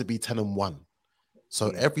 They want it to be 10-1. So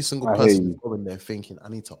every single person is going there thinking, I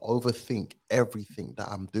need to overthink everything that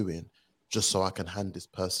I'm doing just so I can hand this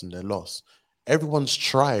person their loss. Everyone's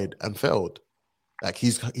tried and failed. Like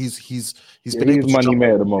he's been able to jump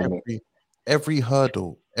at the moment. Every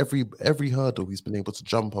hurdle he's been able to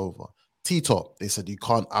jump over. T-Top, they said you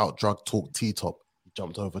can't out drug talk T-Top. He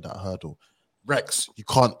jumped over that hurdle. Rex, you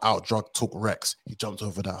can't out drug talk Rex. He jumped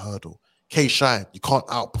over that hurdle. K-Shine, you can't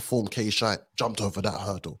outperform K-Shine. Jumped over that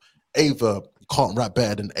hurdle. Averb, you can't rap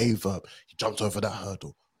better than Averb. He jumped over that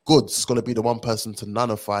hurdle. Goods is going to be the one person to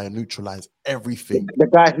nullify and neutralize everything. The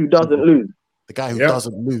guy who doesn't lose. The guy who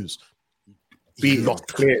doesn't lose. He lost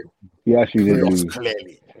clearly. He actually did lose.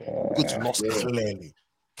 Clearly. Goods lost clearly.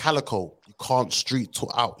 Calico, you can't street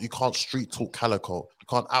talk out. You can't street talk Calico. You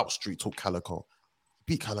can't out street talk Calico.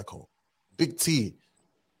 Beat Calico. Big T,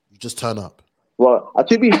 you just turn up. Well,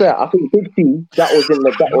 to be fair, I think Big T, that was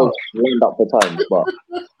lined up for time, but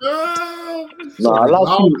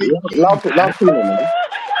love T, man.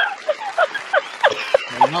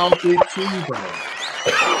 Love Big T, bro.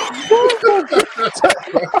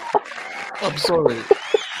 I'm sorry.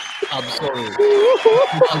 I'm sorry.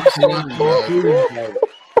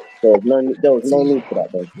 There was no need for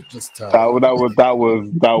that, though. Just That was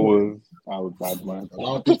bad, man.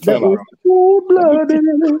 Just That turn up. was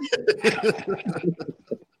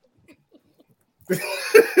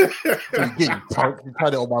You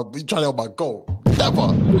tried it on my goal.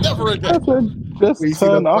 Never again. Just You see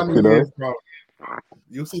the turn up, bunny you know. ears, bro.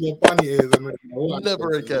 You see the bunny ears and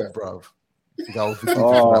Never again, bruv. I'll forgive you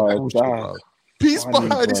Oh, for that bullshit, that's bruv. Peace funny,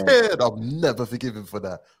 behind his bro. head. I'm never forgiven for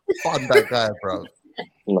that. Fun that guy, bruv.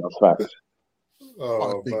 No, facts.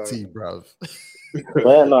 Oh, Fuck Big man. T, bruv. But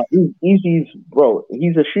yeah, no, Easy's, bro,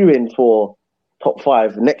 he's a shoe-in for top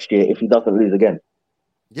 5 next year if he doesn't lose again.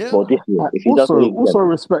 Yeah. Well, this year, if he doesn't lose Also again.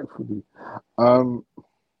 respectfully, how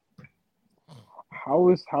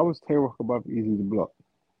is Tay-Rock above Easy to block?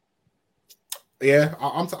 Yeah,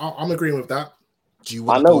 I'm agreeing with that. Do you I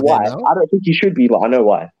want to know go there why. now? I don't think he should be, but I know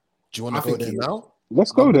why. Do you want I to go think there he is. now?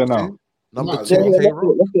 Let's go there now. Number Might as two, well. Yeah, let's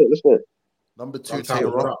Tay-Rock. do it. Number 2, I'm tired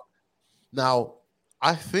of Tay-Rock. that. Now,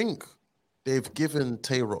 I think they've given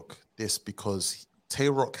Tay-Rock this because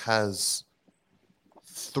Tay-Rock has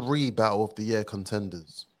 3 Battle of the Year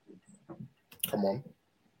contenders. Come on.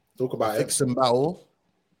 Talk about it. Vixen Battle,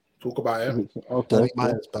 Talk about it. Okay. Danny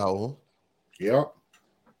Myers Battle, Yeah.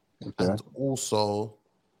 Okay. and also,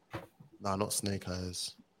 not Snake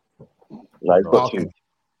Eyes. No, he's got 2.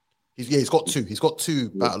 He's got 2. He's got 2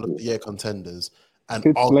 Battle of the Year contenders, and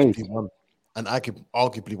Kid arguably Slade.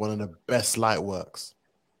 arguably one of the best light works.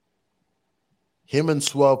 Him and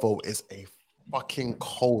Swervo is a fucking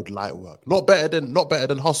cold light work. Not better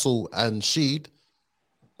than Hustle and Sheed,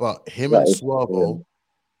 but him and Swervo.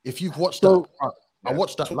 If you've watched So- that, I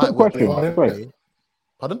watched that Quick light work. question. Sorry.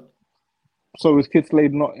 Pardon? So is Kid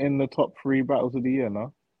Slade not in the top 3 battles of the year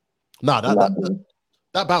now? Nah,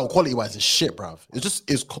 that battle quality wise is shit, bruv. It's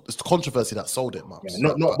the controversy that sold it, man.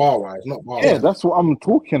 Yeah, not bar wise, not bar Yeah, wise. that's what I'm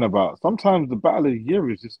talking about. Sometimes the battle of the year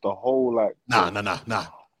is just the whole like. Nah.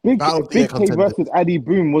 Big Battle of the Year K contender. versus Addy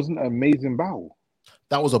Boom wasn't an amazing battle.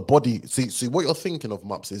 That was a body. See what you're thinking of,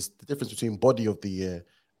 Mups, is the difference between body of the year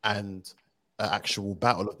and actual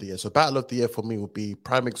battle of the year. So battle of the year for me would be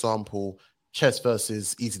prime example: Chess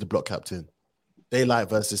versus Easy the Block Captain, Daylight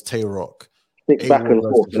versus Tay-Rock, Six back and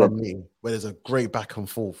forth, versus John Meeting, where there's a great back and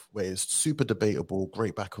forth, where it's super debatable,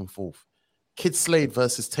 great back and forth. Kid Slade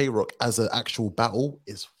versus Tay-Rock as an actual battle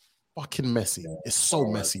is fucking messy. It's so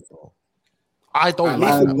messy, bro. I don't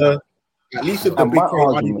like that. At least with the And big my K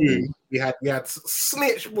Money argument Boom, we had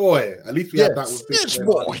Snitch Boy. At least we had that with Big Snitch K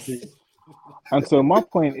Boy. Money Boom. And so my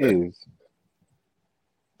point is,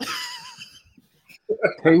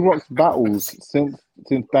 Tay-Rock's battles since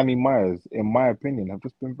Danny Myers, in my opinion, have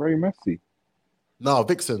just been very messy. No,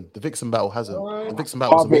 the Vixen battle hasn't. The Vixen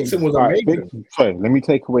battle was Vixen amazing. was Alright, amazing. sorry, let me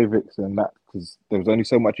take away Vixen that because there was only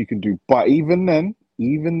so much you can do. But even then,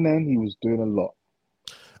 he was doing a lot.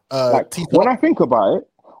 When I think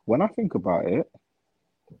about it,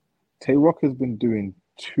 Tay-Rock has been doing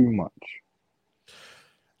too much.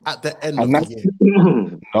 At the end And of the year.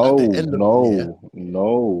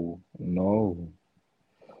 No.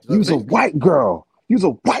 You's a white girl. You're a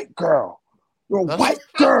white girl. You are a white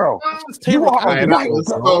girl.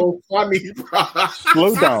 So funny, bro.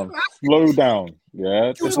 Slow down. Yeah, You're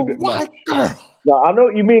it's a a bit white much. girl. No, I know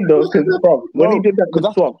what you mean though, because when he did that with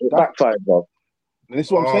Swamp, it backfired, bro. And this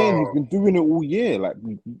is what I'm saying. He's been doing it all year. Like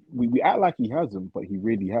we act like he hasn't, but he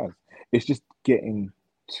really has. It's just getting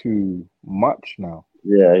too much now.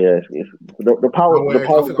 Yeah. It's, the power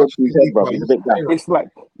goes through his head, bro. It's a big gap. It's like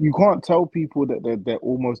you can't tell people that they're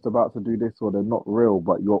almost about to do this or they're not real,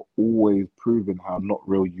 but you're always proving how not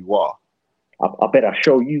real you are. I better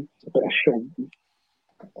show you.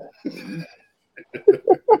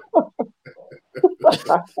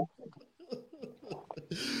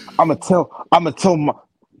 I'ma tell my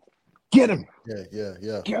get him.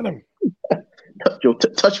 Yeah. Get him.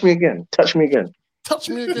 Touch me again. Touch me again.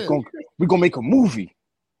 We're gonna make a movie.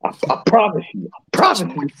 I promise you.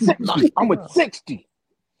 I'm with 60.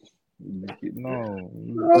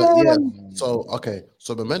 No. Yeah. So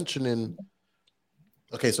we're mentioning.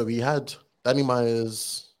 Okay, so we had Danny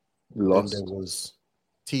Myers. Lost. Then there was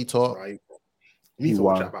T-Top. Right. You need to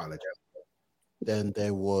watch that battle again. Then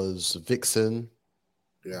there was Vixen.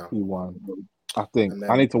 Yeah. He won. I think. And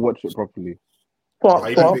then- I need to watch it properly.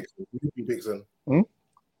 You beat Vixen.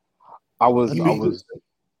 I was.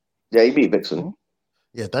 Yeah, he beat Vixen.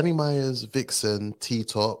 Yeah, Danny Myers, Vixen,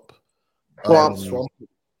 T-Top. Swamp.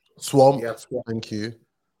 Yeah, Swamp. Thank you.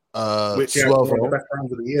 Which is one of the Swervo. best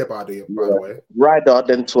rounds of the year, by the way. Ryder,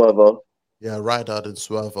 then Swervo. Yeah, Ryder and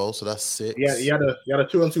Swervo. So that's 6. Yeah, he had a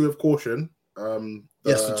 2-on-2 with Caution.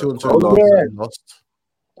 Yes, the 2-2 lost.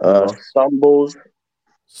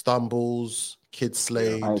 Stumbles, Kid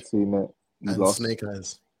Slade, I ain't seen it. and Lost. Snake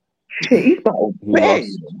Eyes. Shit, he's battled big.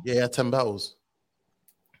 Yeah, he had 10 battles.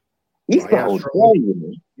 He's battled big.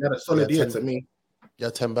 He had a solid year to me. He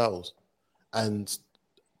had 10 battles. And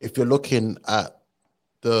if you're looking at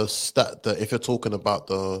the if you're talking about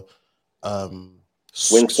the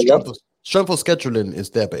strength of scheduling is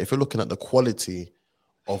there, but if you're looking at the quality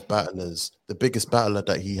of battlers, the biggest battler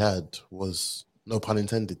that he had was, no pun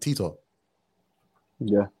intended, Tito.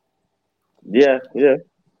 Yeah.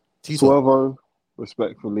 Tito. Swervo,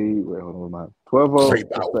 respectfully, wait, hold on, man. Swervo,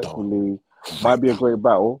 respectfully, might be a great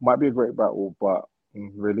battle, but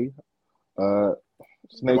really,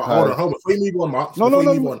 Snake Eyes. Hold on. Before you move on, Mark.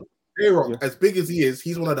 No. J-Rock, as big as he is,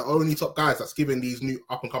 he's one of the only top guys that's giving these new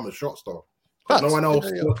up and coming shots, though. No one else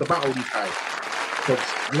wants to battle these guys.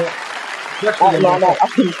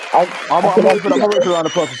 I'm waiting for the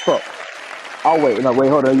person to stop. I'll wait. No, wait,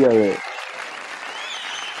 hold on. Yeah.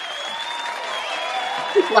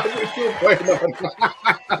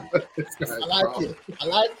 I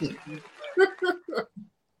like it.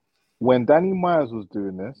 When Danny Myers was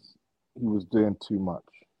doing this, he was doing too much.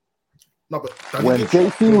 No, but when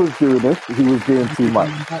JC was doing this, he was doing too much.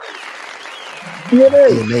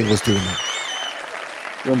 DNA was doing it.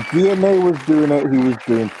 When DNA was doing it, he was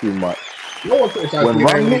doing too much. When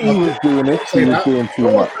Ramney was doing it, he was doing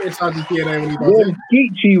too much. When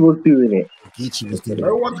Geechee was doing it,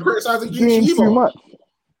 no one's criticizing Geechee either. Too much.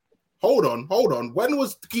 Hold on. When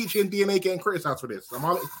was Geechee and DNA getting criticized for this? Am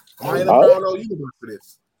I in a parallel universe for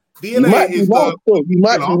this? DNA is he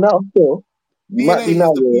might be now still. DNA might be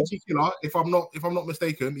now, is the PG killer, if I'm not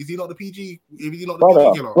mistaken. Is he not the PG? Is he not the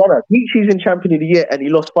PG killer? Brother, Geechee's in Champion of the Year and he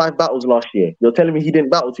lost 5 battles last year. You're telling me he didn't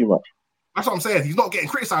battle too much? That's what I'm saying. He's not getting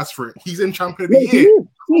criticized for it. He's in Champion of the Year.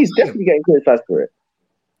 He's definitely getting criticized for it.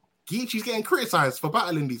 Geechee's getting criticized for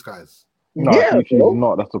battling these guys. No, Geechee's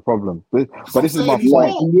not. That's the problem. But this is my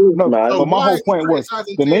point. But my whole point was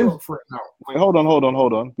the names. Wait, hold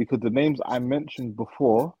on. Because the names I mentioned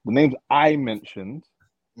before,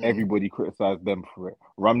 everybody criticized them for it.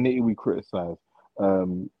 Ramnitty, we criticized.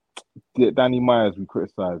 Danny Myers, we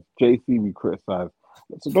criticized. JC, we criticized.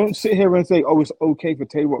 So don't sit here and say, "Oh, it's okay for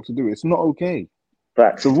Tay-Rock to do it." It's not okay.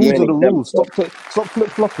 Facts. The rules are the rules. Stop flip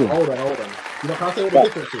flopping. Hold on. You know, can I say what the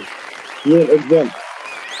difference is? Yeah, exempt.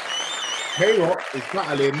 Tay-Rock is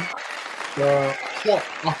battling the hot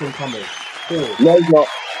up and coming. No, he's not.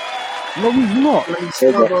 No, he's not. Who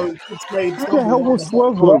the hell was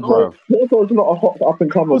Swervo, bro? Swervo's not a hot up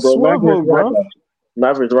and coming, bro. Swervo, bro.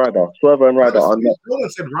 Neither is Ryder. Swervo and Ryder are not. No one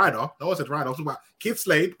said Ryder. I was talking about Kid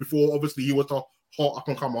Slade before. Obviously, he was the hot up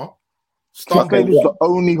and comer. Slade is the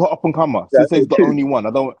only hot up and comer. Sensei's the only one.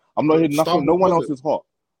 I'm not hearing nothing. No one else is hot.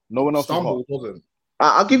 No one else is hot. Wasn't.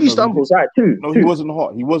 I'll give you Stumbles, right? Two. No, he wasn't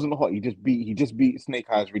hot. He just beat Snake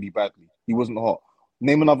Eyes really badly. He wasn't hot.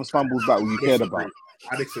 Name another Stumbles battle you cared about.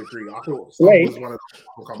 I disagree. I thought Stumbles was one of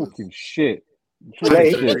the talking shit. He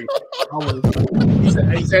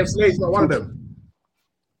said Slade's not one of them.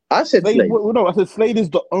 I said Slade. No, I said Slade is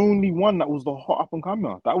the only one that was the hot up and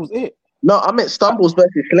comer. That was it. No, I meant Stumbles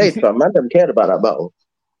versus Slade, fam. Man, them cared about that battle.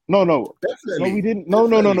 No, definitely. No, we didn't. No.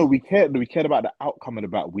 We cared about the outcome of the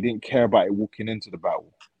battle. We didn't care about it walking into the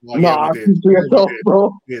battle. Well, yeah,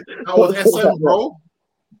 bro. That was SM, bro.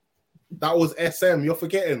 That was SM. You're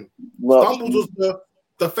forgetting. Well, Stumbles was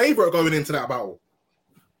the favorite going into that battle.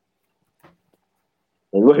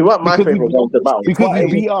 Well, he wasn't my favorite going into the battle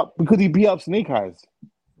because he beat up Snake Eyes.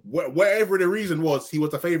 Whatever the reason was, he was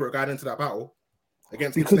the favorite going into that battle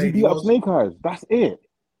against because he beat up Snake Eyes. That's it.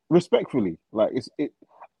 Respectfully, like it.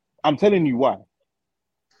 I'm telling you why.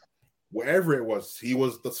 Whatever it was, he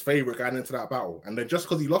was the favorite going into that battle, and then just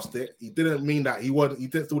because he lost it, he didn't mean that he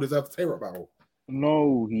didn't still deserve the Tay-Rock battle.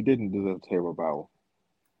 No, he didn't deserve the Tay-Rock battle.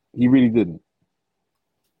 He really didn't.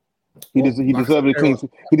 He deserved a clean.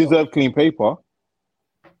 He deserved clean paper.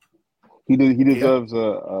 He deserves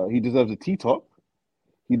a T-top.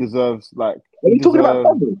 He deserves like. Are you talking about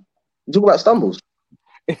Stumbles? You talking about Stumbles?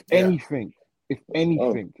 If anything,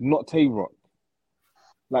 not Tay-Rock.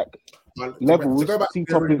 Like levels,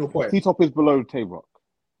 T-Top is below Tay-Rock.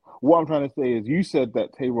 What I'm trying to say is, you said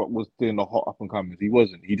that Tay-Rock was doing the hot up and comers. He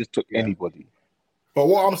wasn't. He just took anybody. But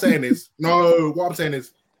what I'm saying is,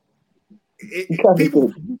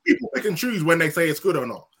 people pick and choose when they say it's good or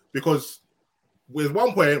not. Because with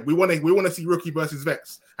one point, we want to see Rookie versus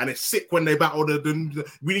Vex, and it's sick when they battle.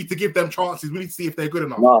 We need to give them chances. We need to see if they're good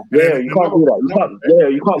enough. No, you can't do that.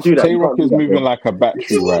 You can't do that. Tay-Rock is moving like a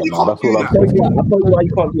battery right now. That's all I'm saying. I'll tell you why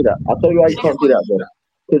you can't do that.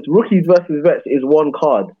 Because Rookies versus Vets is one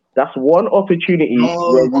card That's one opportunity.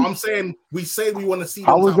 No, but I'm saying we want to see.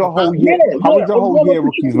 How was your whole year? How was your whole year,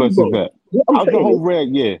 rookies versus vet? How's your whole rare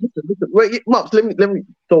year? Listen, wait, Mups, let me.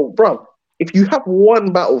 So, bro, if you have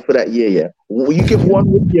one battle for that year, you give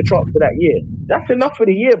one rookie a chance for that year. That's enough for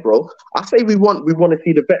the year, bro. I say we want to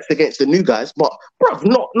see the vets against the new guys, but bro,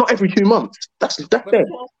 not every 2 months. That's it.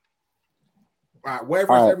 Right,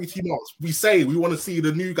 wherever it's every 2 months, we say we want to see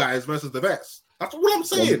the new guys versus the vets. That's all I'm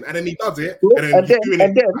saying. And then he does it. And then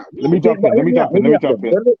let me jump in. All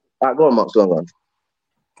right, go on, Mups, go on.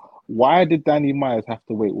 Why did Danny Myers have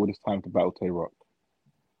to wait all this time to battle Tay-Rock?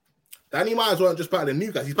 Danny Myers weren't just battling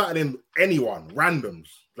new guys. He's battling anyone, randoms.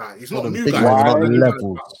 Like, he's not new guys.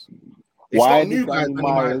 Why did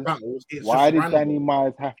Danny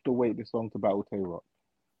Myers have to wait this long to battle Tay-Rock?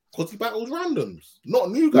 Because he battles randoms, not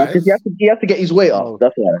new guys. Because he has to get his weight up.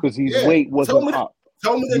 That's why. Because his weight wasn't up.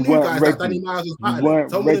 Tell me the new guys that Danny Myers was battling.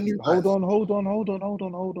 Tell me the new guys. Hold on.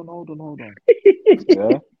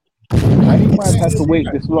 Yeah. Danny Myers had to wait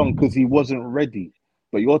this long because he wasn't ready.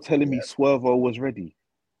 But you're telling me Swervo was ready.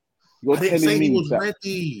 I didn't say he was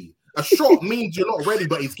ready. A shot means you're not ready,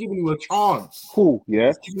 but he's giving you a chance. Cool,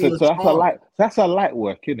 yeah. So that's a light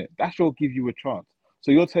work, innit? That should give you a chance. So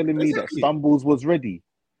you're telling me that Stumbles was ready.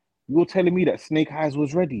 You're telling me that Snake Eyes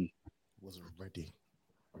was ready. Wasn't ready.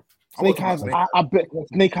 Snake Eyes, I bet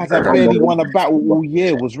Snake Eyes had barely won a battle all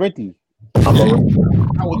year. Was ready.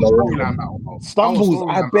 Stumbles,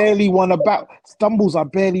 I barely won a battle. Stumbles, I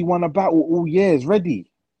barely won a battle all year. Is ready.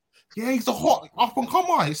 Yeah, he's a hot up and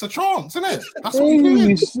comer. It's a chance, isn't it? That's what he's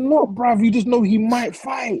doing. It's not, bruv. You just know he might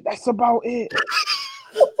fight. That's about it.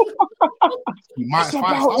 He might That's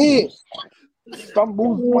about it.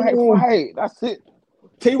 Stumbles might fight. That's it.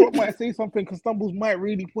 Tay-Rock might say something because Stumbles might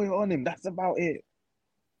really put it on him. That's about it.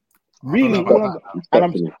 Really,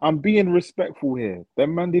 I'm being respectful here. That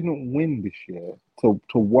man didn't win this year to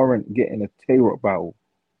warrant getting a Tay-Rock battle.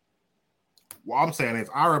 What I'm saying is,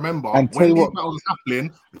 I remember when these battles was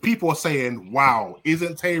happening, people were saying, "Wow,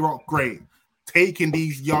 isn't Tay-Rock great? Taking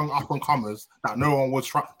these young up and comers that no one was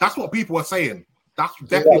trying." That's what people were saying. That's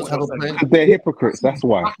definitely what I'm saying. They're hypocrites. That's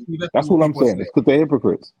why. That's all I'm saying. It's because they're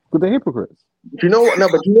hypocrites. Because they're hypocrites. Do you know what? No,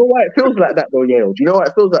 but do you know why it feels like that though, Yale? Do you know why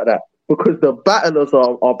it feels like that? Because the battlers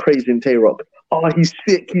are praising Tay-Rock. Oh, he's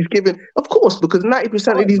sick. He's giving. Of course, because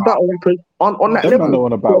 90% of these battle rappers on that level. Don't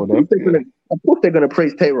want to battle them. Of course, they're gonna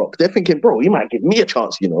praise Tay-Rock. They're thinking, bro, he might give me a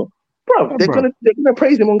chance, you know, bro. They're gonna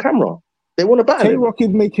praise him on camera. They want to battle. Tay-Rock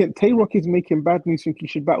is making bad news think he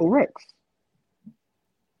should battle Rex.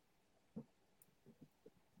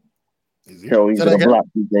 Hell, he's the block.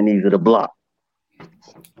 Then he's the block.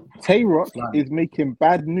 Tay-Rock is making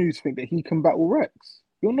bad news think that he can battle Rex.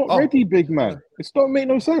 You're not ready, big man. It's don't make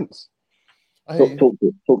no sense. Talk to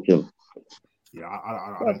him. Yeah,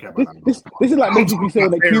 I don't care about that. This is like basically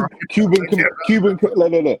saying that Cuban.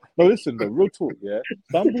 No, listen, though, real talk, yeah.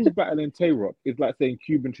 Stumbles battling Tay-Rock is like saying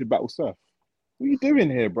Cuban should battle Surf. What are you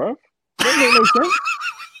doing here, bro? That make no sense.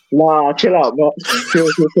 Nah, chill out, bro. Chill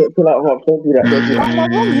out, bro. Don't do that. I'm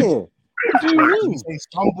not wrong here. What do you mean?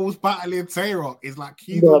 Stumbles battling Tay-Rock is like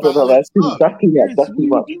Cuban. No, that's too much. That's too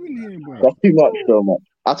much, so much.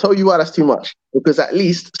 I'll tell you why that's too much. Because at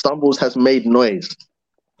least Stumbles has made noise.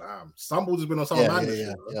 Damn, Stumbles has been on some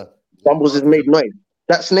yeah. Stumbles has made noise.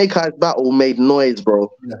 That Snake Eyes battle made noise,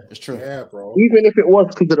 bro. Yeah, it's true. Yeah, bro. Even if it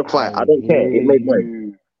was because of the fight, I don't care. It made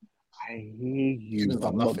noise. I hear you.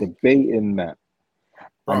 I'm not debating that.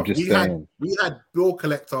 Bro, I'm just saying. We had Bill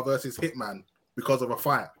Collector versus Hitman because of a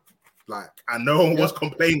fight. Like, and no one was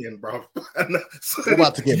complaining, bro. We're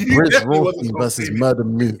about to get Briz Rossi versus Murder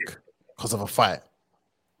Mook because of a fight.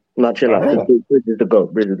 No, chill out. Briz is the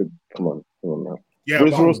GOAT. Come on now. Yeah,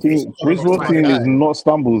 Briz Rossi is not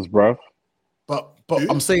Stumbles, bro. But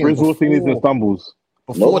I'm saying Briz Rossi is the Stumbles.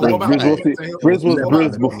 Before that, Briz was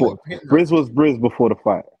Briz before. Briz was Briz before the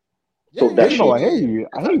fight. I hear you.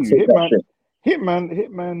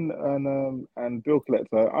 Hitman and Bill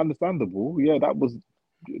Collector, understandable. Yeah,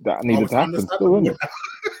 that needed to happen still, isn't it?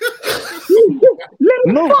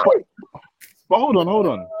 No, but hold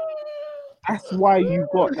on. That's why you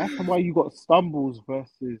got Stumbles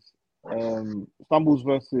versus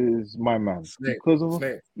my man. Because of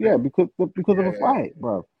a fight,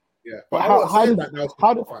 bro. Yeah. But how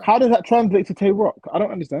does that translate to Tay-Rock? I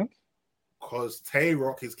don't understand. Because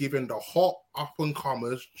Tay-Rock is giving the hot up and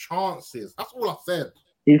comers chances. That's all I said.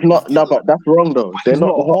 He's not. No, but that's wrong though. They're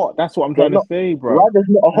not hot. That's what I'm trying to say, bro. Why there's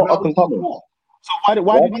not a hot up and comer? So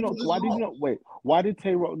why did you not wait? Why did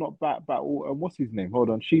Tay-Rock not battle? What's his name?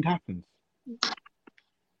 Hold on, Sheed Happens.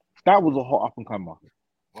 That was a hot up and comer.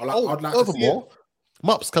 I'd like to see it.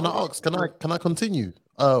 Mops, can I ask? Can I continue?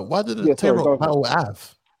 Why did Tay-Rock battle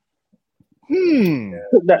Av?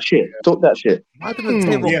 Talk that shit. Talk that shit. Why didn't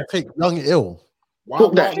Tay-Rock take Young Ill?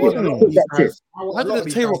 Talk that shit. Talk that shit.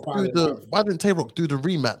 Why didn't Tay-Rock do the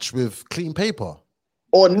rematch with Clean Paper?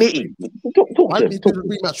 Or Nitty. Why didn't he do the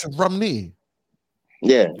rematch with Rum Nitty?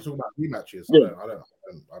 Yeah. You're talking about rematches. Yeah. I don't.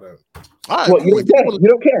 All right, What, you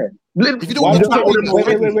don't care? If you don't want to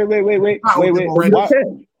wait.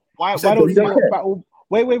 Why don't you battle?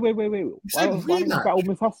 Wait. Why don't you battle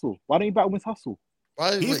Miss Hustle? Why don't you battle Miss Hustle?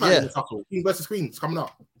 He's battling Miss Hustle. King versus Queen. It's coming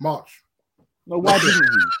up March. No, why didn't he?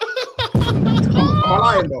 Am I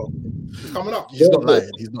lying though? It's coming up. He's not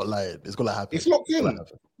lying. He's not lying. It's gonna happen. It's locked in.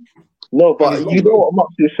 No, but you know what Max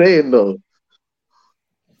is saying though.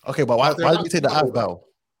 Okay, but why did you take the Av battle?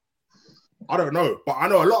 I don't know, but I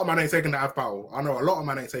know a lot of man ain't taking the Av battle. Why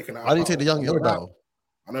did you take the Young Ill battle?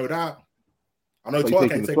 I know that. I know Twerk ain't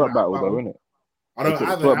taking the taking battle though, innit? I know Av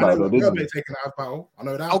ain't taking the Av battle. I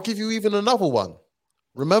know that. I'll give you even another one.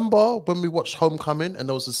 Remember when we watched Homecoming and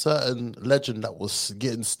there was a certain legend that was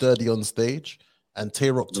getting sturdy on stage and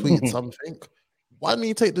Tay-Rock tweeted something? Why didn't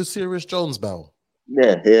he take the Serious Jones battle?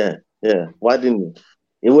 Yeah. Why didn't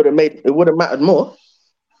he? It would have mattered more.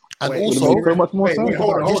 And also, so much more sense.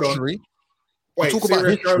 Hold on. History. Wait, talk about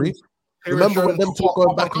history. Remember when them two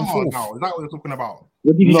going back and forth? Now. Is that what you're talking about?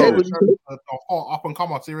 What did you say? The hot up and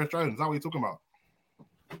comer, Serious Jones. Is that what you're talking about?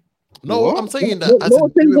 No, what? I'm saying that as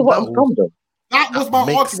No, in doing battles. That was my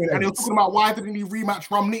makes argument, and you're sense. talking about why didn't he rematch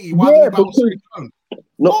Rum Nitty? Why didn't he battle Serious Jones?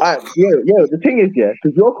 No, the thing is,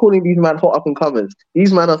 because you're calling these man hot up and comers.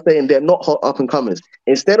 These man are saying they're not hot up and comers.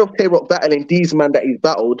 Instead of Tay-Rock battling these man that he's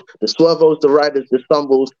battled, the Swervos, the Riders, the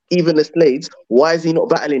Stumbles, even the Slades, why is he not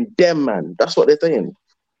battling them, man? That's what they're saying.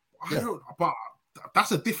 I don't, but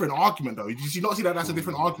that's a different argument, though. Did you not see that? That's a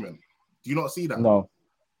different argument. Do you not see that?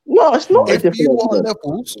 No, it's not a If different you are argument.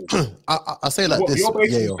 levels, I say like this. You're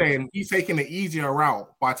basically saying he's taking the easier route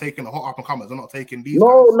by taking the hot up and comers and not taking these.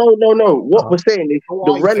 No. What we're saying is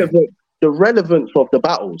the relevance of the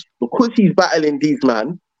battles. Because he's battling these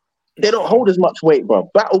man, they don't hold as much weight, bro.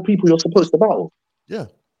 Battle people you're supposed to battle. Yeah.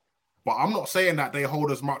 But I'm not saying that they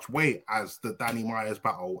hold as much weight as the Danny Myers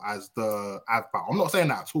battle, as the Av battle. I'm not saying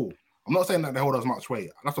that at all. I'm not saying that they hold as much weight.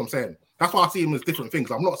 That's what I'm saying. That's why I see them as different things.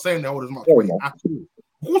 I'm not saying they hold as much weight at all.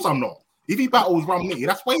 Of course I'm not. If he battles Rum Nitty,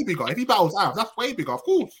 that's way bigger. If he battles Av, that's way bigger, of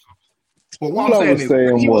course. But what I'm saying is,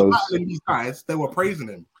 when he was battling these guys, they were praising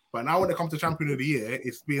him. But now when it comes to Champion of the Year,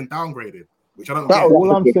 it's being downgraded, which I don't get.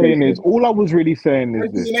 All I'm saying is, all I was really saying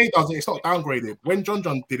is this. When DNA does it, it's not downgraded. When John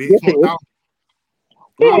did it, it's not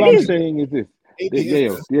downgraded. All I'm saying is this.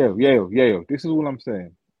 Yeah. This is all I'm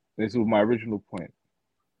saying. This is my original point.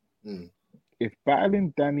 If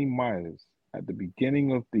battling Danny Myers at the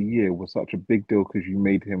beginning of the year was such a big deal because you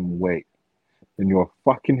made him wait, then you're a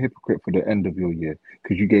fucking hypocrite for the end of your year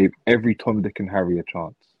because you gave every Tom, Dick, and Harry a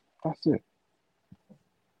chance. That's it.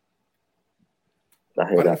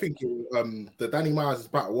 I don't think the Danny Myers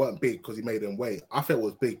battle weren't big because he made him wait. I felt it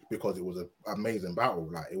was big because it was an amazing battle.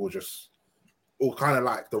 Like it was just all kind of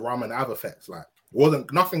like the Rum and Av effects. Like it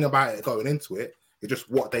wasn't nothing about it going into it. It's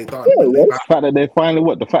just what they done. The fact that they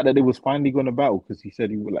finally the fact that they was finally going to battle because he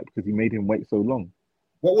said he would because he made him wait so long.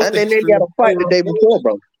 And then they had a fight the day before,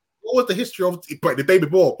 bro. What was the history of the day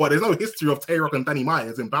before? But there's no history of Tay-Rock and Danny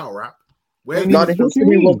Myers in battle rap. The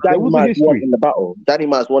history was Danny Myers won in the battle. Danny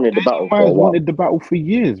Myers wanted the battle. Myers wanted the battle for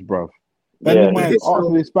years, bro. Danny Myers asked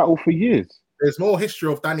for this battle for years. There's more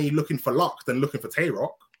history of Danny looking for luck than looking for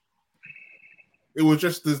Tay-Rock. It was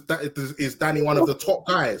just is Danny one of the top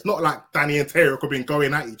guys? Not like Danny and Tay-Rock have been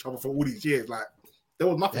going at each other for all these years. Like there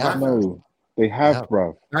was nothing. No, they have,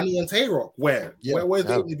 bro. Danny and Tay-Rock. Where's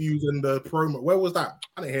the interviews and the promo? Where was that?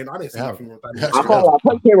 I didn't see nothing from Danny. I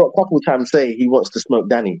heard Tay-Rock a couple times say he wants to smoke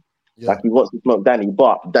Danny. Yeah. Like he wants to smoke Danny,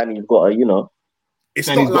 but Danny's got a, It's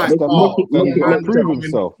not like prove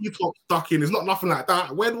himself. You talk ducking. It's not nothing like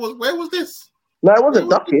that. Where was this? No, it wasn't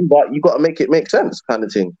ducking, but you got to make it make sense, kind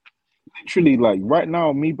of thing. Literally, like right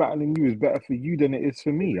now, me battling you is better for you than it is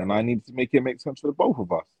for me, and I need to make it make sense for the both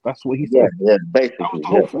of us. That's what he said. Yeah, basically, the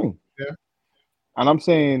whole thing. Yeah, and I'm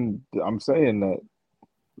saying that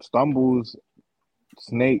Stumbles,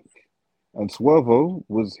 Snake, and Swervo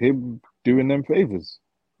was him doing them favors.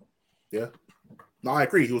 Yeah, no, I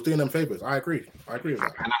agree. He was doing them favors. I agree with that. And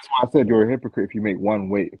that's why I said you're a hypocrite if you make one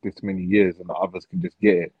wait this many years and the others can just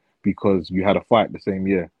get it because you had a fight the same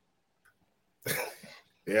year.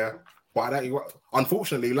 Yeah. But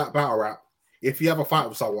unfortunately, like battle rap, if you have a fight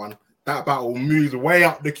with someone, that battle moves way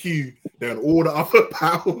up the queue than all the other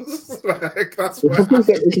battles. That's why.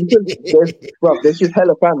 There's just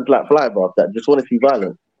hella fans like Fly, bro, that just want to see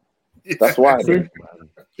violence. Yeah. That's why.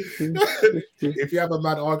 If you have a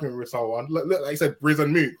mad argument with someone, look like you said, Briz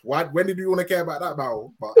and Mook. When did you want to care about that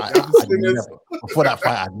battle? But before that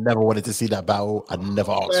fight, I never wanted to see that battle. I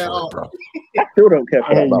never asked for it, bro. I still don't care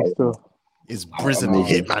for that battle. It's Briz and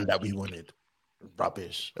Hitman that we wanted.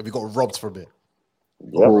 Rubbish. And we got robbed from it.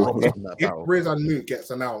 If Briz and Mook gets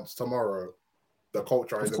announced tomorrow, the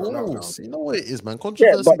culture is going to melt down. You know what it is, man.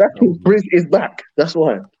 Yeah, but that's because Briz is back. That's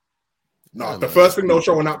why. No, the first thing they'll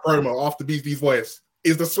show in that promo after BB's voice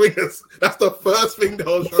is the swingers. That's the first thing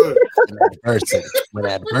they'll show. When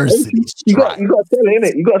adversity you got to sell it,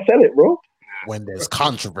 innit? You got to sell it, bro. When there's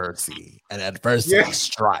controversy and adversity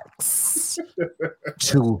strikes,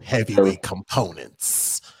 two heavyweight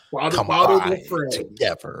components combine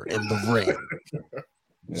together in the ring.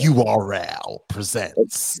 URL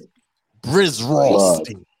presents Briz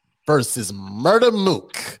Rawsteen versus Murder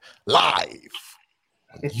Mook live.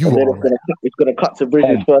 It's gonna cut to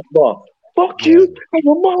Briz's first bar. Fuck you! And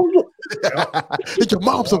your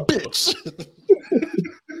mom's a bitch.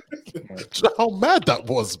 How mad that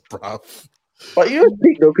was, bruv. But you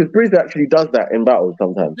speak though, because Briz actually does that in battles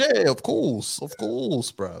sometimes. Yeah, of course,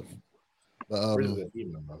 bruv.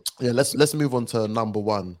 Yeah, let's move on to number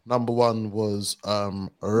one. Number one was Ram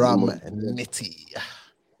Nitty.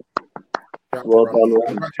 Well done.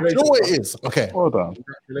 You know what it is? Okay. Well done.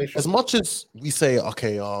 As much as we say,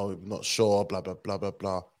 okay, I'm not sure, blah, blah, blah, blah,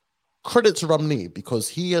 blah. Credit to Ramniti because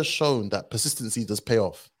he has shown that persistency does pay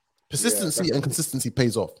off. Persistency and consistency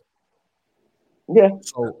pays off. Yeah.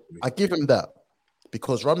 So I give him that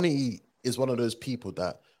because Ramniti is one of those people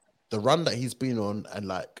that the run that he's been on and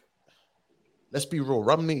like, let's be real,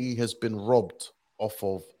 Ramniti has been robbed off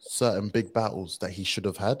of certain big battles that he should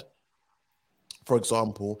have had. For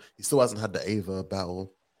example, he still hasn't had the Ava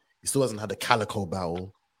battle. He still hasn't had the Calico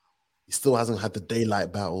battle. He still hasn't had the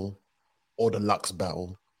Daylight battle or the Lux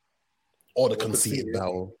battle or the Conceited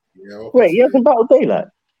battle. Yeah, wait, he hasn't battled Daylight?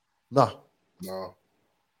 No.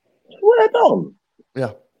 Swear down.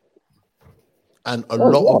 Yeah. And a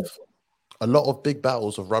lot of big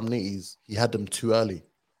battles of Ramniti's, he had them too early.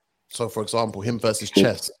 So, for example, him versus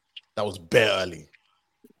Chess, that was bare early.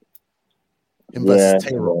 Him versus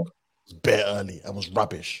Tay-Rock. Bare early and was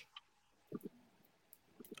rubbish.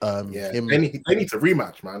 They need to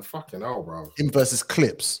rematch, man. Fucking hell, bro. Him versus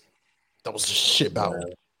Clips, that was a shit battle.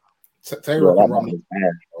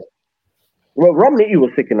 Well, Ramniti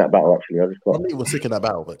was sick in that battle. Actually, Ramniti was sick in that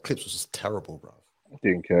battle, but Clips was just terrible, bro.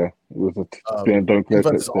 Didn't care. It was don't care.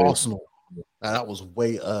 Versus Arsenal, and that was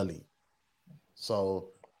way early. So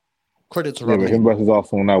credit to Ramniti. Him versus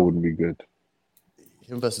Arsenal now wouldn't be good.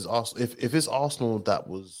 Him versus Arsenal. If it's Arsenal that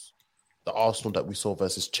was the Arsenal that we saw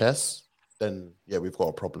versus Chess, then yeah, we've got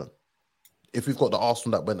a problem. If we've got the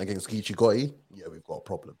Arsenal that went against Geechee Gotti, yeah, we've got a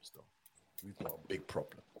problem still. We've got a big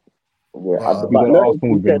problem. Yeah,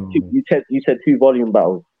 you said 2 volume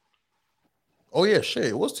battles. Oh yeah, shit,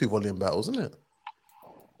 it was 2 volume battles, isn't it?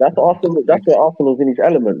 That's Arsenal. That's where Arsenal's in his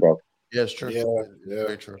element, bro. Yeah, it's true. Yeah,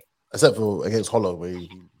 very true. Except for against Hollow, where he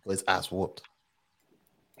got his ass whooped.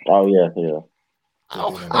 Oh yeah.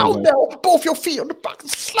 I'll nail both your feet on the back and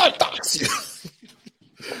slide dance you.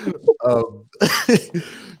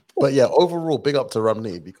 But yeah, overall, big up to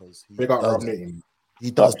Ramniti because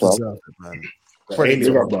he does deserve it, man.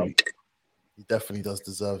 He definitely does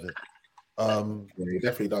deserve it. He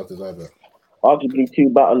definitely does deserve it. Arguably 2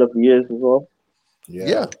 battle of the years as well.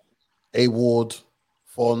 Yeah. A-Ward,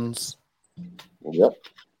 Fonz. Yep.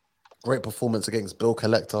 Great performance against Bill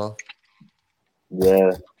Collector.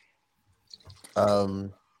 Yeah.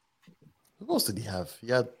 Who else did he have? He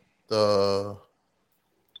had the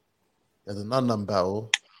Num Num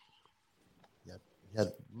battle. He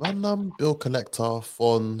had Num Num, Bill Collector,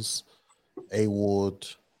 Fonz, A-Ward.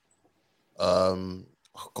 Oh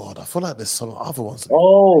God, I feel like there's some other ones.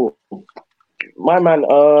 Oh, my man,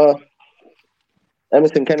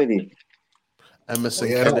 Emerson Kennedy.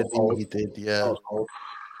 Kennedy, he did, yeah.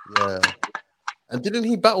 And didn't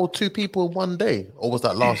he battle 2 people in one day, or was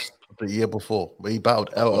that the year before, where he battled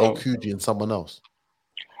LL Coogee and someone else?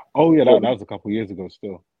 Oh yeah, that was a couple of years ago.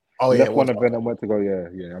 Still, oh yeah, one event I went to go. Yeah,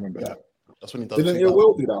 I remember that. That's when he does. Didn't it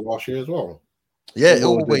will do that last year as well? Yeah, it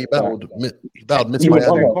will. Where he battled Mitch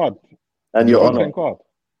Miami. And Your Honor.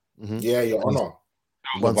 Mm-hmm. Yeah, Your Honor.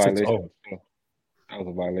 That was a violation. That was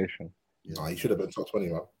a violation. Nah, he should have been top 20,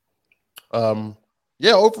 man.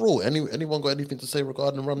 Yeah, overall, anyone got anything to say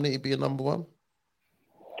regarding Ramniti being number 1?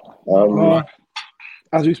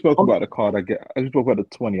 As we spoke about the card, as we spoke about the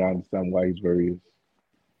 20, I understand why he's where he is.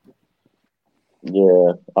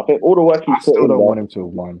 Yeah, I think all the work he's put in. I don't want him to have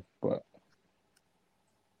won, but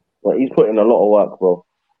he's put in a lot of work, bro.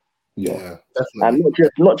 Yeah, definitely. And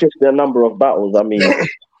not just the number of battles. I mean,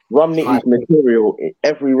 Nitty's material,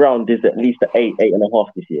 every round is at least an 8,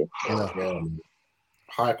 8.5 this year. Yeah.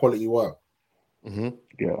 High quality work. Mm-hmm.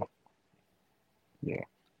 Yeah.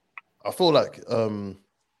 I feel like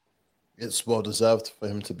it's well deserved for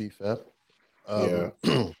him, to be fair. You're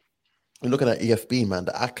looking at EFB, man.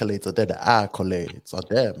 The accolades are there. The accolades are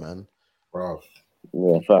there, man. Bro.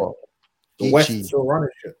 Yeah, fact. The West is still running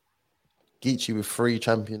shit. Geechee with 3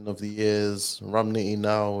 champion of the years. Nitty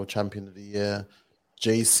now champion of the year.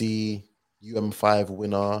 JC UM5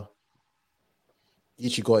 winner.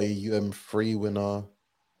 Geechee got a UM3 winner.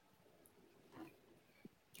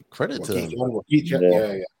 Credit to them.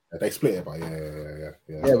 Yeah. They split it, but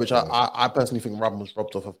yeah. Which I personally think Ram was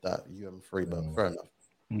robbed off of that UM3, but fair enough.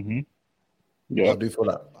 Mm-hmm. Yeah, I feel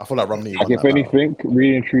like Ram Nitty. Like if anything,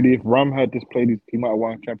 really and truly, if Ram had just played, he might have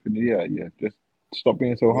won champion of the year. Yeah, just stop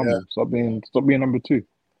being so humble. Stop being number 2.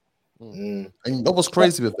 And that was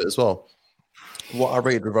crazy with it as well. What I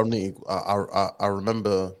rated with Ram Nitty, I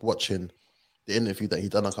remember watching the interview that he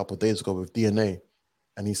done a couple of days ago with DNA.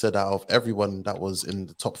 And he said out of everyone that was in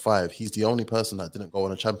the top 5, he's the only person that didn't go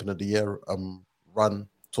on a champion of the year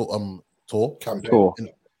tour.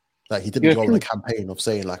 Like he didn't go on a campaign of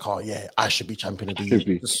saying like, oh yeah, I should be champion of the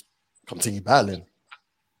year. Just continue battling.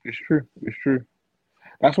 It's true.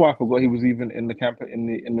 That's why I forgot he was even in the campaign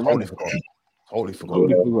in the running. Totally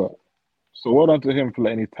forgot. So well done to him for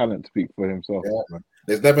letting his talent speak for himself. Yeah, man.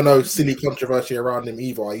 There's never no silly controversy around him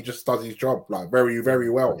either. He just does his job like very, very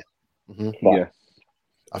well. Mm-hmm. Yeah.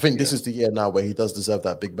 I think this is the year now where he does deserve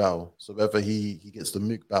that big battle. So whether he gets the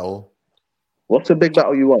Mook battle. What's the big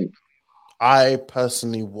battle you want? I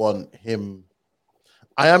personally want him.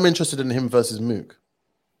 I am interested in him versus Mook.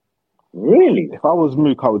 Really? If I was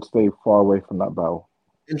Mook, I would stay far away from that battle.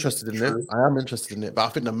 Interested in it. I am interested in it. But I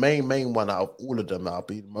think the main one out of all of them that I'll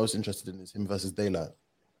be most interested in is him versus Daylight.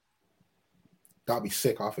 That'd be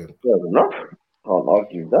sick, I think. Fair enough. Can't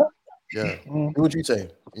argue that. Yeah. Who would you say,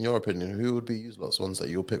 in your opinion, who would be useless ones that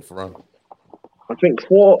you'll pick for Ram? I think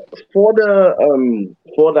for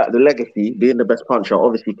the legacy being the best puncher,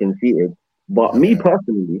 obviously conceded. But me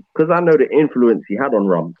personally, because I know the influence he had on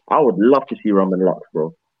Ram, I would love to see Ram and Lux,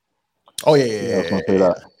 bro. Oh yeah. I was gonna say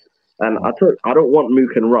that. And I don't want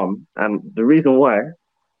Mook and Ram, and the reason why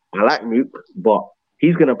I like Mook, but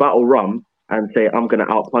he's gonna battle Ram and say I'm gonna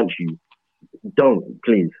outpunch you. Don't,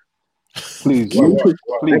 please. Please. And because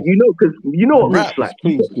you know what Mook's like.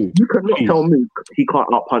 Please do. You cannot tell Mook he can't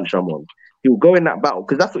outpunch someone. He'll go in that battle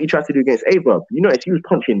because that's what he tried to do against Averb. You know, he was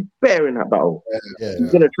punching bare in that battle.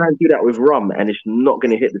 He's gonna try and do that with Ram, and it's not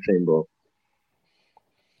gonna hit the same, bro.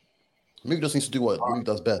 Mook just needs to do what Mook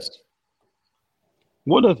does best.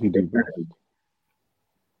 What does he do best?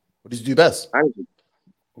 What does he do best?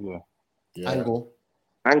 Angle.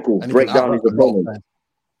 And Break down his opponent.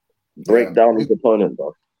 Break down his opponent,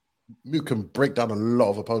 bro. Mook can break down a lot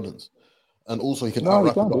of opponents, and also he can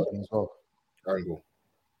out-rap a lot of them as well. Angle.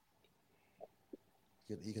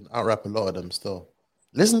 He can out-rap a lot of them still.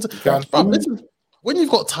 Listen to when you've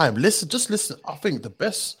got time. Just listen. I think the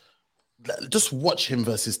best. Just watch him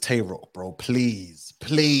versus Tay-Rock, bro. Please.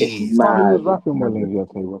 He was rapping well in your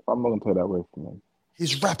Tay-Rock. I'm not gonna take that away from him.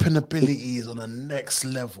 His rapping ability is on the next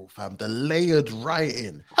level, fam. The layered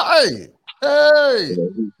writing. Hey.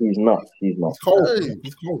 He's nuts. He's cold. Hey.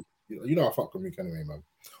 He's cold. You know I fuck with Mook anyway, man.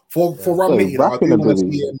 For Ram Nitty, I do want to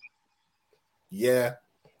see him. Yeah,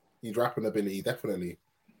 his rapping ability, definitely.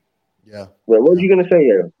 Yeah. Well, what are you gonna say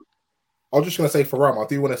here? I was just gonna say for Ram, I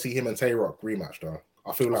do want to see him and Tay-Rock rematch though.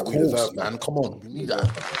 I feel like we deserve that. Man, come on, we need that.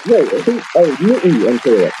 Yeah, I think Nitty and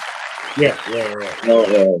Tay-Rock. Yeah. Yeah.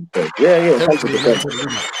 100%.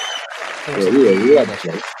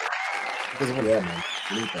 Yeah, man.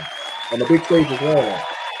 We need that. On the big stage as well.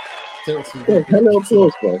 Hello,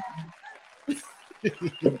 applause, bro.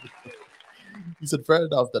 He said, fair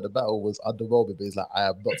enough that the battle was underwhelming, but he's like, I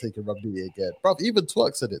am not taking Ram Nitty again. Bro, even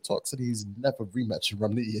Twerk said it. Twerk said he's never rematching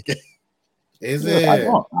Ram Nitty again. Is it? I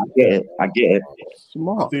get it.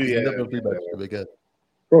 Smart. Never rematch him again.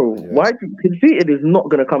 Bro, why? Conceited is not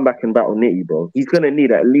going to come back and battle Nitty, bro. He's going to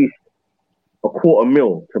need at least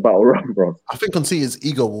 $250,000 to battle Ram, bro. I think Conceited's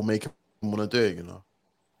ego will make him want to do it, you know.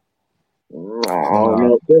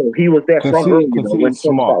 No, he was there front row when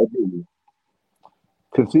smart.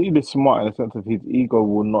 Conceited is smart in the sense of his ego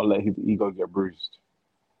will not let his ego get bruised.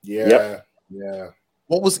 Yeah.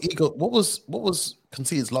 What was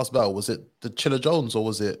Conceited's last battle? Was it the Chiller Jones or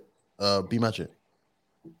was it B Magic?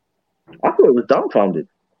 I thought it was Dumbfounded.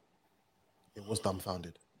 It was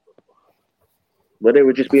Dumbfounded. But they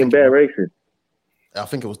were just being bare racist. I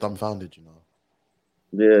think it was Dumbfounded, you know.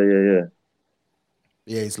 Yeah.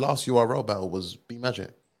 Yeah, his last URL battle was B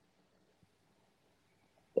Magic.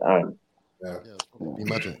 Yeah.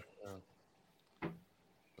 Imagine.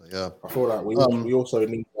 Yeah. I feel like we also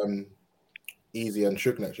need Easy and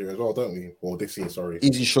Suge next year as well, don't we? Or this year, sorry.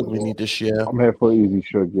 Easy Suge we need this year. I'm here for Easy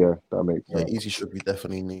Suge, yeah, that makes sense. Yeah, Easy Suge we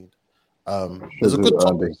definitely need. There's a good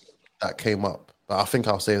topic that came up, but I think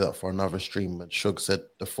I'll save that for another stream. And Suge said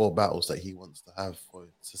the 4 battles that he wants to have to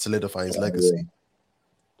solidify his legacy.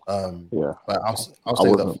 Yeah, but I'll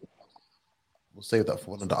save that. We'll save that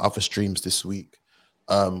for one of the other streams this week.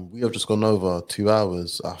 We have just gone over 2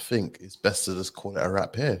 hours. I think it's best to just call it a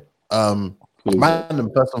wrap here. Man,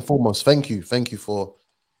 and first and foremost, thank you for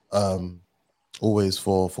always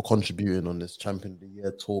for contributing on this Champion of the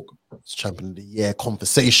Year talk, this Champion of the Year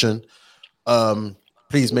conversation.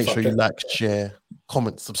 Please make sure you like, share,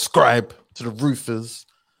 comment, subscribe to the Roofers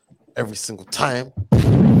every single time.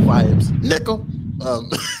 Vibes, nickel.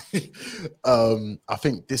 I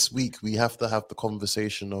think this week we have to have the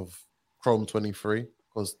conversation of Chrome 23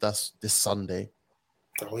 because that's this Sunday.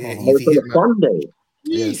 Oh yeah, Sunday.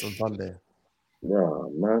 Yes, on Sunday. Yeah,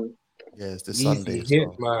 man. Yes, this Sunday.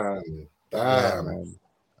 Hit, man. Damn. Yeah, man.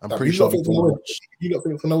 I'm pretty sure you got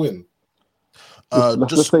things to win.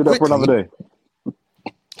 Let's save that for another day.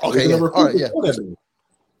 Okay, yeah. All right, yeah.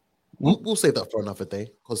 We'll save that for another day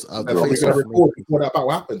because we're going to record before that battle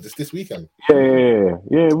happens. It's this weekend. Yeah.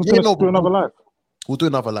 We're going to do another live. We'll do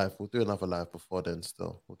another live. We'll do another live before then.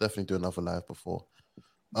 Still, we'll definitely do another live before.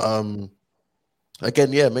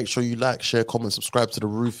 Again, yeah. Make sure you like, share, comment, subscribe to the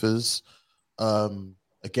Roofers.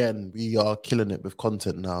 Again, we are killing it with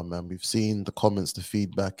content now, man. We've seen the comments, the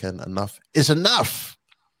feedback, and enough is enough.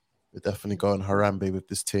 We're definitely going Harambe with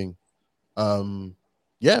this thing.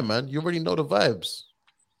 Yeah, man. You already know the vibes.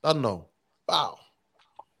 I know. Wow.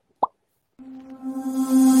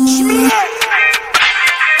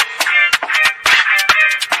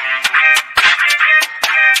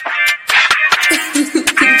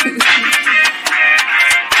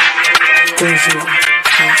 Bonjour.